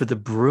played for the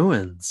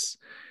Bruins.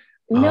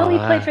 No, he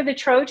played for the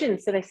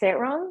Trojans. Did I say it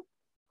wrong?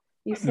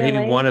 UCLA?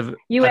 Maybe one of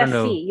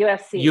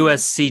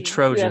USC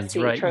Trojans,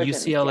 right?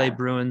 Trojans, UCLA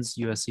Bruins,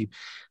 USC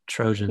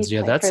Trojans.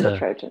 That's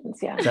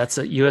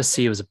a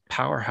USC was a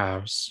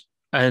powerhouse.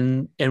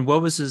 And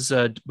what was his?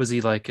 Was he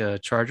like a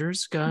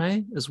Chargers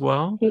guy as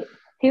well?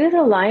 He was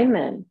a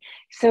lineman,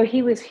 so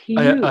he was huge.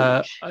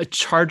 A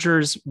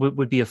Chargers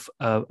would be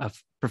a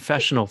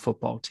professional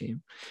football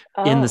team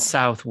in the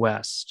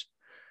Southwest.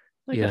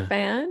 A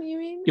fan, you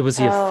mean? Was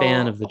he a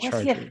fan of the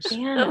Chargers?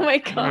 Oh my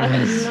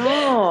gosh.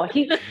 No,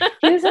 he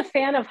was a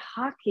fan of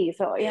hockey.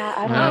 So I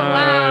don't know.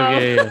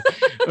 Wow.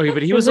 Okay,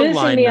 but he was a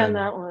lineman. Me on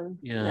that one.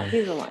 Yeah,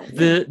 he's a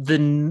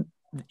lineman.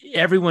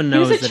 Everyone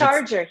knows he was a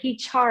Charger. He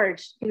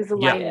charged. He was a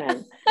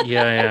lineman.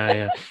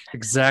 Yeah.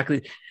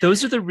 Exactly.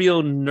 Those are the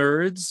real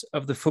nerds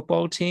of the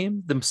football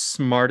team. The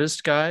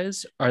smartest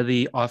guys are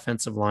the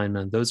offensive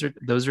linemen. Those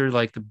are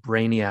like the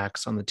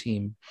brainiacs on the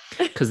team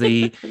because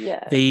they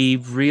they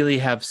really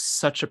have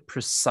such a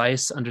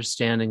precise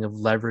understanding of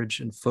leverage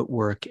and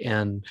footwork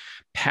and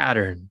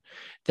pattern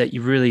that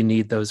you really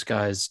need those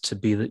guys to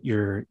be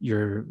your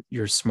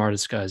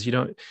smartest guys.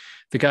 The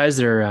guys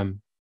that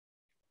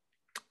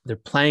they're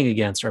playing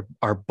against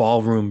are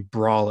ballroom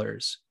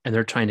brawlers, and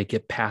they're trying to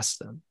get past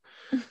them.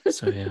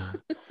 So yeah.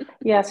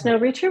 Yes, no,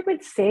 Richard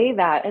would say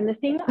that. And the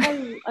thing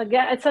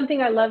it's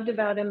something I loved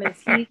about him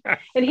is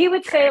he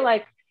would say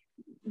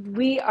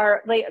they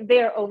are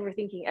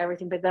overthinking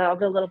everything, but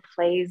the little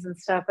plays and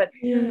stuff. But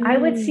I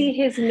would see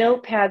his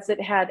notepads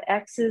that had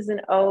X's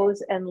and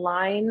O's and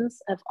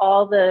lines of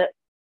all the,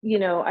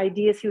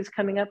 ideas he was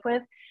coming up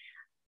with.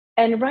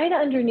 And right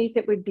underneath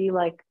it would be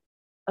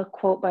a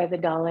quote by the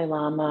Dalai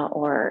Lama,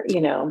 or, he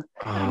was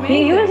a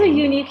Amazing.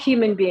 unique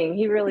human being.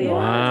 He really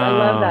was. I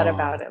love that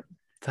about him.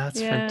 That's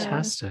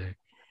fantastic.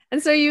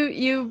 And so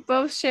you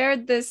both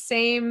shared this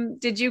same,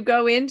 did you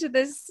go into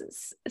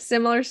this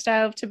similar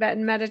style of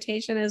Tibetan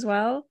meditation as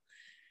well?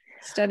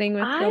 Studying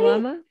with the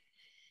Lama?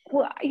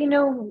 Well,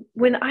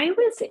 when I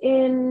was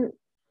in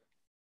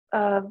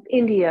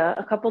India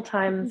a couple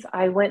times,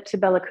 I went to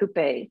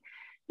Belakupe,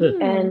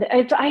 and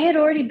I had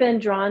already been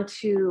drawn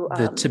to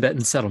the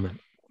Tibetan settlement.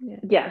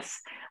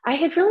 Yes, I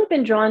had really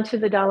been drawn to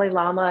the Dalai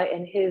Lama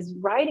and his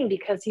writing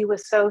because he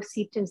was so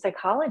steeped in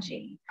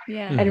psychology,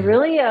 and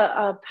really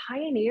a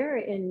pioneer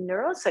in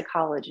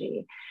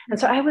neuropsychology. And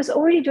so I was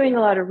already doing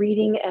a lot of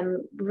reading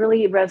and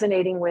really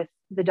resonating with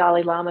the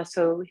Dalai Lama.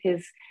 So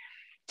his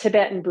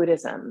Tibetan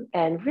Buddhism,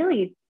 and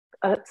really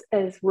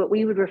as what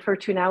we would refer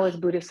to now as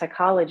Buddhist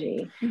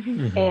psychology.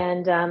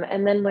 And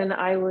then when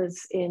I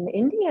was in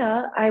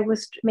India, I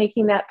was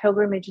making that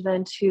pilgrimage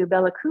then to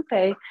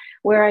Belakupe,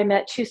 where I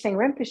met Chuseng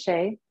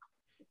Rinpoche,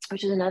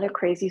 which is another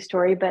crazy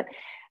story. But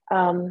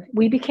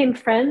we became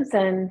friends,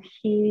 and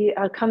he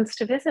comes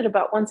to visit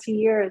about once a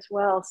year as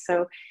well.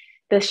 So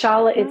the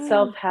Shala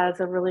itself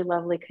has a really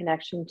lovely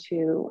connection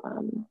to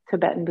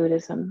Tibetan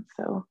Buddhism.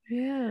 So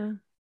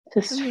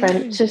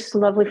just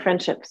lovely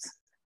friendships.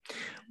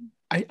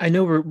 I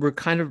know we're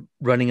kind of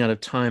running out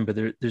of time, but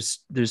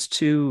there's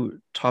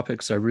two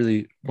topics I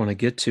really want to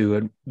get to,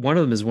 and one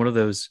of them is one of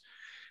those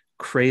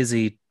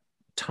crazy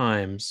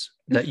times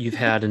that you've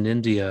had in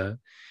India,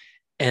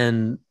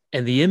 and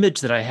the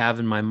image that I have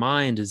in my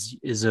mind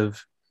is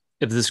of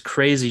this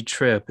crazy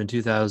trip in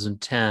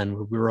 2010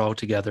 where we were all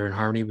together, and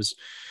Harmony was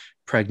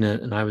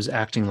pregnant, and I was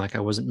acting like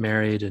I wasn't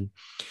married, and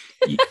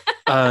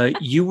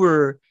you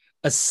were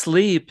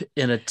asleep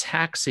in a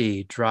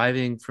taxi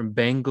driving from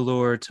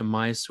Bangalore to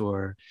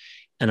Mysore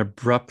and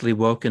abruptly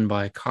woken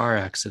by a car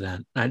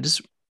accident.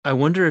 I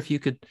wonder if you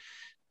could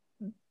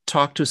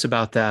talk to us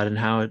about that and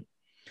how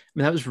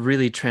that was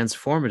really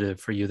transformative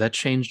for you. That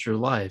changed your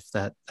life,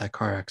 that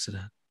car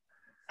accident.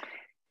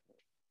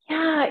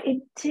 Yeah,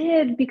 it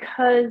did,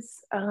 because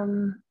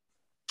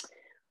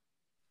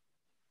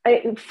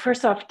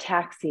first off,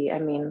 taxi. I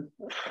mean,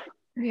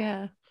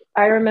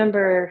 I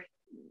remember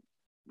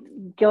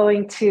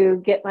going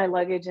to get my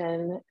luggage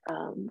and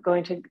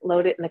going to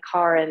load it in the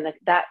car, and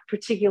that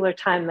particular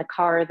time the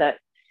car that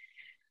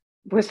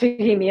was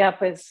picking me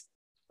up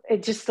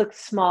it just looked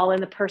small,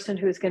 and the person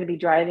who was going to be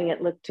driving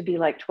it looked to be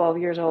like 12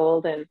 years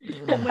old. And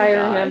I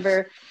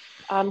remember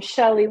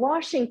Shelley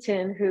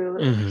Washington,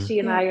 who she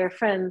and I are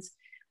friends,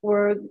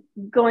 were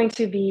going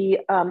to be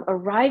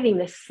arriving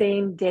the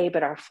same day,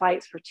 but our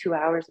flights were 2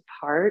 hours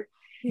apart.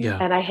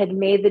 And I had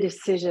made the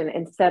decision,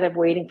 instead of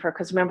waiting for,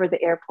 because remember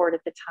the airport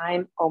at the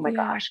time, oh my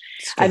gosh,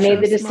 I made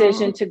the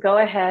decision to go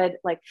ahead,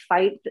 like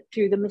fight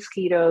through the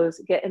mosquitoes,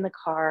 get in the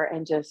car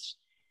and just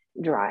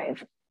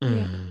drive.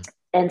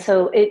 And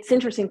so it's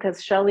interesting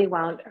because Shelley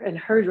and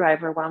her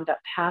driver wound up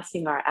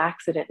passing our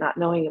accident, not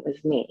knowing it was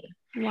me.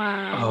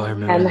 Wow. Oh, I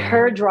remember and that.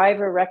 Her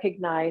driver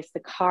recognized the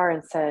car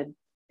and said,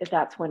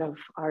 that's one of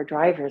our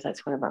drivers,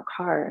 that's one of our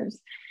cars.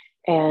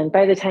 And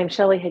by the time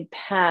Shelley had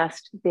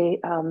passed,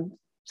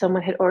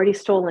 someone had already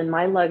stolen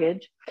my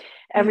luggage,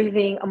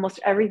 everything, almost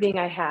everything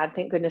I had.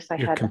 Thank goodness I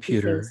had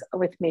computer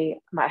with me.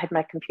 I had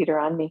my computer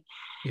on me.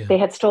 They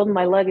had stolen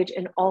my luggage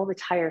and all the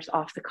tires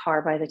off the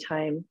car by the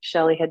time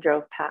Shelley had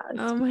drove past.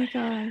 Oh my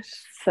gosh.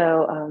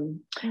 So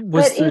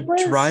was the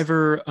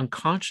driver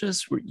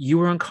unconscious? You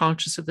were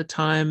unconscious at the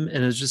time,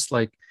 and it was just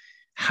like,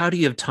 how do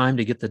you have time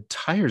to get the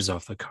tires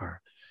off the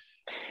car?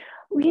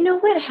 Well,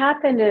 what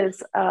happened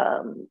is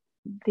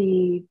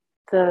the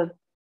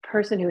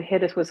person who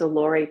hit us was a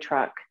lorry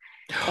truck,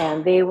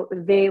 and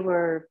they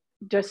were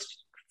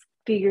just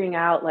figuring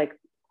out like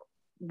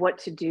what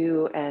to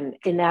do. And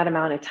in that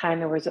amount of time,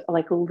 there was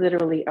like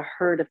literally a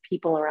herd of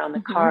people around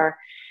the car,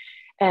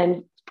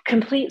 and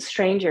complete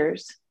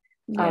strangers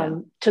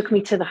took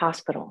me to the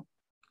hospital.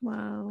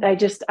 Wow.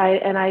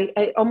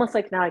 I almost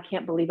like, now I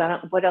can't believe,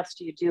 what else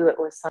do you do? It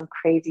was some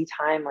crazy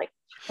time, like,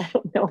 I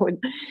don't know,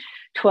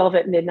 12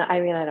 at midnight. I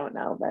mean, I don't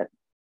know, but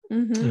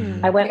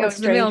I went with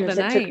strangers.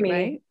 It took me,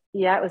 right?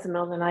 Yeah, it was the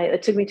middle of the night.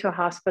 It took me to a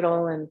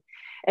hospital, and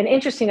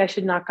interesting, I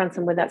should knock on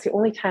some wood. That's the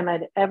only time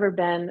I'd ever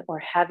been or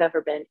have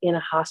ever been in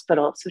a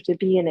hospital. So to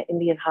be in an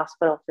Indian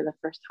hospital for the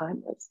first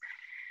time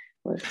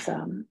was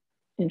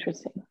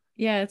interesting.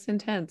 Yeah, it's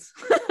intense.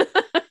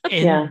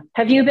 Yeah.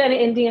 Have you been in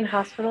Indian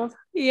hospitals?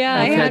 Yeah,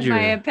 I had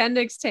my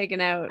appendix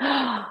taken out.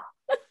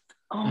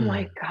 Oh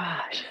my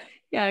gosh.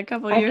 Yeah, a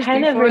couple of years before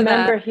that. I kind of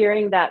remember that.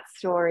 Hearing that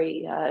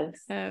story.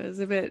 Yes. It was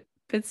a bit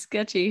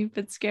sketchy, a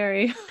bit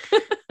scary.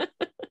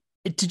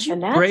 Did you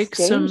break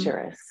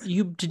dangerous.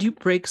 Did you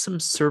break some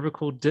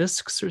cervical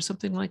discs or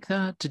something like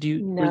that? Did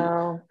you?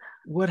 No.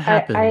 What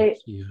happened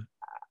to you?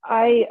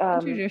 I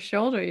your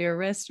shoulder, your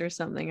wrist or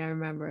something, I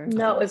remember.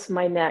 No, it was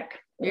my neck.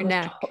 Your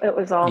neck. It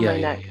was all my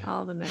neck. Yeah.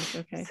 All the neck,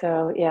 okay.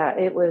 So yeah,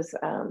 it was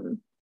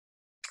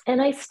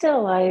and I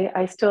still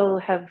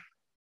have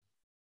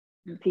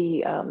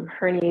the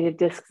herniated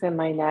discs in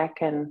my neck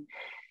and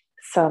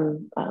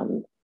some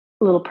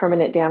little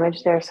permanent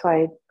damage there.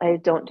 So I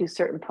don't do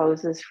certain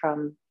poses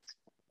from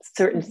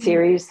certain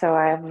series. So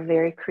I have a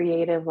very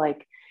creative,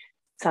 like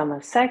some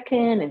a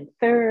second and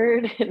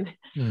third. And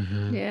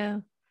yeah,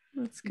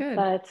 that's good.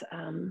 But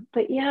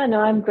yeah, no,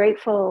 I'm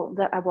grateful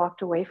that I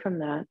walked away from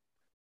that.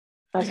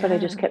 That's what I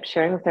just kept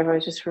sharing with everyone. I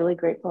was just really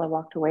grateful I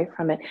walked away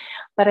from it.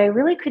 But I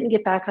really couldn't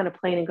get back on a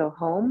plane and go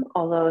home.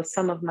 Although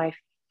some of my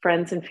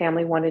friends and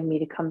family wanted me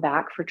to come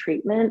back for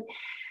treatment,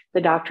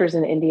 the doctors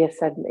in India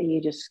said,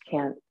 you just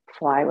can't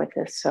fly with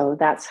this. So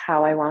that's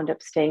how I wound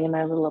up staying in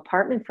my little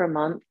apartment for a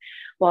month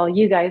while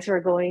you guys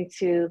were going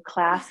to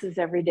classes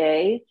every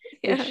day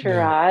with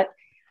Sharat.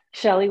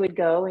 Shelly would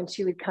go and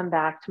she would come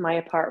back to my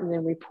apartment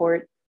and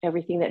report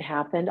everything that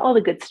happened, all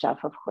the good stuff,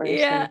 of course,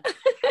 and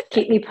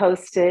keep me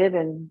posted,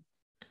 and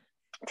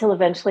until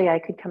eventually I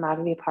could come out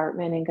of the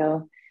apartment and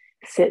go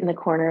sit in the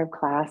corner of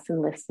class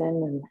and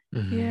listen.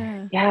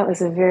 And it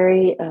was a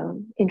very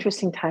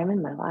interesting time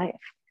in my life,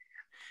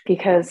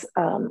 because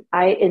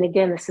and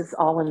again, this is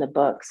all in the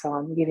book, so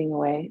I'm giving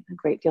away a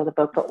great deal of the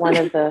book, but one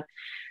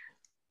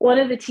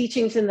of the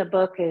teachings in the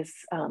book is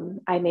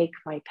I make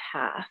my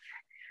path.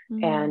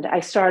 And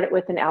I started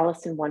with an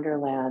Alice in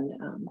Wonderland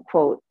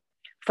quote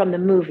from the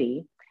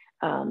movie,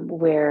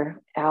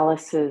 where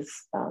Alice is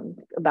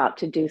about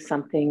to do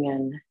something,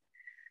 and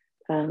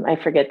I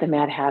forget, the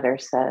Mad Hatter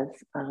says,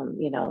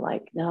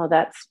 like, no,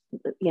 that's,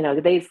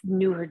 they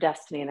knew her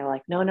destiny, and they're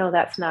like, no,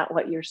 that's not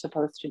what you're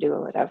supposed to do,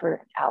 or whatever.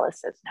 And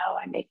Alice says, no,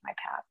 I make my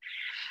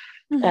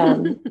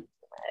path.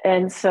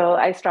 And so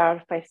I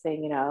started by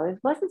saying, I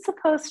wasn't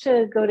supposed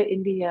to go to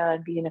India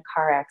and be in a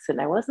car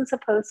accident. I wasn't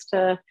supposed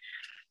to,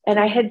 and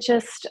I had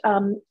just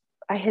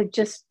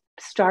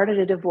started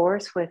a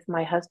divorce with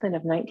my husband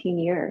of 19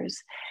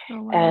 years.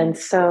 Oh, wow. And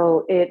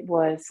so it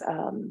was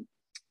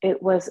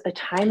a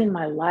time in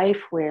my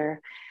life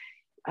where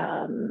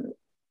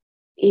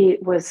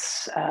it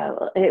was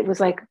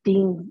like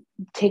being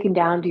taken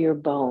down to your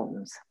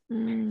bones,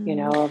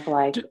 of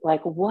like,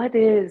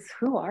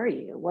 who are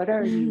you? What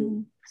are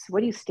you?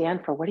 What do you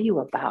stand for? What are you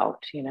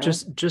about?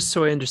 Just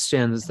so I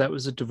understand this, that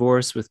was a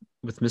divorce with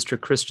Mr.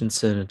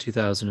 Christinson in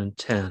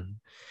 2010.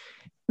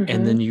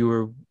 And then you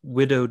were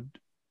widowed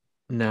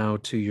now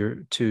to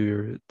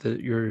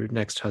your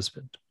next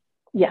husband.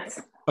 Yes.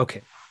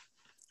 Okay,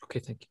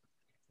 thank you.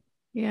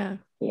 Yeah.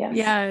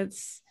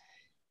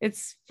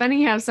 It's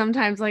funny how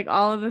sometimes like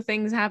all of the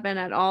things happen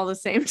at all the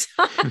same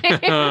time,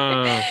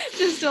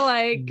 just to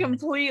like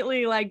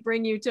completely like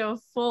bring you to a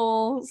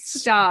full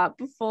stop,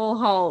 full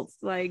halt,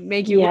 like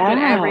make you look at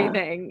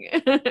everything.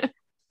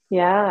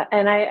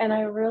 And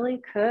I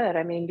really could.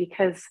 I mean,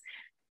 because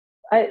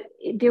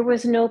there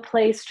was no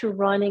place to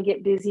run and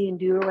get busy and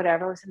do or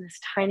whatever. I was in this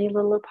tiny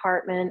little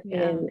apartment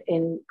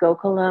in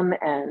Gokulam,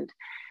 and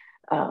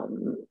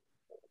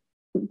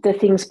the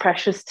things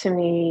precious to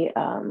me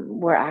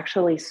were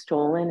actually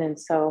stolen. And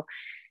so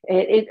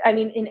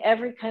in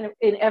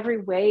every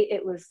way,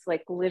 it was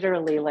like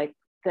literally like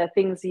the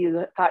things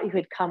you thought you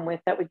had come with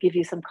that would give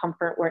you some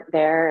comfort weren't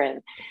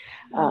there.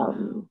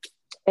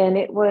 And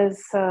it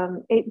was,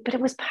 but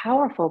it was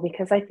powerful,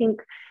 because I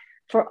think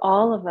for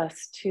all of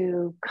us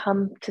to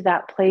come to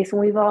that place, and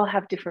we've all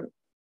have different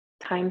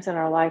times in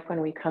our life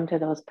when we come to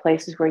those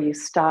places where you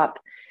stop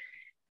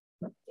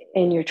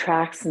in your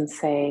tracks and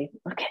say,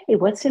 okay,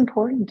 what's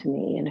important to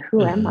me, and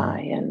who am I,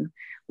 and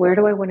where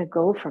do I want to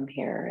go from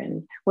here,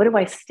 and what do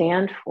I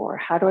stand for?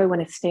 How do I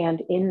want to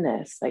stand in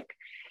this? Like,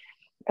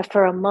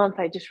 for a month,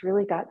 I just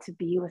really got to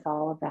be with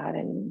all of that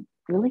and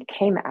really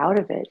came out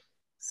of it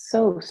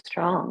so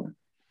strong.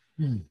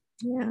 Yeah.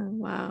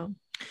 Wow.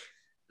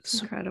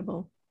 It's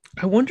incredible.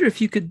 I wonder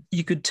if you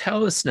could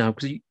tell us now,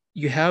 because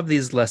you have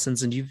these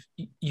lessons, and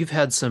you've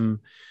had some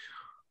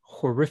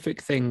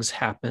horrific things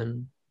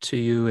happen to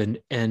you,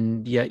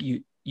 and yet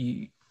you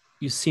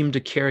seem to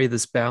carry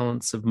this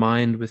balance of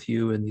mind with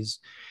you, and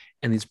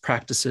these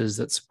practices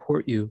that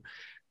support you.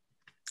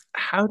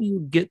 How do you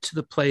get to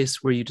the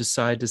place where you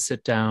decide to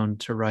sit down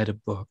to write a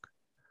book?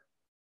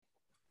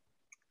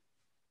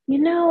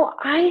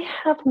 I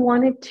have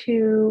wanted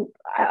to.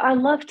 I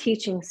love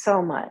teaching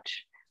so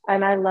much,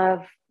 and I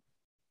love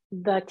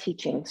the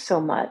teaching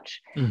so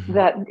much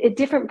that at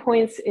different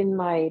points in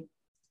my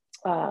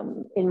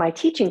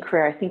teaching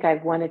career, I think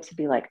I've wanted to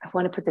be like, I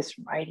want to put this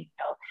in writing.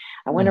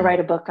 I want to write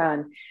a book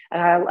on,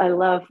 and I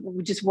love,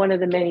 just one of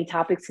the many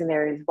topics in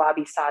there is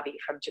wabi sabi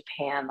from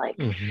Japan, like,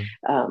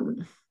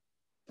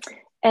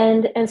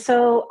 and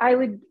so I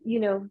would,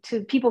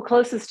 to people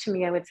closest to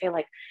me, I would say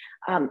like,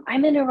 I'm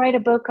going to write a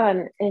book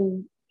on,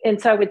 and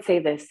so I would say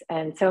this,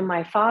 and so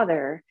my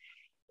father,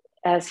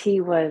 as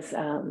he was,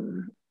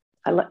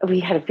 we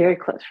had a very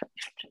close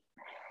relationship,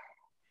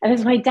 and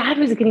as my dad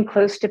was getting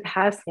close to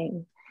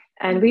passing,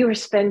 and we were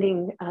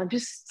spending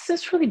just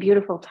this really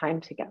beautiful time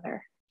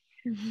together.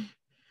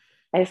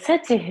 I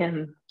said to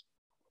him,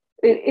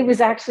 it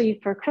was actually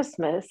for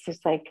Christmas,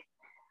 it's like,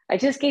 I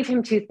just gave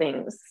him two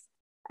things.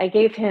 I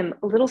gave him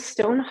a little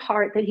stone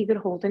heart that he could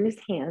hold in his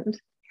hand.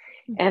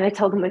 And I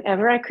told him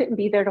whenever I couldn't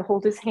be there to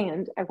hold his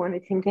hand, I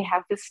wanted him to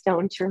have this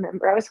stone to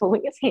remember I was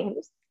holding his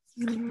hand.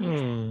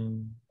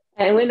 Mm.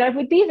 And when I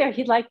would be there,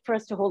 he'd like for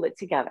us to hold it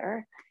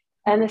together.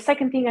 And the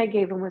second thing I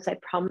gave him was I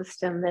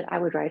promised him that I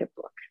would write a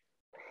book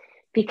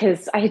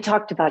because I had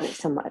talked about it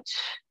so much.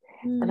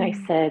 And I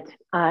said,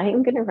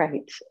 I'm going to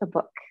write a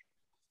book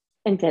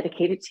and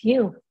dedicate it to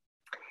you.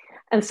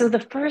 And so the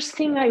first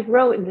thing I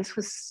wrote, and this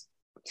was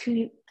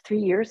 3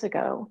 years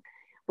ago,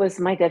 was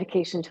my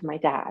dedication to my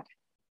dad.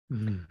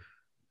 Mm-hmm.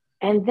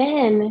 And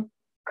then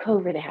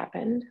COVID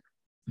happened.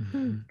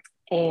 Mm-hmm.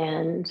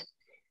 And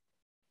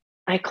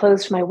I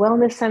closed my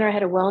wellness center. I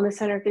had a wellness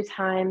center at the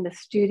time. The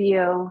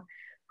studio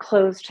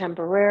closed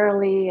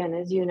temporarily. And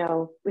as you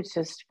know, it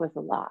just was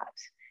a lot.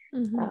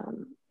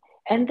 Mm-hmm.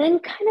 And then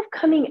kind of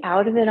coming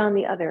out of it on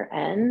the other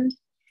end,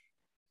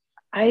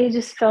 I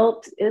just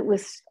felt I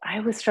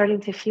was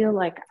starting to feel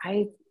like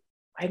I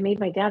made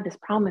my dad this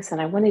promise and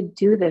I want to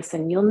do this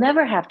and you'll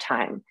never have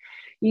time.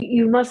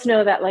 You must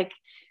know that, like,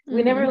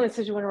 whenever everyone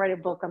says you want to write a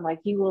book, I'm like,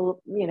 you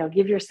will,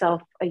 give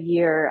yourself a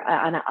year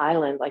on an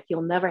island. Like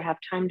you'll never have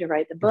time to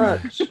write the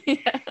book.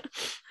 Yeah.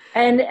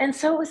 And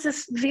so it was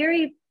this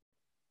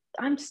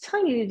I'm just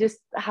telling you just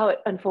how it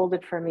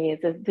unfolded for me.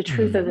 The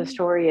truth of the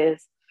story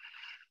is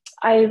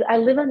I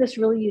live on this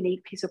really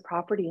unique piece of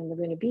property in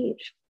Laguna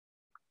Beach.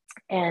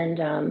 And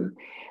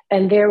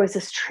there was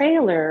this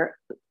trailer,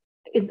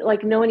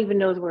 like no one even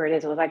knows where it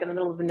is. It was like in the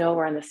middle of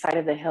nowhere on the side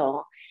of the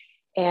hill.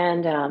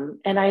 And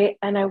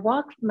I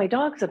walked my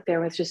dogs up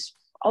there with just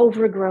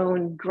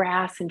overgrown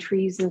grass and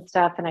trees and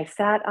stuff. And I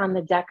sat on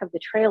the deck of the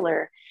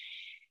trailer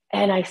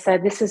and I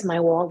said, this is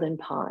my Walden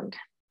Pond.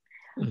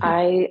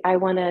 I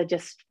want to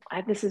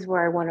this is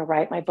where I want to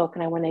write my book.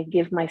 And I want to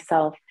give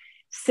myself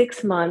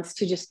 6 months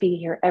to just be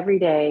here every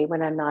day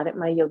when I'm not at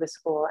my yoga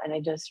school. And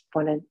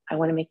I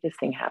want to make this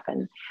thing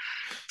happen.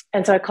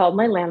 And so I called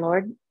my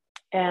landlord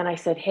and I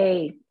said,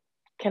 hey,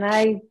 can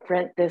I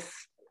rent this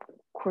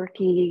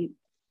quirky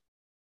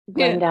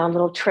down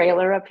little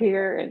trailer up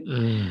here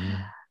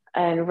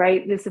and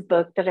write this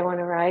book that I want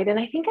to write? And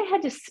I think I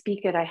had to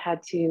speak it. I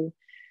had to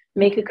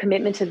make a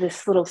commitment to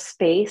this little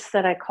space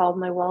that I called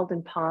my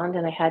Walden Pond.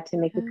 And I had to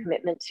make a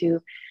commitment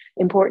to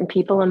important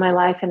people in my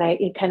life. And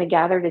it kind of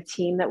gathered a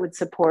team that would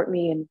support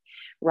me in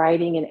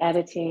writing and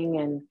editing.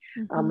 And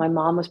my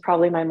mom was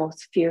probably my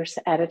most fierce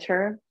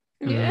editor.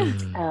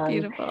 Yeah,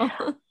 beautiful.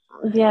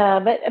 Yeah,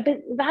 but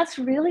that's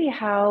really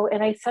how,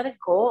 and I set a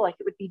goal, like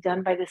it would be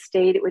done by the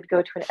state. It would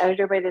go to an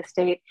editor by the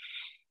state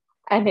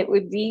and it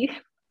would be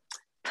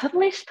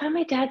published by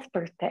my dad's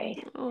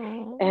birthday.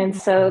 Oh. And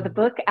so the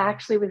book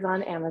actually was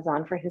on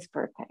Amazon for his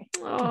birthday.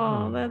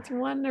 Oh, that's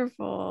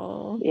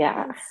wonderful.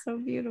 Yeah. That's so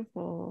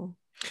beautiful.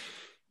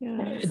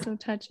 Yeah, it's so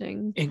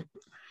touching. And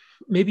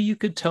maybe you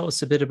could tell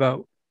us a bit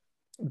about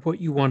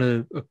what you want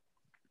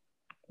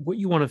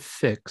to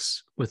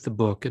fix with the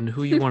book and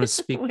who you want to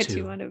speak what to.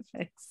 you want to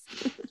fix.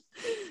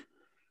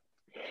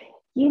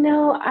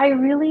 I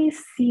really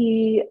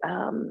see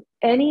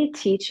any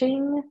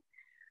teaching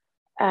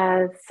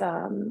as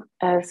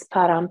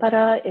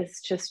parampara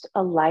is just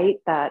a light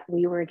that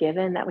we were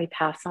given that we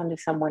pass on to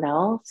someone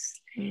else.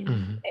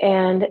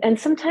 And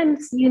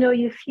sometimes,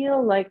 you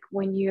feel like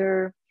when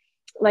you're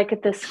like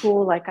at the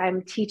school, like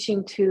I'm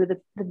teaching to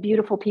the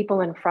beautiful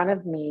people in front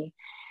of me.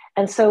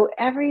 And so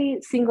every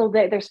single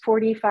day, there's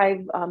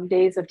 45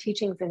 days of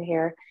teachings in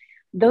here.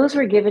 Those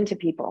were given to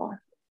people.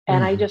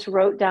 And I just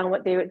wrote down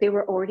what they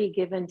were already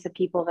given to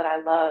people that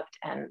I loved.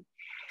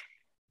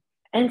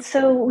 And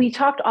so we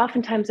talked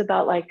oftentimes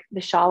about like the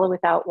shala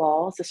without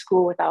walls, the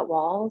school without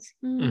walls,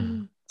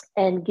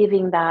 and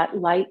giving that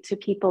light to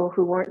people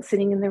who weren't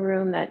sitting in the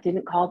room, that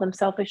didn't call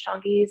themselves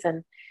Ashtangis.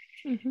 And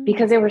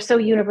because they were so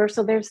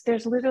universal,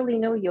 there's literally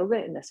no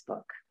yoga in this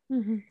book.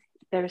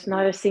 There's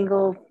not a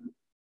single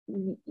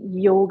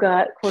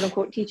yoga, quote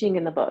unquote, teaching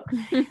in the book.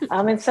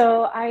 And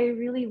so I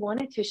really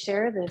wanted to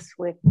share this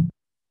with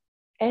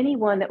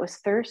anyone that was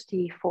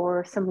thirsty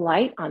for some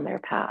light on their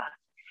path.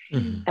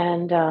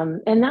 And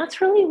that's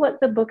really what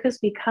the book has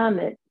become.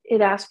 It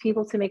asks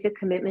people to make a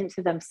commitment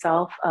to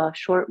themselves, a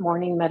short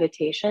morning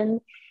meditation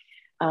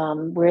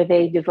where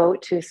they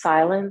devote to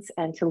silence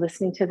and to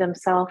listening to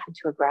themselves and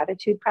to a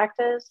gratitude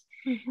practice.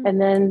 And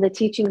then the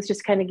teachings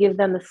just kind of give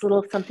them this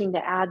little something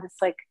to add, this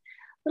like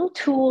little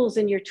tools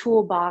in your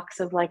toolbox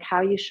of like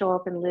how you show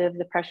up and live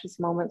the precious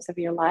moments of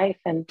your life.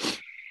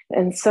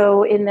 And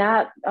so in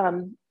that,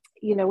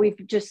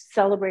 we've just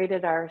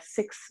celebrated our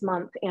 7th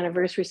month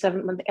anniversary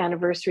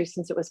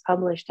since it was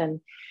published. And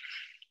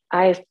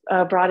I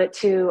brought it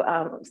to,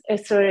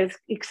 it's sort of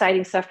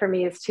exciting stuff for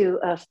me, is to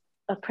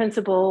a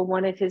principal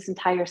wanted his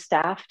entire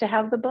staff to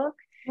have the book.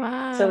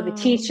 Wow. So the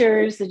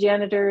teachers, the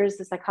janitors,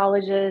 the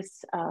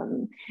psychologists.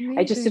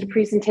 I just did a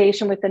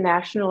presentation with the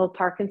National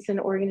Parkinson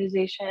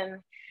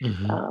Organization.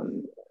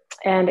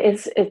 And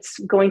it's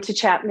going to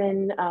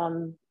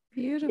Chapman.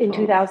 Beautiful. In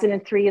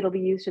 2003, it'll be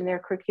used in their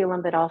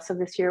curriculum, but also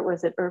this year it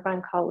was at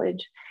Irvine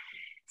College.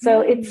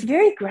 So it's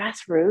very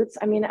grassroots.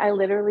 I mean, I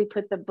literally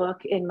put the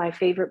book in my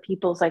favorite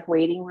people's like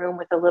waiting room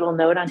with a little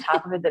note on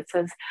top of it that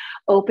says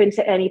open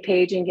to any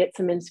page and get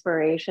some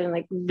inspiration,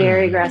 like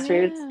very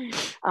grassroots.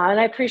 And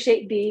I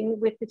appreciate being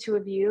with the two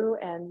of you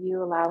and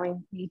you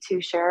allowing me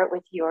to share it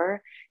with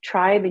your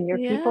tribe and your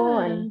people.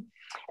 And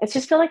it's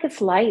just feel like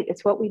it's light.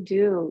 It's what we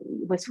do.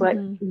 It's what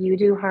you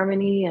do,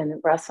 Harmony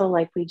and Russell.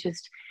 Like we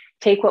just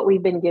take what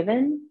we've been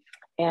given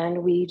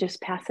and we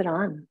just pass it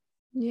on.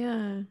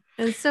 Yeah.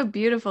 It's so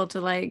beautiful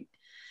to like,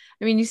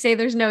 I mean, you say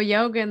there's no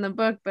yoga in the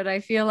book, but I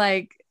feel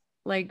like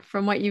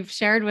from what you've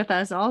shared with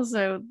us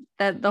also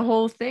that the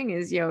whole thing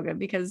is yoga,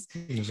 because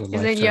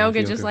isn't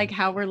yoga just like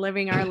how we're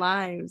living our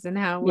lives and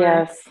how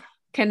we're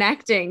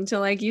connecting to,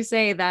 like you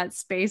say, that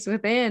space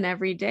within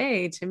every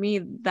day. To me,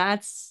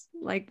 that's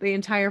like the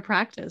entire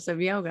practice of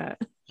yoga.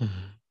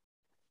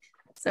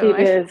 So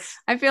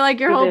I feel like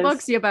your whole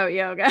book's about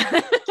yoga.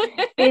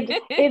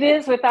 it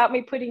is, without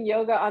me putting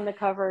yoga on the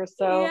cover.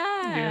 So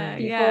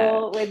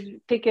people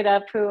would pick it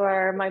up who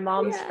are my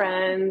mom's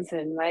friends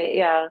and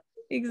my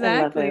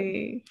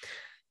exactly.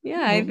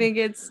 Yeah, I think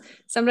it's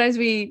sometimes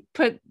we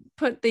put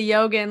the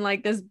yoga in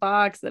like this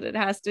box that it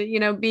has to, you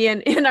know, be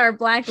in our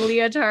black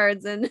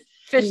leotards and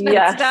fishnet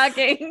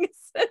stockings.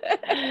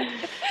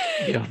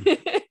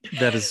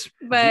 That is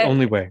the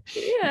only way.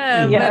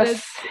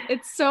 But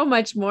it's so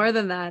much more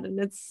than that, and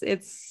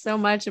it's so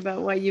much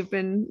about what you've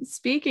been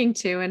speaking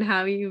to and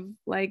how you've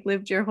like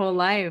lived your whole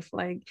life,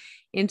 like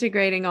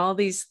integrating all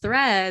these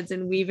threads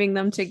and weaving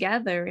them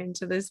together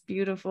into this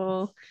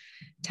beautiful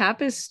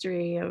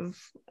tapestry of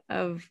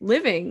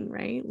living,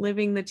 right?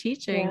 Living the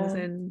teachings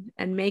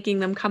and making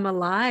them come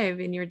alive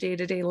in your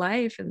day-to-day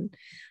life. And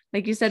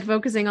like you said,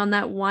 focusing on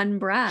that one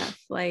breath,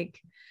 like,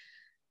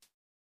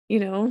 you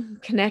know,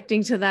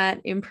 connecting to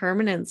that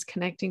impermanence,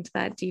 connecting to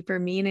that deeper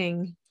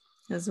meaning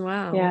as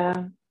well.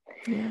 Yeah.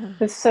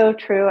 It's so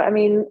true. I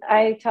mean,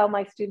 I tell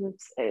my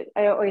students,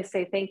 I always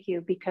say thank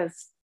you,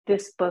 because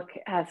this book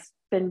has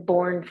been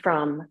born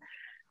from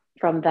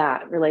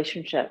that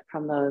relationship,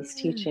 from those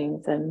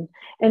teachings. And,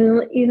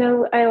 you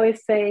know, I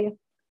always say,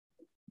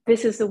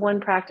 this is the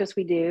one practice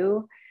we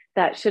do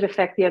that should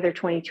affect the other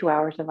 22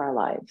 hours of our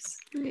lives.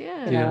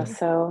 You know,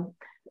 so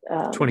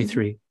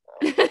 23.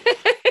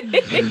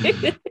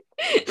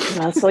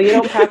 So you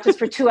don't practice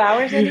for 2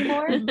 hours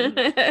anymore?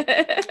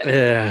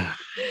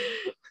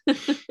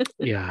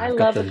 I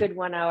love a good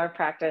 1 hour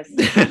practice.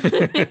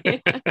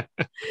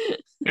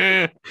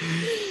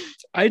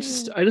 I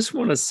just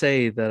want to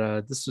say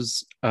that this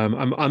was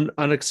I'm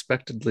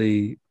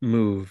unexpectedly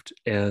moved,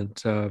 and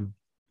I'm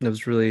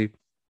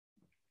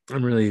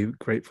really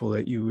grateful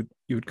that you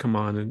would come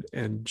on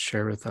and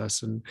share with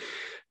us and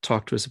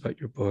talk to us about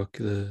your book,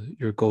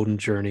 your golden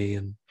journey.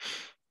 And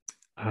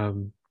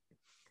I'm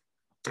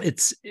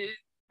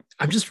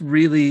just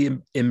really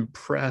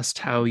impressed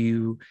how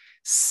you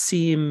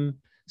seem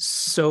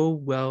so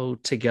well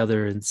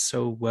together and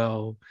so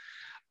well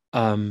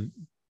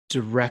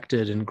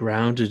directed and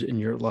grounded in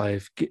your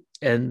life,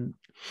 and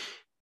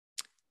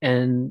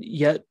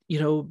yet you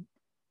know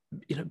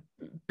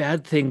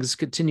bad things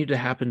continue to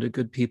happen to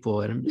good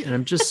people, and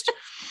I'm just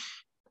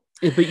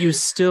but you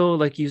still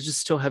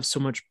have so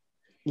much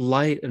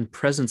light and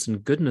presence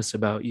and goodness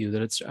about you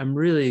that I'm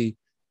really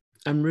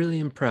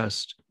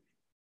impressed.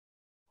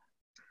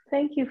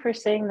 Thank you for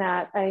saying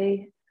that.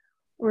 I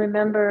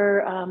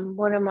remember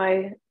one of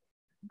my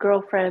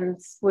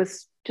girlfriends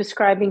was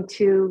describing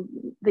to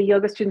the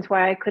yoga students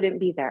why I couldn't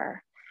be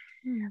there.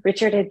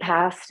 Richard had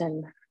passed,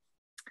 and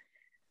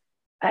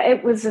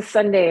it was a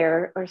Sunday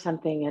or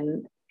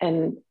something,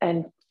 and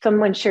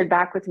someone shared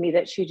back with me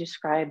that she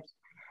described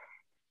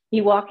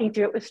you walking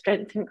through it with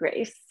strength and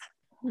grace.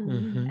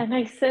 And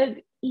I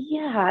said,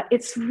 yeah,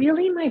 it's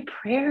really my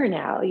prayer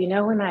now, you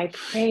know, when I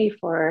pray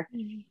for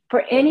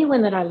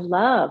anyone that I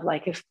love,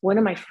 like if one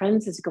of my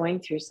friends is going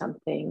through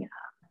something,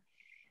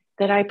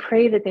 that I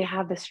pray that they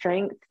have the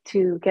strength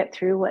to get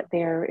through what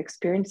they're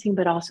experiencing,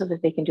 but also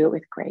that they can do it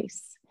with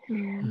grace.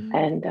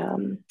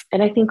 And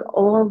I think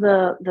all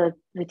the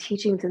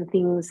teachings and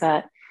things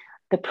that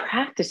the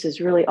practices,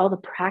 really all the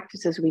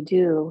practices we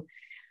do,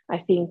 I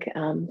think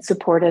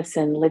support us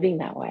in living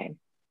that way.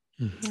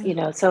 You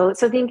know, so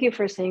thank you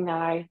for saying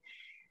that.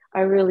 I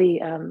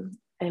really am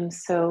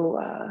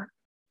so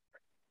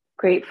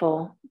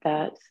grateful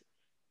that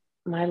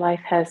my life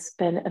has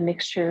been a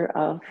mixture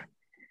of,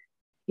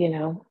 you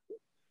know,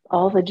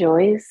 all the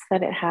joys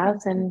that it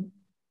has, and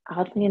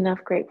oddly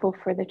enough, grateful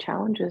for the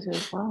challenges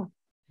as well.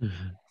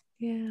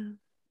 It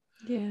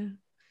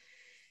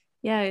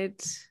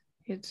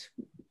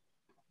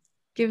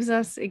gives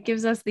us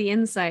the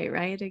insight,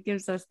 right? It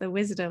gives us the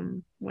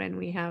wisdom when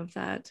we have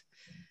that.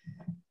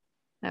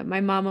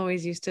 My mom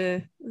always used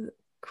to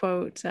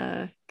quote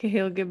Kahil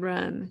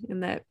Gibran, in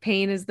that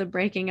pain is the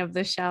breaking of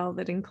the shell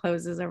that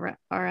encloses our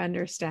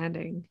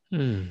understanding.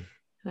 And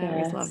I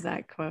always love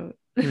that quote.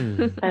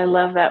 I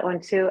love that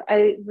one too.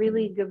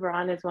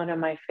 Gibran is one of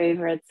my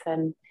favorites,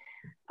 and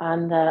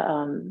on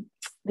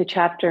the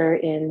chapter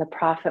in the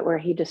Prophet where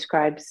he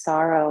describes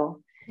sorrow,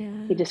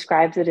 He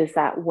describes it as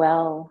that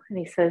well. And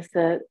he says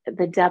the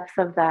depth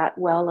of that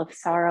well of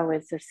sorrow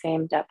is the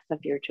same depth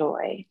of your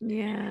joy.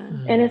 Yeah.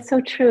 And it's so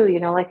true,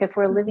 like if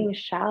we're living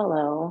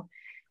shallow,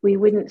 we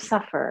wouldn't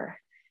suffer,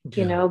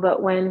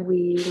 but when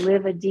we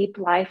live a deep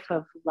life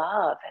of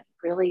love and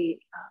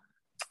really,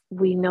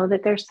 we know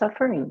that there's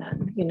suffering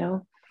then,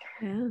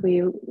 Yeah.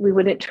 we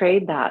wouldn't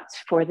trade that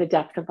for the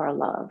depth of our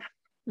love.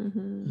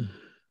 Mm-hmm.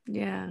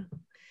 Yeah.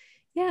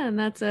 Yeah.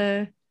 And it's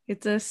a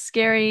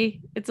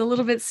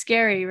little bit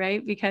scary,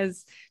 right?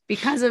 Because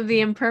of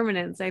the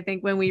impermanence. I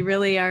think when we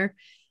really are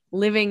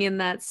living in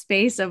that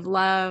space of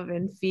love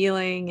and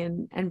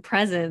feeling and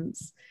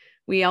presence,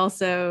 we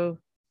also,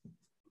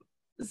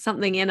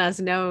 something in us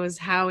knows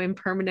how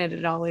impermanent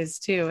it all is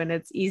too. And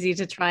it's easy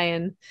to try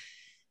and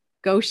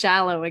go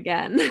shallow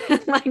again,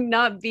 like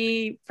not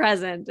be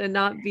present and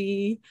not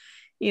be,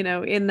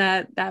 in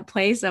that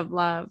place of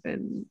love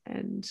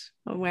and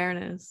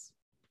awareness.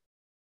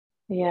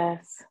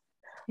 Yes.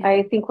 Yeah.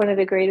 I think one of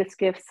the greatest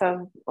gifts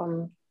of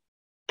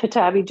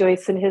Patabi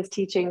Joyce and his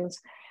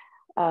teachings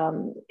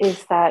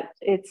is that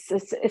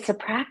it's a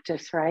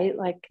practice, right?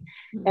 Like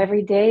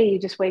every day you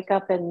just wake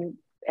up and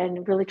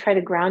really try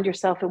to ground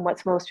yourself in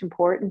what's most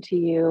important to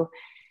you,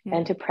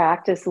 and to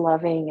practice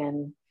loving,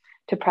 and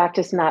to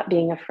practice not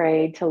being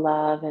afraid to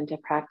love, and to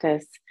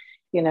practice,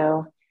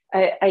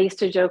 I used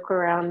to joke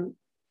around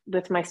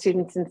with my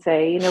students and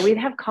say, we'd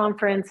have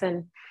conference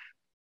and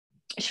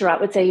Sharat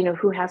would say,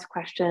 who has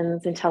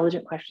questions,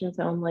 intelligent questions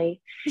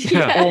only.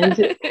 Yeah.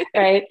 And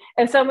right.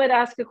 And someone would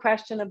ask a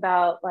question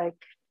about like,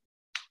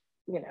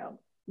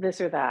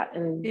 this or that.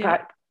 And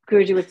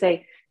Guruji would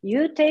say,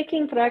 you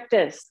taking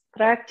practice.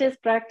 And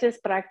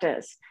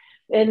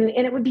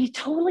it would be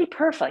totally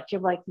perfect.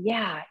 You're like,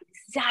 yeah,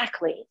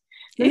 exactly.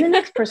 Then the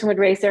next person would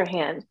raise their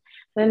hand.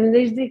 Then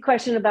there's the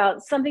question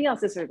about something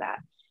else, this or that.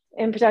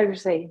 And Patabi would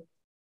say,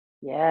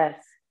 yes,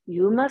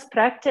 you must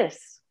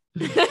practice.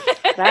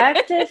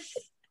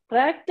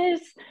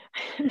 practice.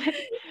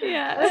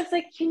 Yeah. I was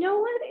like, you know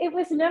what? It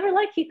was never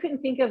like he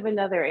couldn't think of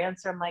another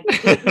answer. I'm like,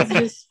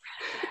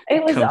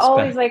 it was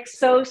always back. Like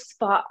so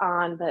spot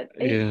on. But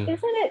isn't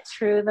it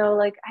true though?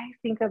 Like I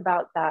think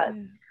about that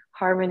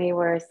harmony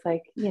where it's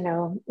like,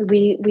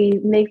 we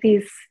make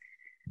these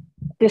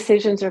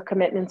decisions or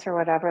commitments or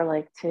whatever,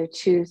 like to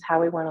choose how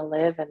we want to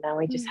live. And now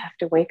we just have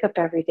to wake up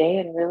every day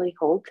and really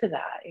hold to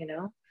that,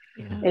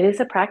 It is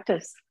a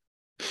practice.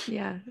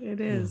 Yeah, it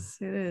is.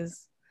 It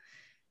is.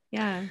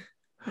 Yeah,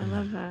 I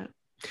love that.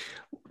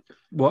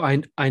 Well,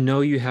 I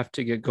know you have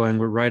to get going.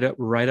 We're right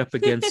up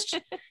against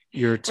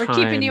your time. We're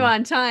keeping you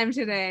on time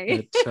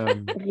today.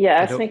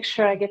 Yes, make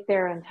sure I get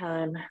there on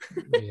time.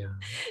 Yeah.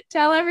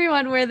 Tell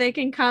everyone where they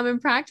can come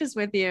and practice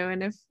with you,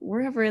 and if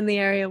we're ever in the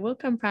area, we'll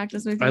come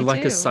practice with you. I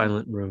like a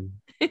silent room.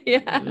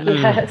 Yeah.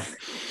 Yes.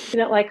 You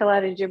don't like a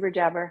lot of jibber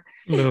jabber.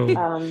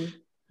 No.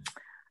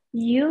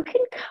 You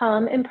can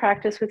come and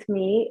practice with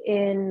me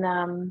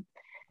in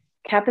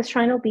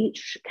Capistrano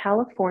Beach,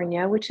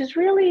 California, which is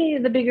really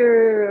the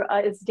bigger,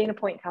 is Dana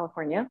Point,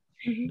 California.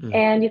 Mm-hmm.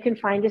 And you can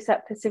find us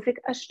at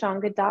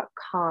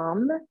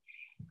pacificashtanga.com.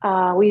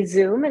 We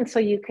Zoom, and so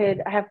you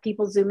could have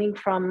people Zooming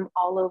from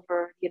all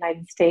over the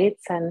United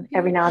States, and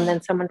every now and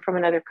then someone from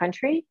another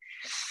country.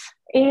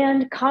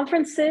 And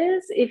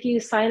conferences, if you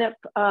sign up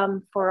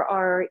for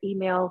our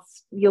emails,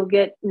 you'll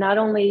get not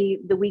only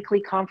the weekly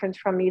conference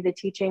from me, the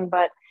teaching,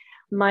 but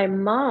my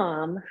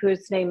mom,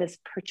 whose name is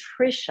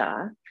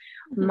Patricia.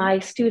 My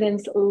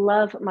students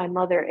love my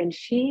mother, and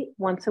she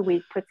once a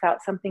week puts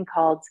out something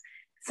called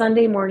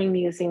Sunday Morning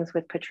Musings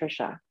with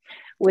Patricia,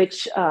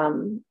 which is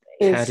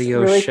Patty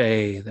really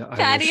O'Shea, the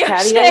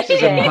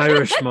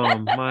Irish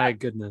mom. My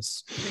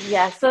goodness.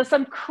 Yeah, so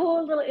some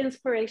cool little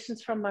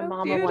inspirations from my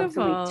mama once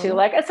a week too.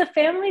 Like it's a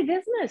family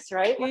business,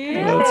 right? What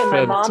can I say?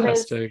 My mom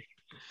is.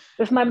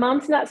 If my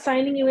mom's not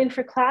signing you in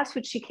for class,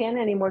 which she can't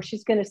anymore,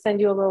 she's going to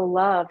send you a little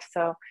love.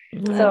 So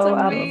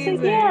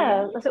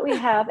yeah, that's what we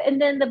have.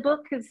 And then the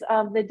book is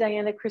the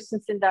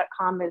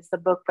DianaChristinson.com is the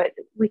book, but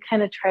we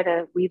kind of try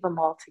to weave them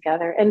all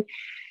together. And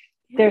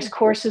there's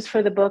courses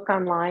for the book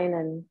online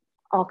and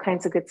all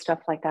kinds of good stuff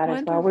like that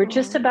as well. We're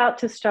just about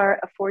to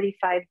start a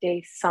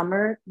 45-day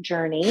summer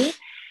journey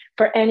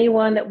for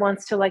anyone that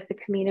wants to, like the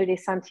Camino de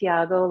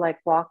Santiago, like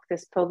walk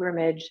this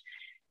pilgrimage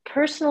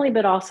personally,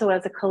 but also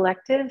as a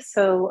collective.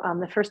 So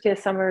the first day of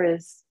summer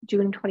is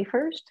June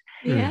 21st.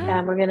 Yeah.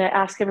 And we're going to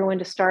ask everyone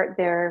to start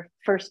their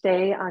first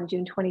day on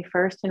June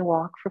 21st and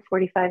walk for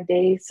 45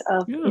 days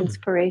of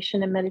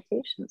inspiration and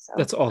meditation. So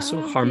that's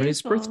also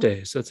Harmony's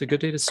birthday. So it's a good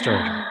day to start.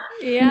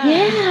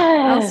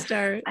 I'll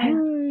start.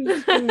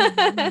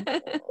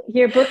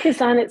 Your book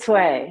is on its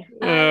way.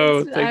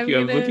 Oh, thank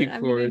you. I'm looking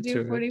forward to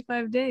it.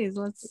 45 days.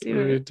 Let's do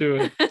We're it. Do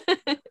it.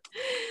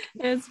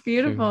 It's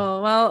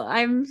beautiful. Well,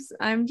 I'm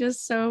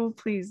just so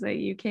pleased that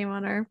you came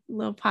on our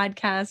little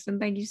podcast, and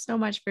thank you so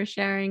much for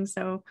sharing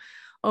so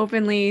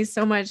openly,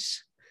 so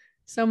much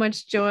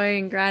joy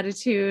and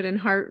gratitude and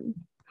heart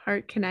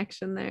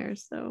connection there.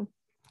 So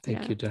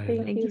thank you,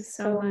 Diana. Thank you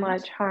so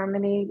much,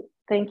 Harmony.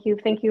 Thank you,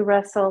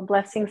 Russell.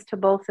 Blessings to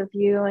both of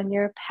you and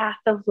your path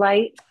of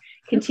light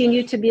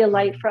continue to be a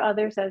light for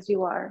others as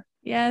you are.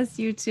 Yes,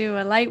 you too,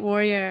 a light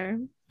warrior.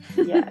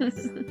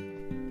 Yes.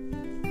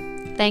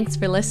 Thanks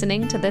for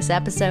listening to this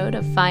episode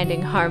of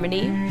Finding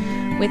Harmony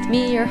with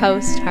me, your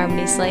host,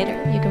 Harmony Slater.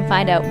 You can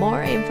find out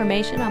more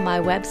information on my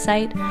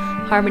website,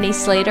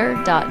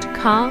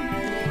 harmonyslater.com,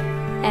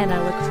 and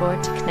I look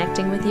forward to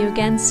connecting with you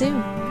again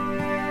soon.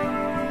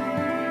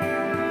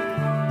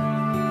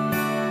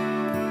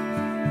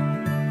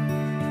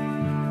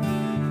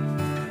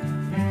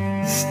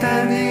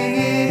 Standing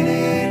in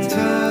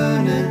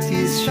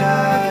eternity's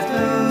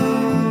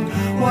shadow,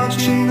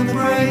 watching the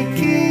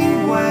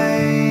breaking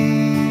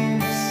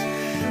waves.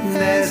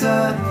 There's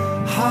a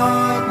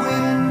hard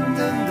wind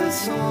and the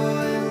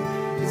soil